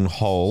on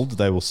hold,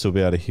 they will still be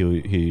able to hear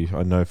you.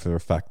 I know for a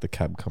fact the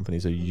cab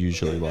companies are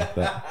usually like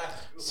that.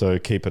 So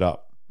keep it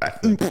up.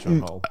 If they put you on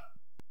hold.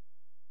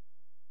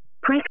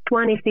 Press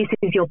 1 if this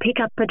is your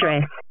pickup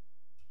address.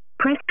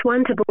 Press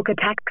 1 to book a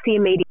taxi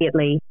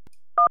immediately.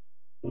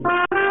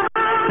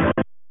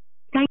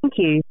 Thank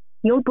you.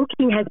 Your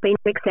booking has been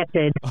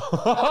accepted.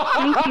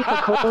 Thank you for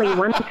calling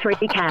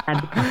 13 Cab.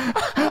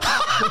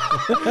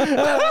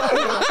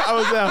 That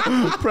was our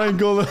prank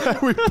call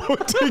that we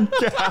booked in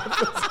cab.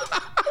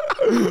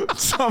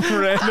 Some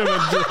random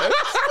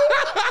address.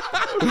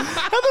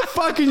 How the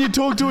fuck can you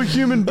talk to a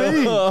human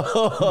being?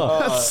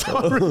 That's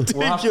so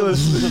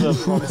ridiculous.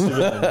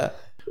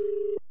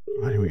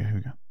 Right, here we go.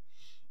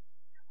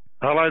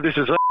 Hello, this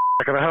is How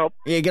can I help?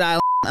 Yeah, g'day.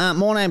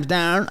 My name's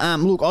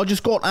Darren. Look, I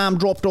just got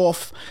dropped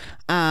off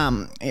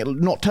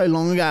not too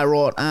long ago,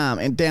 right,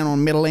 down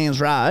on Meadowlands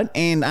Road,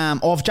 and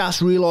I've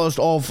just realised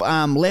I've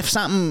left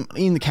something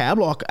in the cab,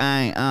 like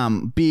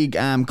a big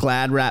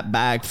Glad wrap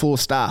bag full of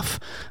stuff,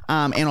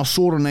 and I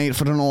sort of need it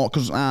for tonight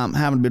because I'm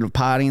having a bit of a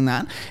party and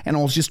that, and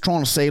I was just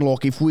trying to see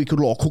like if we could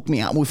like hook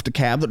me up with the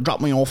cab that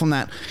dropped me off on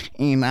that,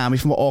 and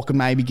if I could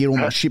maybe get all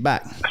my shit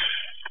back.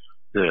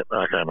 Yeah,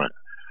 okay, mate.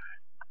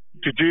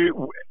 Did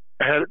you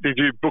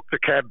book the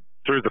cab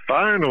through the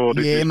phone, or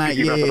did you mate,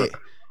 pick it up at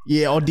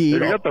yeah, I did.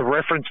 Have you got the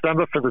reference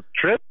number for the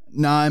trip?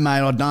 No, mate,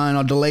 I don't.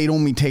 I delete all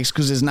my texts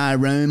because there's no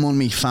room on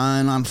my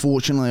phone,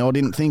 unfortunately. I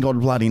didn't think I'd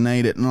bloody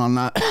need it, and I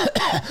know...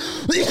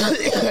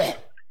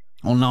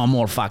 I know I might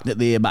have fucked it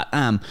there, but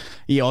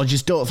yeah, I'll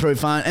just do it through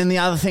phone. And the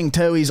other thing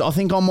too is I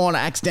think I might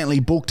have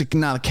accidentally booked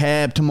another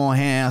cab to my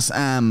house.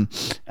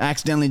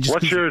 Accidentally just...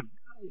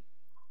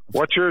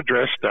 What's your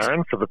address,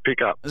 Darren, for the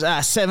pickup?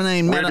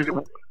 17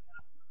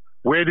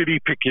 Where did he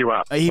pick you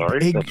up? He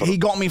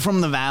got me from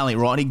the valley,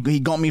 right?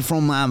 He got me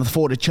from the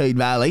Fortitude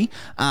Valley,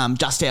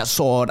 just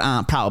outside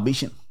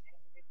Prohibition.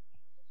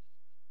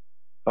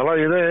 Hello,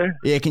 you there?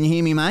 Yeah, can you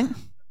hear me, mate?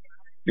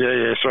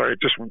 Yeah, sorry, it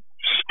just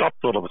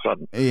stopped all of a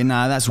sudden. Yeah,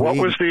 no, that's what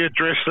weird. Was the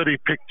address that he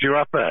picked you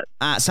up at?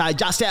 So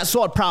just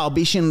outside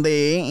Prohibition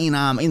there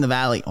in the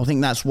valley. I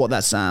think that's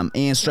Ann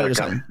Street or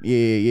something.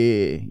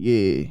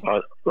 Yeah.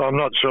 I'm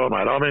not sure,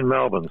 mate. I'm in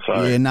Melbourne,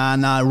 so... Yeah,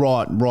 no,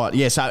 right.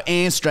 Yeah, so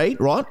Ann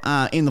Street, right,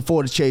 in the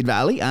Fortitude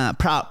Valley,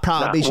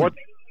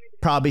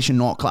 Prohibition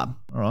nightclub,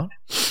 all right?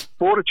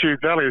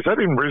 Fortitude Valley, is that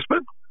in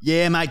Brisbane?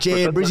 Yeah, mate,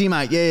 Brizzy,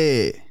 mate,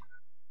 yeah.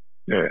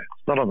 Yeah,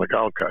 it's not on the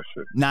Gold Coast.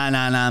 No,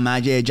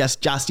 mate, yeah,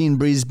 just in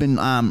Brisbane,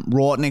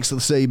 right next to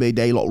the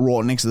CBD, like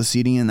right next to the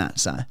city and that,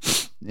 so...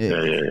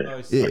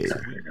 Yeah. Street.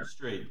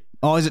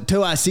 Oh, is it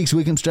 206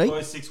 Wickham Street?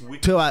 206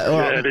 Wickham Street.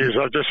 Yeah, it is.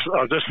 I just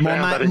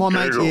found that in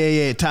Google.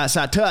 Yeah.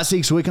 So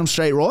 206 Wickham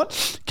Street,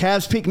 right?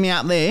 Cab's picked me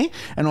up there,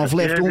 and I've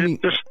left all me...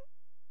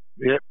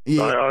 Yep,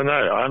 yeah. I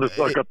know.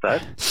 I got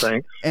that.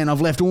 Thanks. And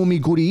I've left all my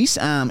goodies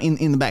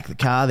in the back of the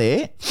car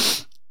there.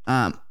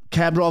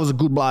 Cab driver's a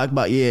good bloke,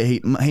 but yeah,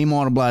 he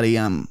might have bloody...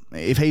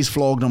 if he's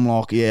flogged, I'm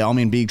like, yeah, I'm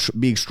in big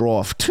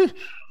strife. So,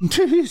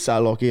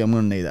 like, yeah, I'm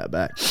going to need that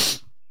back.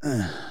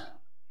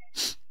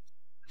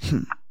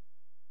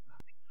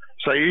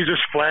 So you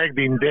just flagged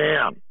him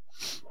down,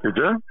 did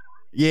you?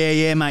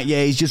 Yeah, mate.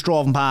 Yeah, he's just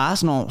driving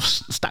past, and I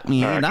stuck my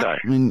hand up,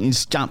 and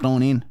he's jumped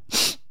on in.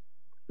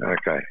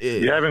 Okay. Yeah.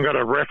 You haven't got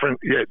a reference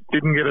yet?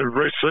 Didn't get a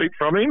receipt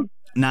from him?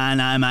 No,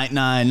 mate.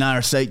 No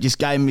receipt. Just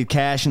gave him the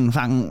cash and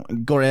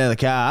fucking got out of the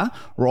car,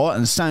 right?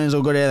 And as soon as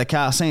I got out of the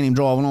car, seen him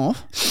driving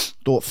off,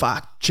 thought,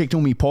 fuck, checked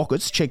all my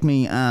pockets, checked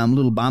me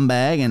little bum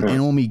bag, and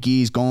all my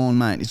gear's gone,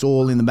 mate. It's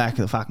all in the back of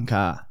the fucking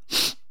car.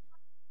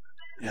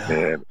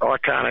 Yeah, I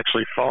can't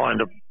actually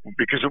find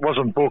because it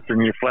wasn't booked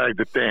and you flagged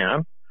it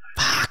down.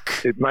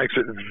 Fuck. It makes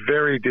it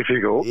very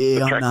difficult to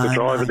track the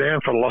driver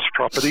down for lost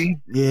property.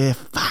 Yeah,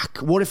 fuck.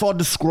 What if I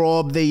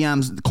describe the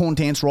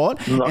contents right,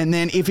 and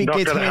then if it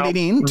gets handed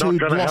in to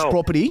lost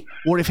property,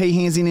 what if he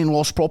hands in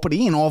lost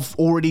property and I've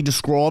already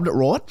described it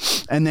right,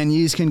 and then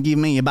you can give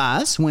me a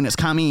buzz when it's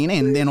come in,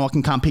 and then I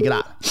can come pick it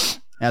up.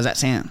 How's that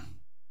sound?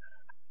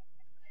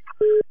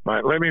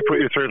 Mate, let me put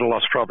you through to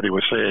lost property.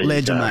 We'll see.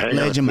 Legend,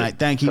 mate.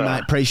 Thank you,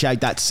 mate.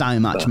 Appreciate that so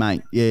much,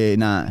 mate. Yeah,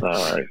 no. No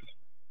worries.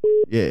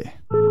 Yeah.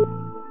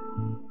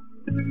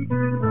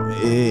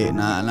 Yeah,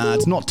 no,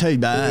 it's not too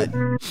bad.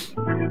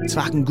 It's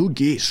fucking good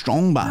gear,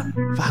 strong, but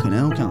fucking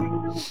hell,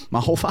 cunt. My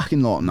whole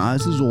fucking lot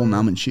knows this is all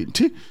numb and shit.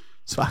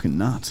 It's fucking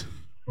nuts.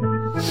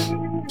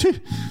 Yeah,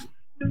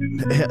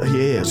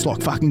 it's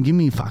like fucking give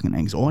me fucking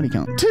anxiety,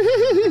 cunt.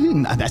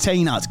 No, that's how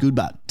you know it's good,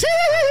 but.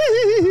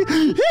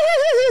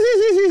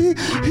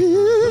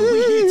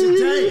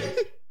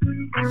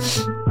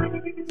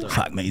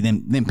 Fuck me,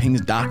 them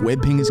pingers, dark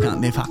web pingers,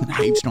 cunt. They're fucking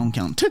heap strong,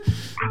 cunt.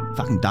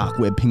 Fucking dark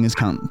web pingers,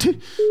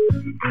 cunt.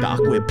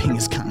 Dark web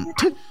pingers,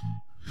 cunt.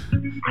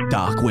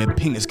 Dark web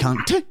pingers,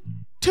 cunt.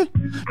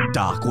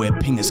 Dark web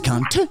pingers,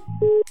 cunt.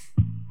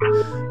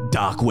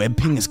 Dark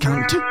web pingers,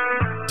 cunt.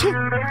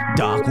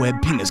 Dark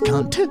web pingers,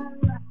 cunt.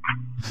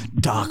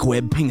 Dark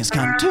web pingers,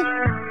 cunt.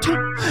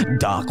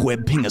 Dark web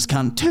pingers,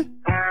 cunt.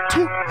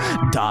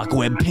 Dark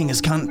web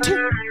pingers, cunt.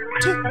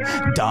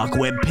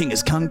 Dark web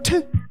pingers, cunt.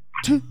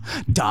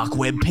 Dark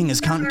web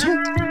pingers, cunt.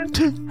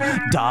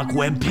 Dark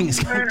web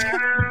pingers, cunt.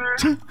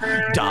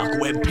 Dark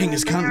web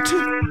pingers, cunt.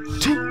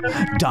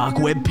 Dark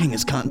web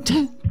pingers,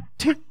 cunt.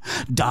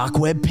 Dark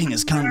web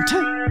pingers, cunt.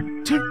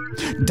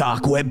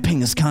 Dark web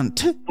pingers,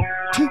 cunt.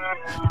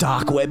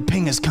 Dark web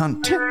pingers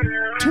cunt.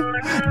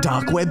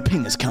 Dark web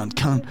pingers cunt.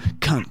 Cunt.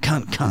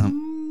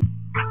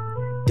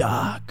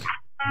 Dark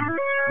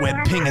web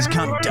pingers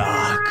cunt.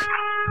 Dark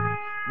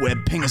web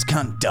pingers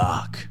cunt.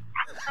 Dark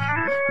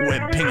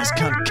web pingers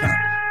cunt.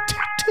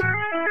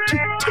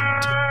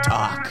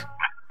 Dark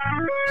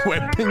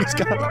web pingers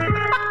cunt.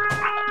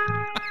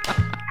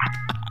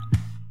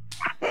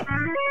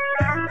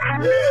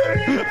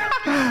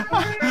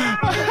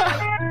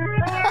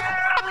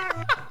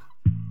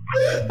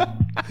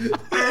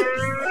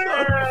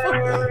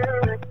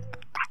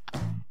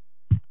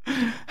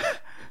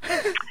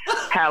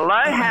 Hello,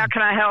 how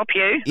can I help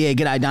you? Yeah,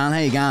 g'day, Don. How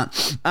you going?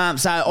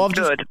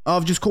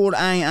 I've just called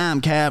a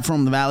cab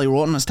from the Valley,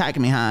 right, and it's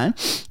taking me home.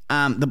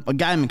 I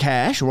gave him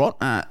cash, right,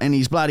 and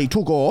he's bloody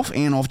took off,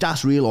 and I've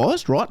just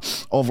realised,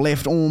 right, I've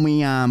left all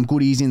my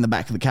goodies in the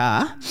back of the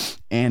car,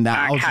 and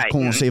I was just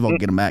calling to see if I can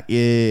get them back.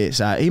 Yeah,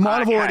 so he might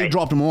have already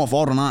dropped them off.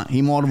 I don't know.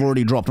 He might have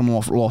already dropped them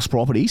off lost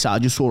property, so I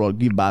just thought I'd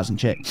give Buzz and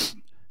check.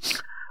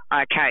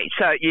 Okay,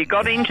 so you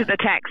got into the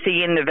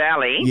taxi in the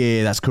Valley.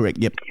 Yeah, that's correct.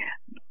 Yep.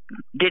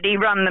 Did he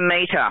run the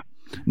meter?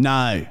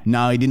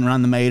 No, he didn't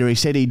run the meter. He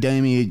said he'd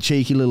do me a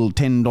cheeky little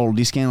 $10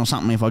 discount or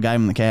something if I gave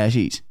him the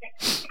cashies.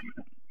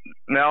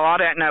 Well, I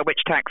don't know which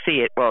taxi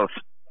it was.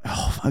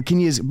 Oh,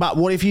 but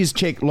what if you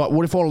check, like,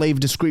 what if I leave a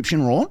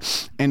description,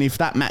 right? And if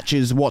that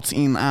matches what's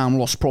in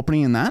lost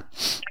property and that?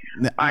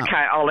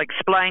 Okay, I'll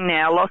explain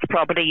now. Lost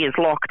property is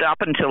locked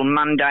up until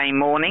Monday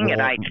morning at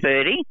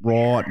 8:30.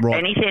 Right.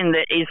 Anything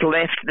that is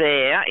left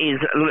there is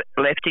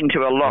left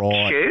into a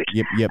locked chute.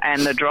 Yep.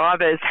 And the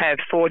drivers have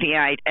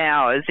 48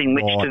 hours in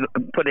which to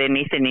put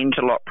anything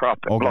into lost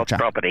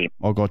property.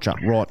 I gotcha.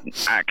 Right.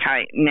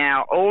 Okay.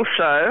 Now,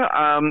 also,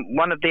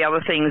 one of the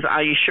other things,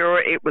 are you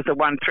sure it was a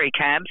 1-3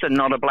 cabs and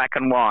not a black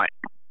and white?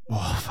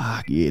 Oh,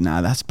 fuck, yeah,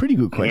 no, that's a pretty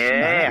good question.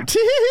 Yeah.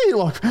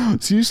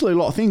 Like, seriously,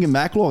 like, thinking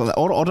back, like,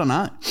 I don't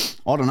know.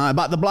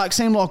 But the bloke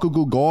seemed like a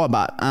good guy,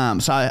 but,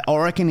 so I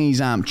reckon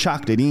he's,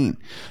 chucked it in.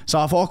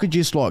 So if I could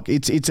just, like,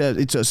 it's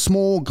a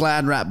small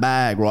Glad wrap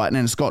bag, right, and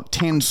it's got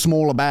 10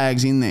 smaller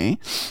bags in there.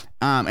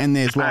 And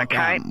there's like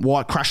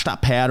white crushed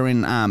up powder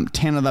in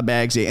 10 of the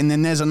bags there. And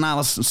then there's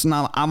another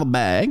other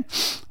bag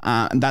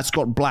that's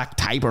got black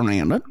tape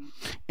around it.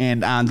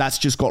 And that's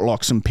just got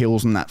like some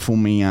pills and that for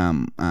me,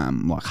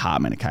 like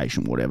heart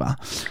medication, whatever.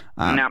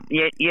 No,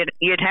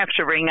 you'd have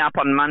to ring up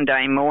on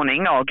Monday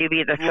morning. I'll give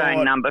you the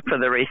phone number for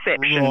the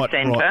reception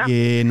centre. Right.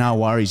 Yeah, no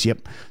worries.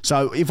 Yep.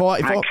 So if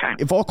I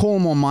call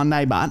them on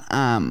Monday, but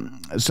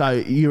so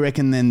you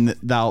reckon then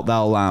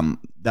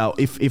they'll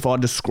if I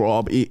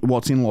describe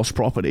what's in lost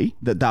property,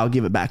 that they'll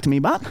give it back to me,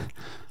 but.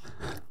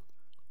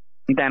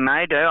 They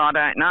may do. I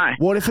don't know.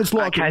 What if it's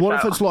like?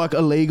 If it's like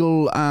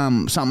illegal?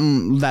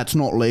 Something that's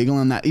not legal,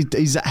 and that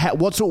is that.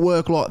 What's it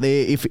work like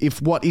there?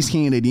 If what is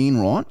handed in,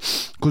 right?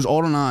 Because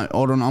I don't know.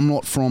 I'm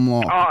not from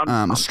like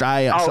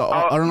Australia, so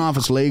I don't know if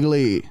it's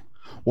legally.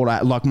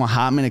 Like my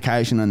heart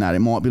medication and that, it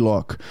might be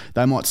like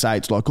they might say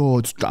it's like, oh,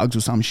 it's drugs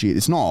or some shit.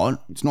 It's not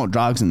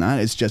drugs and that.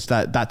 It's just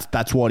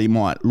that's what it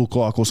might look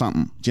like or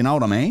something. Do you know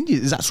what I mean?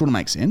 Does that sort of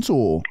make sense?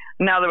 Or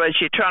in other words,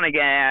 you're trying to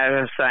get out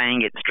of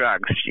saying it's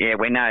drugs. Yeah,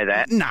 we know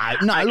that. No.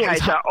 Okay, look,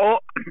 so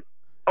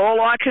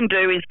all I can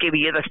do is give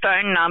you the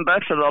phone number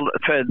for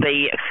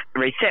the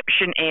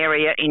reception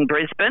area in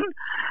Brisbane.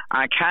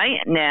 Okay,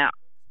 now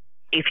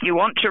if you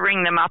want to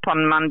ring them up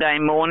on Monday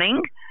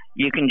morning,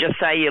 you can just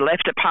say you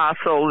left a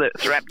parcel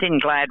that's wrapped in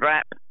Glad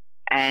wrap,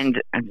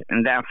 and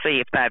they'll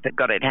see if they've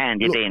got it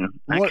handed in.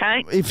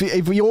 Okay.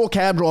 If your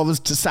cab driver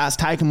starts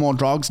taking more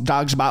drugs,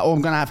 but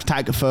I'm going to have to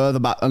take it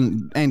further,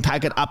 and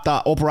take it up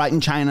the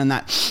operating chain and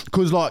that,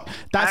 because like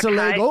that's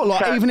illegal.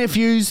 Like even if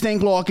you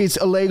think like it's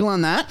illegal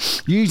and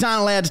that, you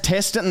aren't allowed to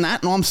test it and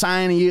that. And I'm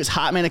saying to you, it's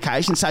heart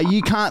medication, so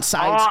you can't say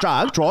it's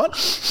drugs,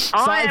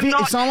 right?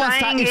 If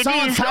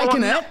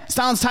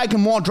someone's taking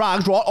more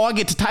drugs, right, I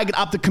get to take it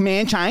up the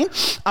command chain,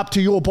 up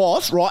to your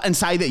boss, right, and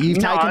say that you've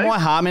taken my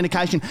heart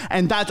medication,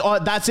 and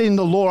that's in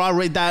the law. I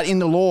read that in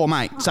the law,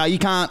 mate. So you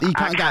can't go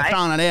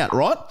throwing it out,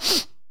 right?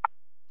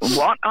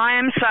 What I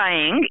am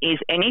saying is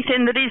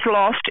anything that is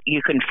lost,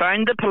 you can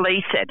phone the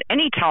police at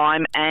any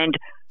time and.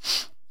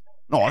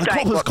 Oh,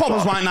 the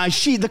coppers won't know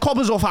shit. The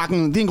coppers will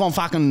fucking think I'm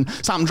fucking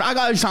some drug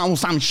or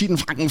some shit and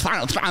fucking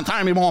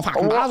throwing me more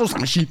fucking bars or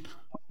some shit.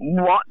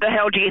 What the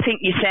hell do you think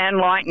you sound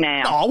like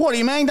now? Oh, what do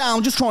you mean, Dale?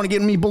 I'm just trying to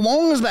get me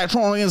belongings back,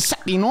 trying to get a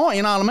Saturday night,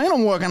 you know what I mean?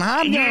 I'm working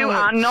hard. You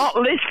are not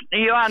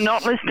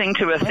listening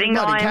to a thing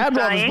I am cab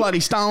driver's saying. Bloody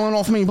stolen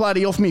off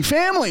me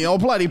family. I'll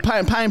bloody pay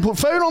and put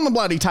food on the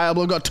bloody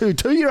table. I've got two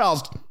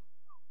 2-year-olds.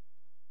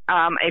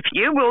 If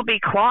you will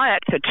be quiet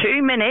for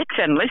 2 minutes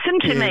and listen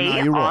to me,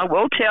 I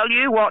will tell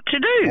you what to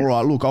do. All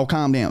right, look, I'll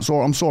calm down.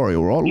 I'm sorry,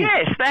 all right? Look,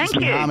 yes, thank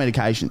you. Heart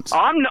medications.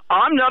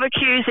 I'm not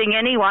accusing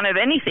anyone of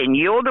anything.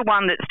 You're the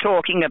one that's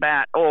talking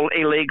about all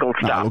illegal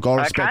stuff. No, look,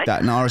 I respect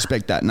that. No, I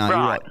respect that. No,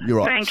 right. You're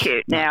right. Thank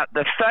you. Now,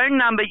 the phone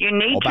number you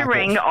need to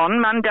ring on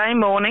Monday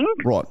morning.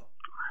 Right.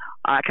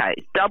 Okay,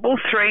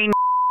 33.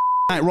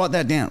 Mate, write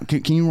that down.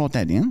 Can you write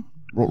that down?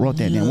 Write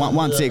that down.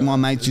 One sec, my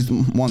mate's just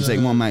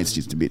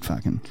a bit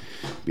out of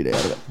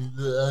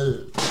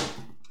it.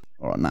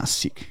 All right, nah,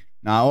 sick.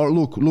 Now,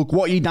 look,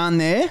 what you done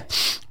there,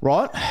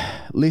 right?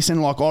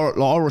 Listen, like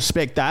I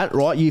respect that,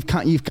 right?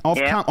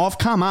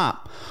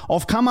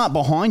 I've come up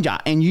behind you,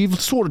 and you've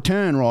sort of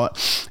turned, right,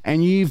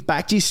 and you've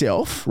backed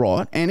yourself,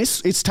 right, and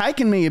it's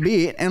taken me a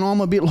bit, and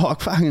I'm a bit like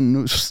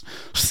fucking,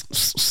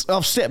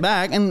 I've stepped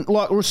back, and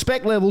like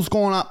respect levels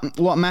gone up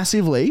like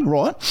massively,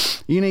 right?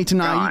 You need to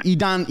know you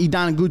done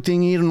a good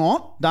thing here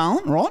tonight,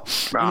 darling, right?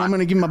 And I'm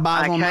gonna give him a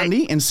buzz on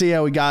Monday and see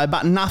how we go,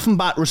 but nothing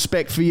but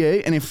respect for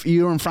you, and if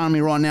you're in front of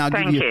me right now, I'll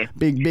give you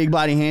big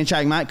bloody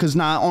handshake, mate, because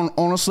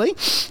honestly,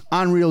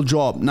 unreal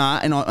job.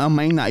 And I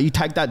mean that. You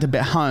take that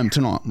to home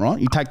tonight, right?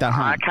 You take that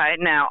home. Okay,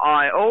 now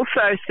I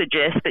also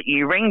suggest that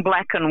you ring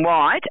Black and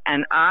White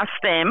and ask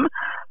them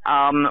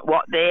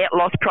what their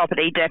lost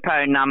property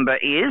depot number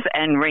is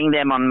and ring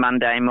them on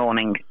Monday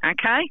morning,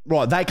 okay?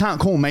 Right, they can't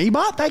call me,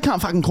 but they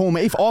can't fucking call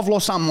me. If I've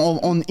lost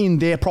something in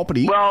their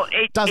property,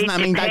 doesn't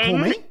that mean they call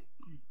me?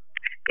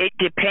 It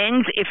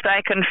depends if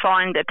they can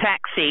find a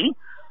taxi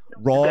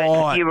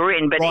that you were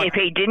in, but if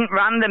he didn't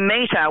run the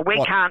meter, we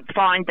can't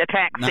find the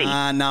taxi.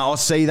 No, I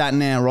see that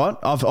now, right?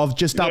 I've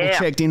just double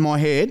checked in my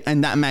head,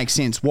 and that makes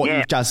sense. What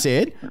you've just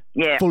said,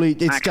 fully,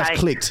 it's just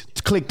clicked.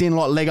 It's clicked in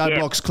like Lego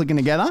blocks clicking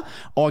together.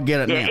 I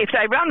get it now. If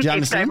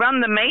they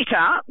run the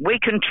meter, we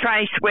can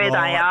trace where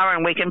they are,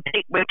 and we can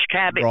pick which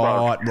cab it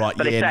was. Right,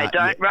 but if they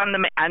don't run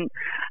the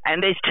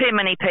and there's too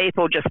many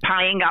people just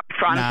paying up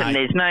front, and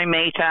there's no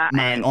meter,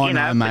 and I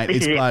know, mate.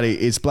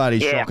 It's bloody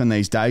shocking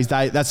these days.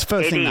 That's the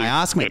first thing they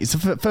ask me. It's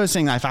the first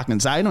thing they fucking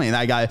say to me.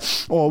 They go,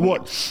 "Oh,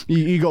 what?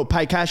 You got to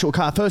pay cash or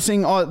car?" First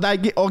thing I'll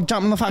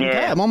jump in the fucking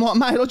cab. I'm like,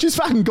 "Mate, I just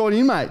fucking got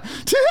in, mate."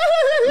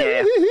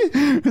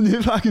 And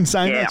they're fucking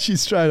saying that shit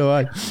straight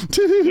away.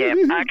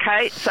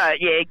 Okay. So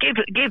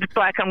give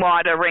Black and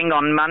White a ring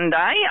on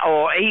Monday,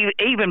 or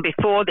even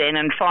before then,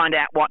 and find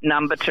out what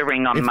number to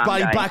ring on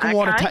Monday. Black and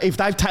White, if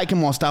they've taken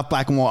my stuff,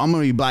 Black and White, I'm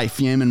gonna be bloody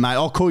fuming, mate.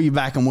 I'll call you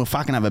back and we'll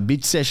fucking have a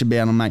bitch session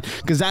about them, mate.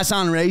 Because that's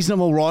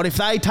unreasonable, right? If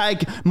they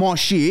take my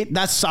shit,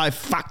 that's so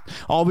fucked.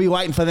 I'll be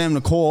waiting for them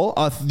to call.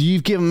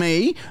 You've given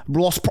me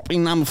lost property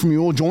number from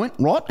your joint,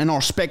 right? And I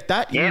respect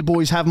that. You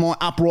boys have my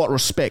upright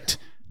respect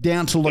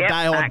down till the day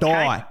I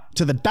die.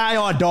 To the day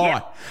I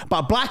die.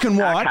 But Black and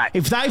White,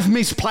 if they've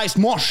misplaced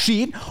my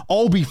shit,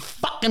 I'll be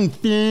fucking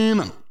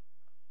fuming.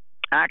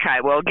 Okay,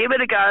 well, give it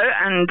a go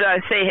and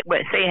see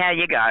how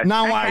you go.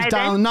 No worries,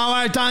 darling. No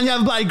worries, darling. You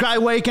have a bloody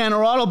great weekend,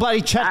 all right? I'll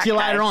bloody chat to you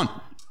later on.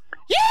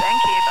 Yeah!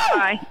 Thank you.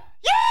 Bye-bye.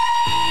 Yeah!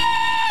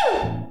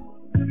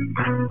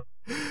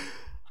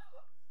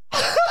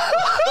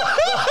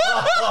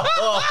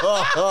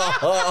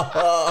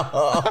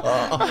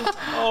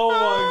 Oh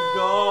my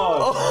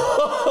god!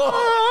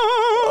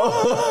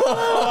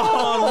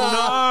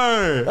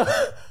 Oh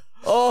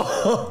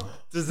no!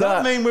 Does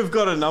that mean we've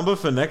got a number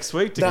for next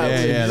week?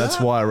 Yeah, that's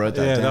why I wrote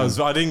that down.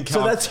 I didn't.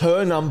 So that's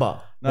her number.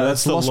 No,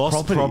 that's the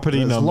lost property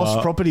number.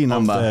 Lost property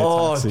number.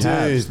 Oh,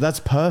 dude, that's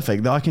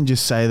perfect. I can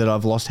just say that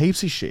I've lost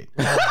heaps of shit.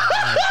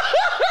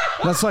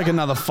 That's like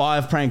another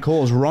 5 prank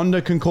calls.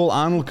 Rhonda can call.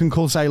 Arnold can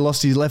call. Say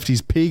he left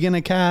his pig in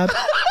a cab.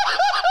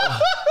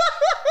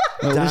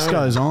 Well, this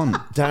goes on.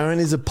 Darren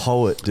is a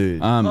poet,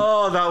 dude. That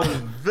was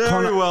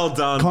very well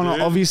done, Connor,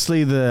 dude.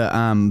 obviously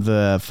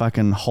the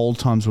fucking hold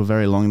times were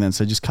very long then,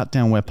 so just cut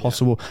down where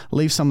possible.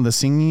 Leave some of the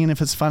singing in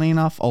if it's funny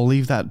enough. I'll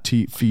leave that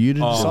for you to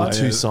decide.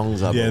 2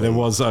 songs up. Yeah, there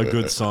was a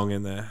good song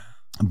in there.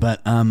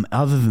 But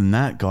other than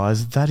that,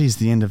 guys, that is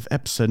the end of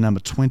episode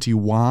number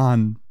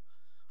 21.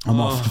 I'm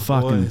off to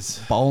fucking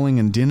bowling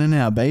and dinner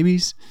now,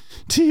 babies.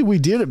 We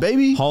did it,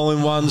 baby. Hole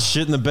in ones,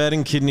 shit in the bed,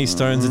 and kidney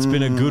stones. It's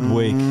been a good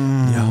week.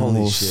 Yeah,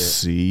 holy shit.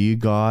 See you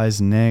guys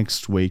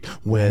next week.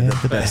 We're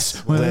the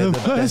best. We're the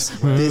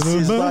best. This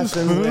is life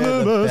and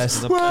we're the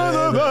best. We're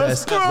the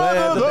best.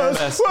 We're the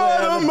best.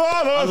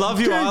 I love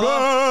you,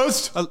 Isla.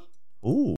 Ooh.